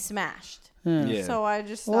 he's getting smashed. Yeah. So I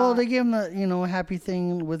just thought, Well, they gave him the happy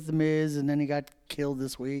thing with the Miz, and then he got killed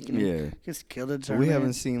this week. And Yeah. he gets killed at But tournament. we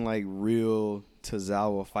haven't seen like real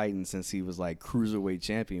Tozawa fighting since he was like cruiserweight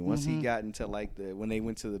champion. Once he got into like when they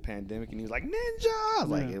went to the pandemic and he was like ninja,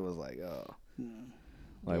 like it was like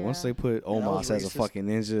like Yeah. once they put that was Omos as a racist. fucking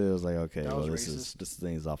ninja, it was like okay, That well was this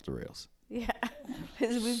thing's off the rails. yeah,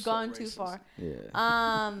 we've gone too racist. far.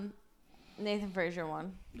 Yeah, Nathan Frazier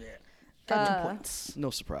won. Yeah. Got 2 points. no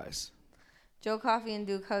surprise. Joe Coffey and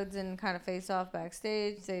Duke Hudson kind of face off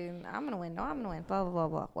backstage, saying, "I'm gonna win. No, I'm gonna win. Blah blah blah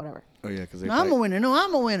blah. Whatever." Oh yeah, because No, I'm a winner. No,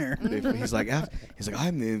 I'm a winner. he's like I'm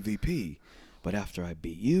the MVP, but after I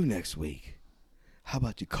beat you next week, how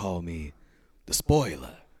about you call me the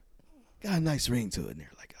spoiler? Got a nice ring to it, and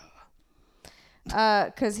they're like,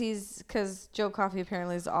 Because Joe Coffey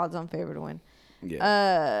apparently is the odds-on favorite to win.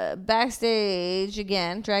 Yeah. Backstage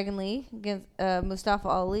again, Dragon Lee against Mustafa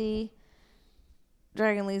Ali.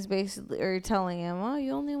 Dragon Lee's basically telling him, "Oh,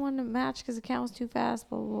 you only won the match because the count was too fast."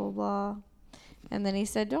 Blah blah blah. And then he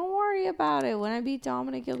said, "Don't worry about it. When I beat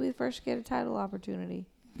Dominic, you'll be the first to get a title opportunity."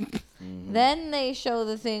 Then they show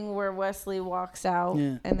the thing where Wesley walks out,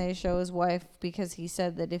 and they show his wife because he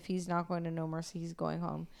said that if he's not going to No Mercy, he's going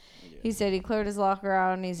home. Yeah. He said he cleared his locker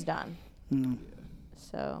out and he's done.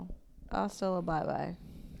 So, hasta la bye-bye.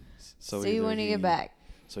 So see you when you get back.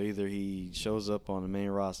 So either he shows up on the main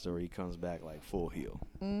roster or he comes back like full heel.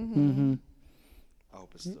 Mm-hmm. I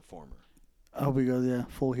hope it's the former. I hope he goes,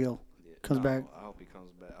 full heel. Comes back. I hope he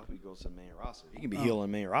comes back. I hope he goes to the main roster. He can be heel on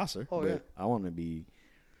the main roster. Oh, but I want to be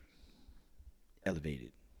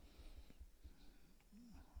elevated.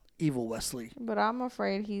 Evil Wesley. But I'm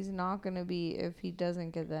afraid he's not going to be if he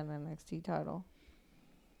doesn't get that NXT title.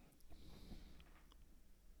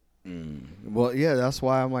 Well, yeah, that's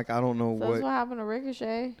why I'm like, I don't know That's what happened to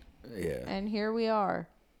Ricochet. Yeah. And here we are.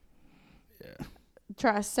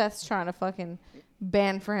 Yeah. Seth's trying to fucking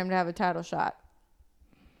ban for him to have a title shot.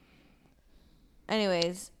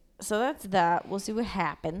 Anyways, so that's that. We'll see what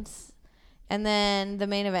happens. And then the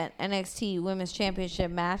main event, NXT Women's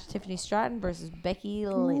Championship match, Tiffany Stratton versus Becky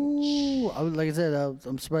Lynch. Ooh, like I said,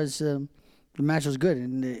 I'm surprised the match was good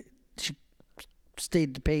and she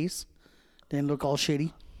stayed the pace. Didn't look all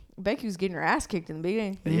shitty. Becky was getting her ass kicked in the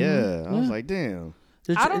beginning. Yeah, I was like, damn.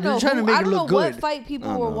 I don't know what fight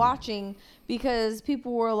people were watching because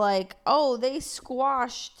people were like, "Oh, they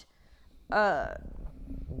squashed." I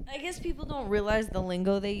guess people don't realize the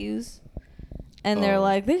lingo they use, and they're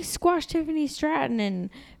like, "They squashed Tiffany Stratton and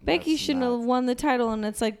Becky shouldn't have won the title," and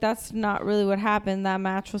it's like that's not really what happened. That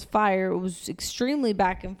match was fire. It was extremely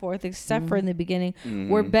back and forth, except for in the beginning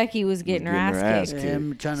where Becky was getting her ass kicked.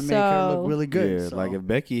 And trying to make her look really good. Yeah, so. like if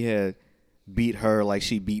Becky had beat her like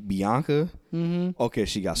she beat Bianca, okay,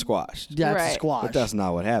 she got squashed. That's right. squash. But that's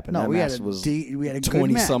not what happened. No, that we match had a was we had a 20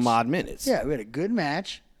 good match. some odd minutes. Yeah, we had a good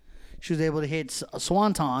match. She was able to hit a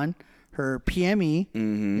Swanton, her PME. You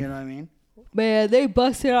know what I mean? Man, they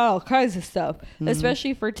busted out all kinds of stuff,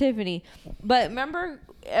 especially for Tiffany. But remember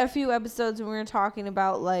a few episodes when we were talking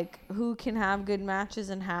about like who can have good matches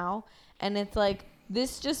and how, and it's like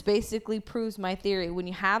this just basically proves my theory. When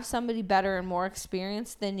you have somebody better and more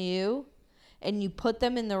experienced than you, and you put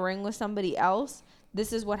them in the ring with somebody else,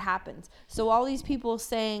 this is what happens. So all these people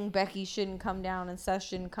saying Becky shouldn't come down and Seth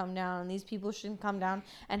shouldn't come down and these people shouldn't come down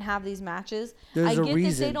and have these matches. I get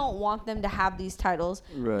that they don't want them to have these titles,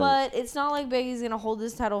 but it's not like Becky's going to hold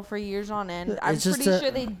this title for years on end. I'm pretty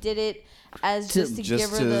sure they did it as just to give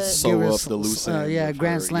her the... sew up the loose end.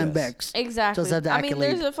 Grand Slam Bex. Exactly. Just have the I mean,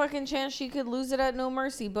 accolade. there's a fucking chance she could lose it at No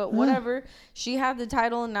Mercy, but whatever. She had the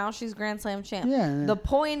title and now she's Grand Slam champ. Yeah. The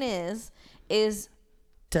point is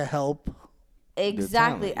to help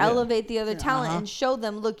exactly elevate the other talent and show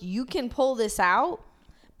them, look, you can pull this out,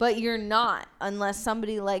 but you're not unless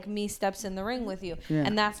somebody like me steps in the ring with you.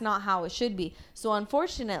 And that's not how it should be. So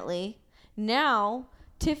unfortunately, now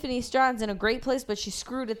Tiffany Stratton's in a great place, but she's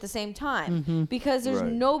screwed at the same time because there's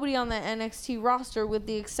nobody on the NXT roster with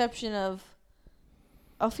the exception of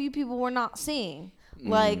a few people we're not seeing,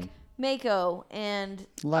 like Mako and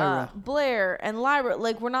Blair and Lyra.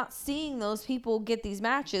 Like, we're not seeing those people get these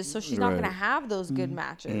matches, so she's not going to have those good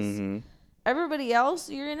matches. Everybody else,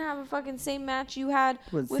 you're going to have a fucking same match you had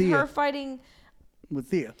with her fighting... with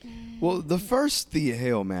Thea. Well, the first Thea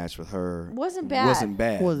Hale match with her wasn't bad.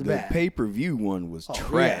 The pay-per-view one was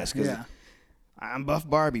trash. I'm Buff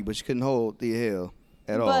Barbie, but she couldn't hold Thea Hale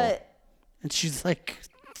at all. And she's like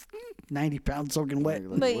 90 pounds soaking wet.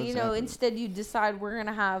 But, you know, instead you decide we're going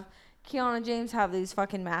to have Kiana James have these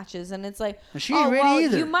fucking matches, and it's like, she ain't ready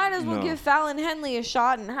either. You might as well give Fallon Henley a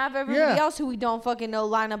shot and have everybody else who we don't fucking know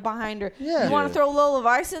line up behind her. You want to throw Lola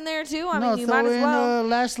Vice in there too? I mean, you might as well.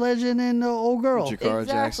 Last Legend and old girl. Jakara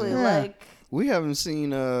Jackson. Like we haven't seen.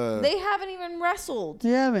 They haven't even wrestled. They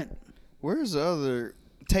haven't. Where's the other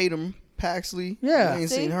Tatum Paxley? Yeah, I ain't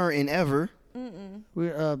seen her in ever.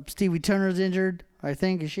 Stevie Turner's injured. I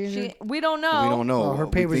think is she injured? We don't know. Her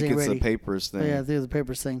papers ain't ready. It's a papers thing. Yeah, I think it's a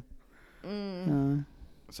papers thing.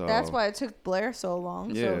 So that's why it took Blair so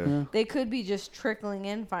long. So they could be just trickling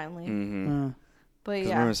in finally. But yeah,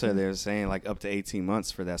 remember said they were saying like up to 18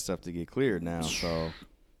 months for that stuff to get cleared now. So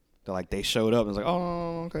they're like they showed up and it's like,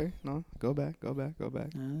 oh, okay, no, go back,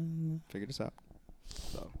 figure this out.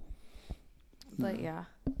 So, but yeah,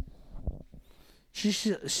 she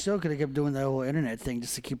still could have kept doing that whole internet thing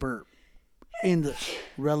just to keep her in the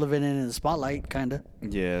relevant and in the spotlight, kind of.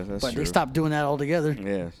 Yeah, that's but true. they stopped doing that altogether.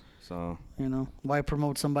 Yeah. So You know, why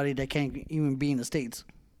promote somebody that can't even be in the States?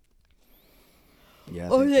 yeah. I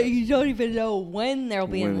Or think that that's- you don't even know when they'll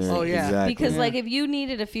be in when the they're- Oh, States. yeah. exactly. Because, Yeah. like, if you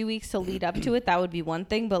needed a few weeks to lead up to it, that would be one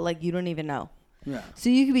thing, but, like, you don't even know. Yeah. So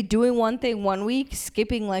you could be doing one thing 1 week,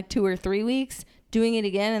 skipping, like, 2 or 3 weeks, doing it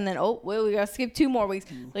again, and then, oh, well, we got to skip 2 more weeks.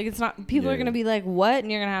 Like, it's not, people are Yeah. going to be like, what?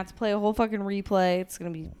 And you're going to have to play a whole fucking replay. It's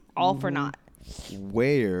going to be all for naught.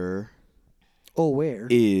 where Oh, where?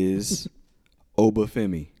 is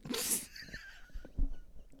Obafemi?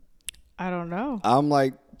 I don't know. I'm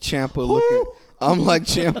like Champa looking. I'm like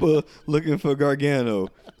Champa looking for Gargano.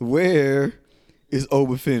 Where is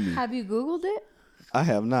Obafemi? Have you Googled it? I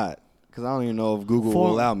have not, because I don't even know if Google Form-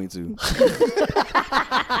 will allow me to.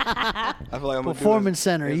 I feel like I'm gonna Performance do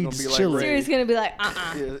it. Center, It's he's gonna be like chilling. Ray. Siri's going to be like,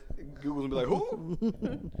 Yeah, Google's gonna be like, who?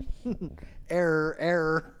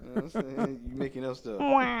 Error. You know what I'm saying? You making up stuff.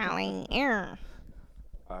 Wow, error.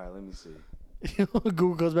 All right, let me see.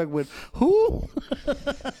 Google goes back with who?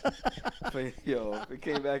 Yo, if it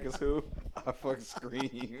came back as who, I fucking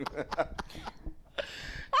scream.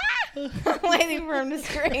 I'm waiting for him to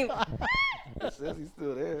scream. It says he's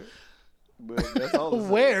still there, but that's all. it says.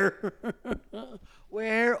 Where?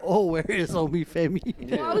 Where? Oh, where is Obafemi?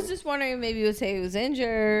 Yeah. Well, I was just wondering if maybe you would say he was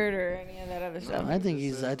injured or any of that other stuff. I think It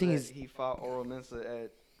he's. says I think that he's. He fought Oral Mensa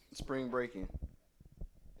at spring breaking,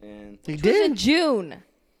 and He It was in did. June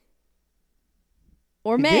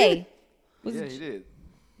or He May. did? Was yeah, it he did.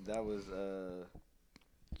 That was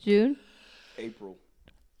June? April.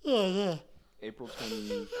 Oh, yeah. April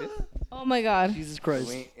 25th. Oh my God. Jesus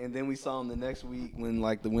Christ. And then we saw him the next week when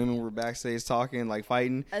like the women were backstage talking, like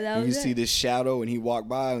fighting. And that And you was see it. this shadow, and he walked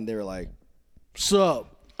by, and they were like,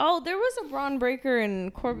 Sup? Oh, there was a Braun Breaker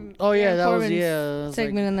and Corbin. Oh yeah, that was Corbin's yeah. It was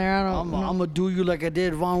segment like, in there. I don't I'm know. gonna do you like I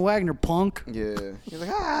did Von Wagner, punk. "Yeah." He's like,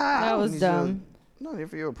 "Ah." That was And he dumb. said, "Not here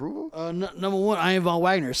for your approval." Number one, I ain't Von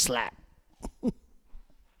Wagner. Slap.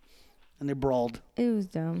 And they brawled. It was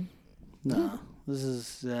dumb. Nah, this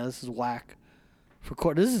is whack.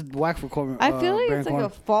 This is whack for Corbin. I feel like Baron it's like Corbin. a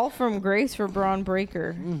fall from grace for Braun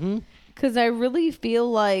Breaker. Mm-hmm. Because I really feel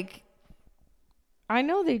like. I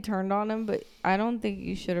know they turned on him, but I don't think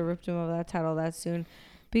you should have ripped him of that title that soon.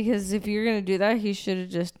 Because if you're going to do that, he should have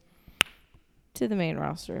just. To the main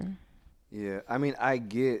roster. Yeah, I mean, I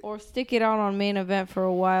get. Or stick it out on main event for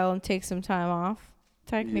a while and take some time off,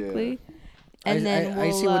 technically. And then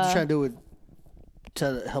I see what we'll, they're trying to do with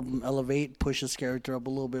to help him elevate, push his character up a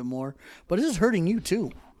little bit more. But this is hurting you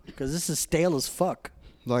too, because this is stale as fuck.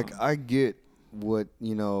 Like, I get what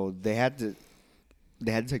they had to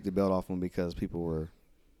take the belt off him because people were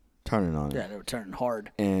turning on him. Yeah, they were turning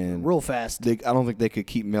hard, And real fast. I don't think they could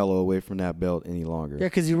keep Melo away from that belt any longer. Yeah,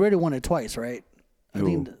 because he already won it twice, right?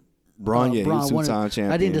 Who? Braun, yeah, he was won it. two-time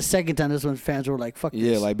champion. I think the second time, this one fans were like, "Fuck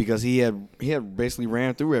Yeah, this." like because he had basically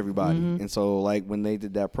ran through everybody, Mm-hmm. and so like when they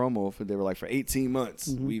did that promo, they were like, for 18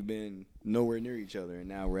 months Mm-hmm. we've been nowhere near each other, and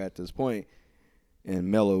now we're at this point. And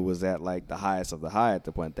Melo was at like the highest of the high at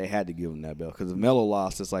the point. They had to give him that belt because if Melo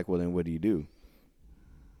lost, it's like, well, then what do you do?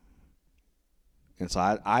 And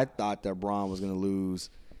so I thought that Braun was gonna lose,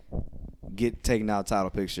 get taken out of the title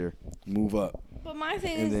picture, move up, But my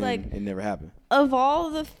thing and is, then like, it never happened. of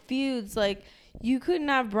all the feuds, like, you couldn't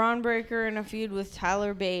have Braun Breaker in a feud with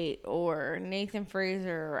Tyler Bate or Nathan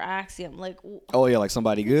Fraser or Axiom. Like, Oh yeah, like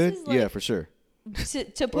somebody good, is like- yeah, for sure.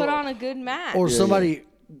 to put on a good match. or Yeah, somebody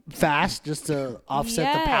fast just to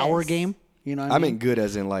offset the power Yes. game. You know what I I mean? meant good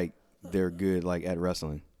as in like they're good like at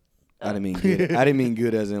wrestling. I didn't mean good. I didn't mean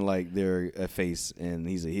good as in like they're a face and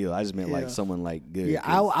he's a heel. I just meant Yeah. like someone like good. Yeah,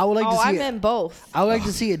 'cause- I would like to see. I meant both. I would like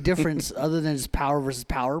to see a difference other than just power versus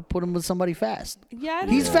power. Put him with somebody fast. Yeah, I don't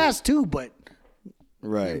He's know. fast too, but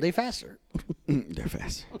right. they faster. They're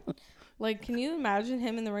fast. Like, can you imagine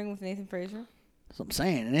him in the ring with Nathan Fraser? That's what I'm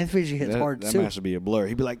saying. And Anthony Frazier hits hard that too. match would be a blur.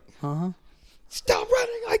 He'd be like, Uh-huh. "Stop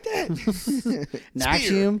running like that."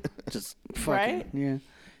 Axiom, just fucking Right? yeah.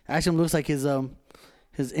 Axiom looks like his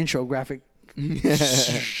intro graphic.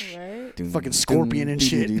 Right? Fucking scorpion and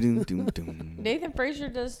shit. Nathan Fraser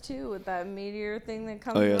does too with that meteor thing that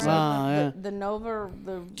comes Oh, yeah, it's around. like- the Nova, or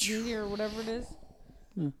the meteor, or whatever it is.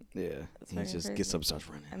 Yeah, he fucking just crazy. gets up, and starts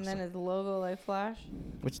running. And then his logo like flash.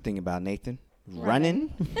 What you think about Nathan?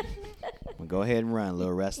 Running? Well, go ahead and run,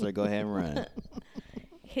 little wrestler. Go ahead and run.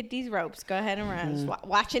 Hit these ropes. Go ahead and run. Just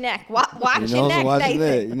watch your neck. Watch You your know, neck, watching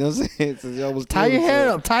that. Nathan. You know what I'm saying? Since you almost Tie your killed hair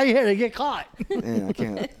himself. up. Tie your hair to get caught. Man, I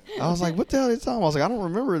can't. I was like, what the hell are they talking about? I was like, I don't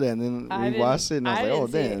remember that. And then we watched it, and I was like, oh,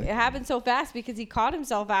 didn't see it. damn. It happened so fast because he caught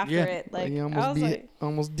himself after Yeah. it. Like, he I almost, was like,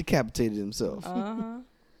 almost decapitated himself. uh-huh.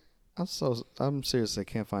 I'm serious. I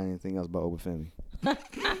can't find anything else about Obafemi.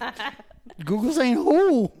 Google saying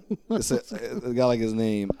who? It's a guy like his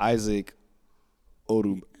name, Isaac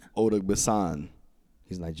Odugbasan.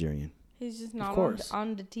 He's Nigerian. He's just not course.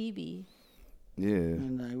 on the TV. Yeah.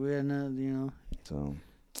 And we're not, So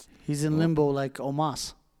he's in limbo like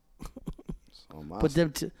Omas.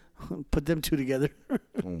 Put them two together.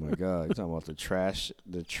 Oh my God! You're talking about the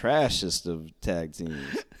trashest of tag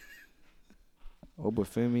teams.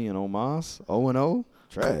 Obafemi and Omos, O&O,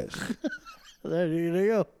 trash. There you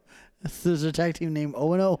go. There's a tag team named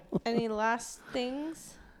O&O. Any last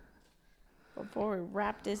things before we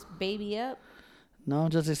wrap this baby up? No,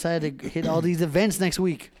 I'm just excited to hit all these events next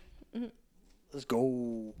week. Let's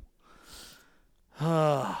go.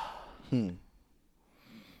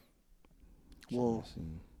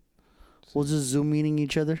 We'll just Zoom meeting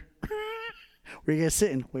each other. Where you guys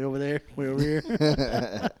sitting? Way over there. Way over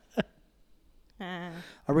here.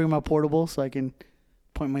 I'll bring my portable so I can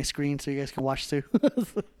point my screen so you guys can watch too.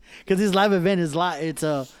 Because this live event is live. It's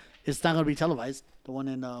not gonna be televised. The one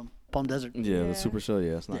in Palm Desert. Yeah, the Super Show.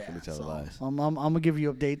 Yeah, it's not gonna be televised. So I'm gonna give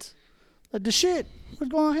you updates. Like the shit. What's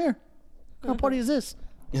going on here? What kind of party is this?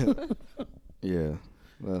 Yeah.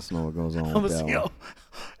 Let us know what goes on with that one.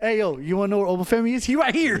 Hey, you want to know where Obafemi is? He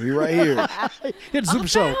right here. He right here. It's Super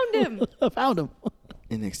Show. Found him. I found him.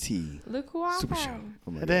 NXT. Look who I Super found. Show.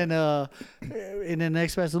 Oh my And God. then in the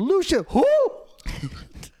next match, Lucia. Who?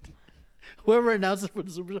 Whoever announces for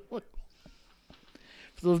the Super Show.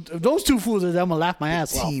 If those two fools are there, I'm going to laugh my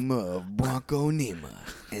ass off. Team of Bronco Nima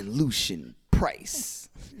and Lucian Price.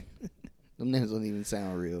 Them names don't even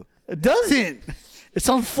sound real. It doesn't. It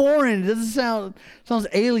sounds foreign. It doesn't sound. Sounds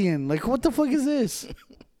alien. Like, what the fuck is this?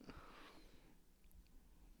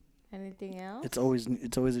 Anything else? It's always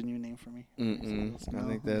a new name for me. I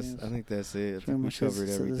think that's it. I Pretty think we much covered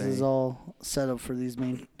so everything. this is all set up for these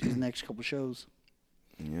next couple shows.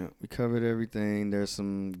 Yeah, we covered everything. There's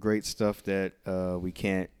some great stuff that we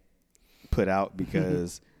can't put out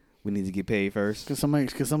because we need to get paid first. Because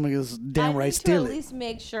somebody is damn right I need steal to at it. least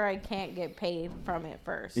make sure I can't get paid from it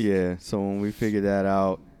first. Yeah, so when we figure that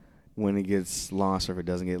out, when it gets launched or if it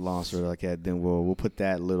doesn't get launched or like that, then we'll put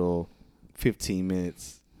that little 15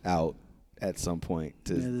 minutes out at some point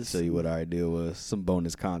to show you what our idea was. Some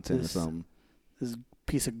bonus content or something. This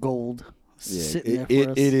piece of gold Yeah, sitting there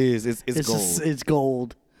for us. It is. It's gold. It's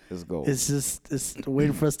gold. It's gold. It's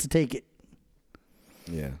waiting for us to take it.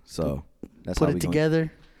 Yeah, so that's Put how it we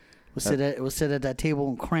together. We'll sit at that table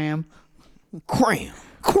and cram. Cram.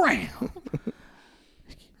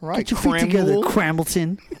 Right, Get your feet together,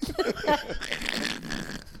 Crambleton.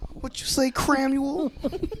 What you say, Cramuel?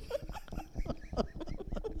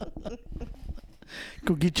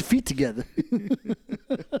 Go get your feet together.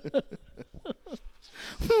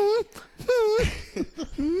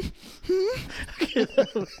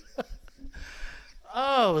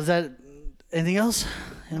 Oh, was that anything else?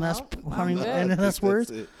 Any last words?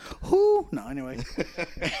 That's it. Who? No, anyway.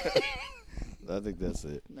 I think that's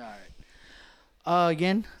it. All right.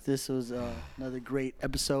 Again, this was another great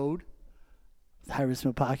episode. The High Risk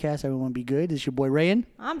Meal Podcast. Everyone be good. This is your boy Rayan.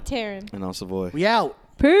 I'm Taryn. And I'm Savoy. We out.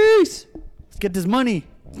 Peace. Let's get this money.